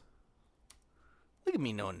 Yes. Look at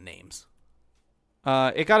me knowing names.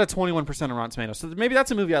 It got a 21% on Rotten Tomatoes. So maybe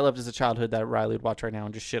that's a movie I loved as a childhood that Riley would watch right now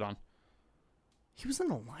and just shit on. He was in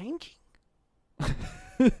The Lion King?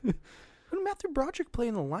 Who did Matthew Broderick play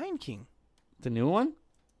in The Lion King? The new one?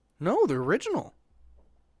 No, the original.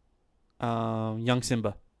 Young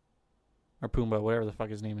Simba. Or Pumbaa, whatever the fuck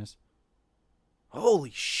his name is.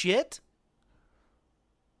 Holy shit.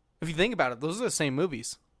 If you think about it, those are the same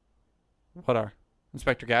movies. What are?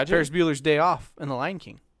 Inspector Gadget? Ferris Bueller's Day Off and The Lion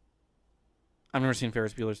King. I've never seen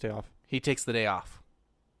Ferris Bueller's Day Off. He takes the day off.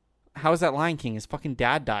 How is that Lion King? His fucking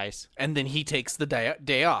dad dies. And then he takes the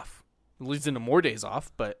day off. It leads into more days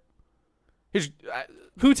off, but...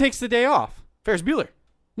 Who takes the day off? Ferris Bueller.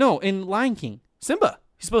 No, in Lion King. Simba.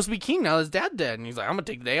 He's supposed to be king now. His dad dead. And he's like, I'm going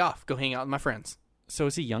to take the day off. Go hang out with my friends. So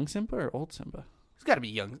is he young Simba or old Simba? He's got to be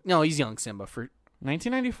young. No, he's young Simba. For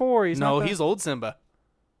 1994. He's old Simba.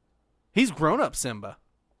 He's grown-up Simba.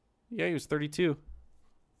 Yeah, he was 32.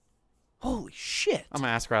 Holy shit. I'm going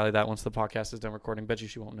to ask Riley that once the podcast is done recording. Bet you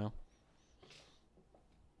she won't know.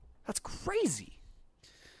 That's crazy.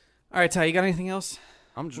 All right, Ty, you got anything else?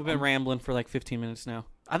 We've been rambling for like 15 minutes now.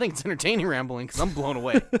 I think it's entertaining rambling because I'm blown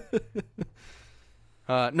away.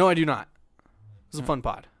 No, I do not. It was a fun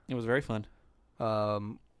pod. It was very fun.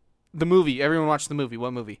 The movie. Everyone watched the movie.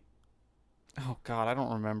 What movie? Oh, God, I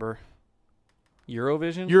don't remember.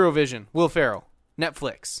 Eurovision. Will Ferrell.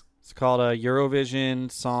 Netflix. It's called a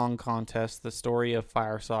Eurovision Song Contest. The Story of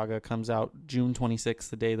Fire Saga comes out June 26th,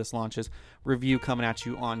 the day this launches. Review coming at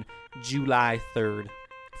you on July 3rd.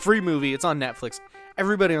 Free movie. It's on Netflix.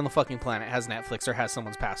 Everybody on the fucking planet has Netflix or has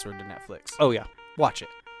someone's password to Netflix. Oh, yeah. Watch it.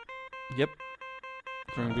 Yep.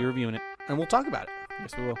 We're going to be reviewing it. And we'll talk about it.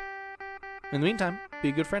 Yes, we will. In the meantime, be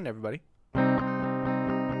a good friend, everybody.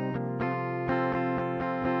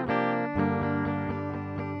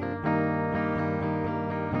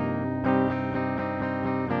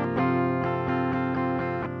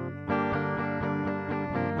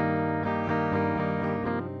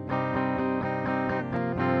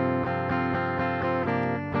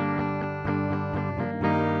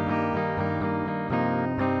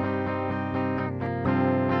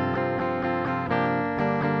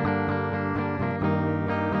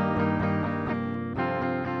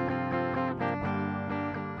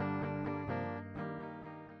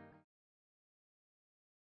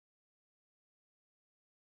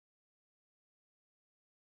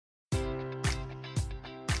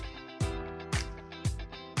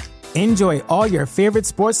 Enjoy all your favorite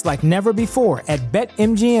sports like never before at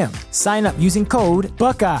BetMGM. Sign up using code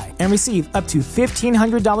Buckeye and receive up to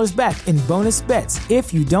 $1,500 back in bonus bets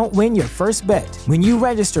if you don't win your first bet. When you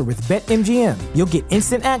register with BetMGM, you'll get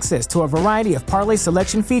instant access to a variety of parlay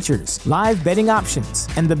selection features, live betting options,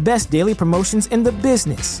 and the best daily promotions in the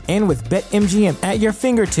business. And with BetMGM at your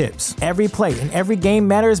fingertips, every play and every game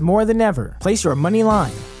matters more than ever. Place your money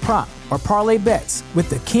line, prop, or parlay bets with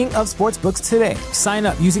the king of sportsbooks today. Sign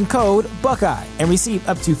up using code Buckeye and receive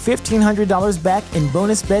up to $1,500 back in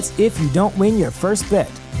bonus bets if you don't win your first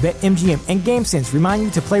bet. BetMGM and GameSense remind you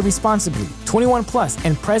to play responsibly. 21 plus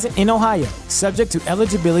and present in Ohio, subject to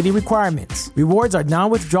eligibility requirements. Rewards are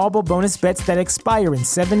non-withdrawable bonus bets that expire in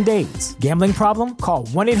 7 days. Gambling problem? Call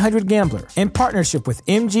 1-800-GAMBLER. In partnership with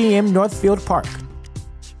MGM Northfield Park.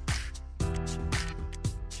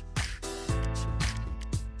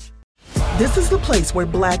 This is the place where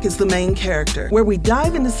Black is the main character, where we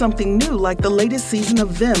dive into something new like the latest season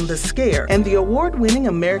of Them, The Scare, and the award-winning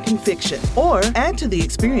American Fiction. Or add to the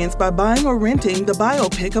experience by buying or renting the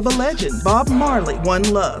biopic of a legend, Bob Marley, One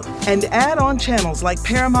Love. And add on channels like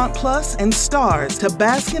Paramount Plus and Stars to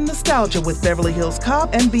bask in nostalgia with Beverly Hills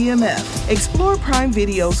Cop and BMF. Explore Prime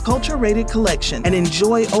Video's culture-rated collection and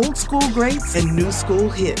enjoy old school greats and new school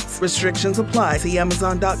hits. Restrictions apply. See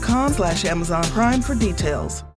Amazon.com/Amazon Prime for details.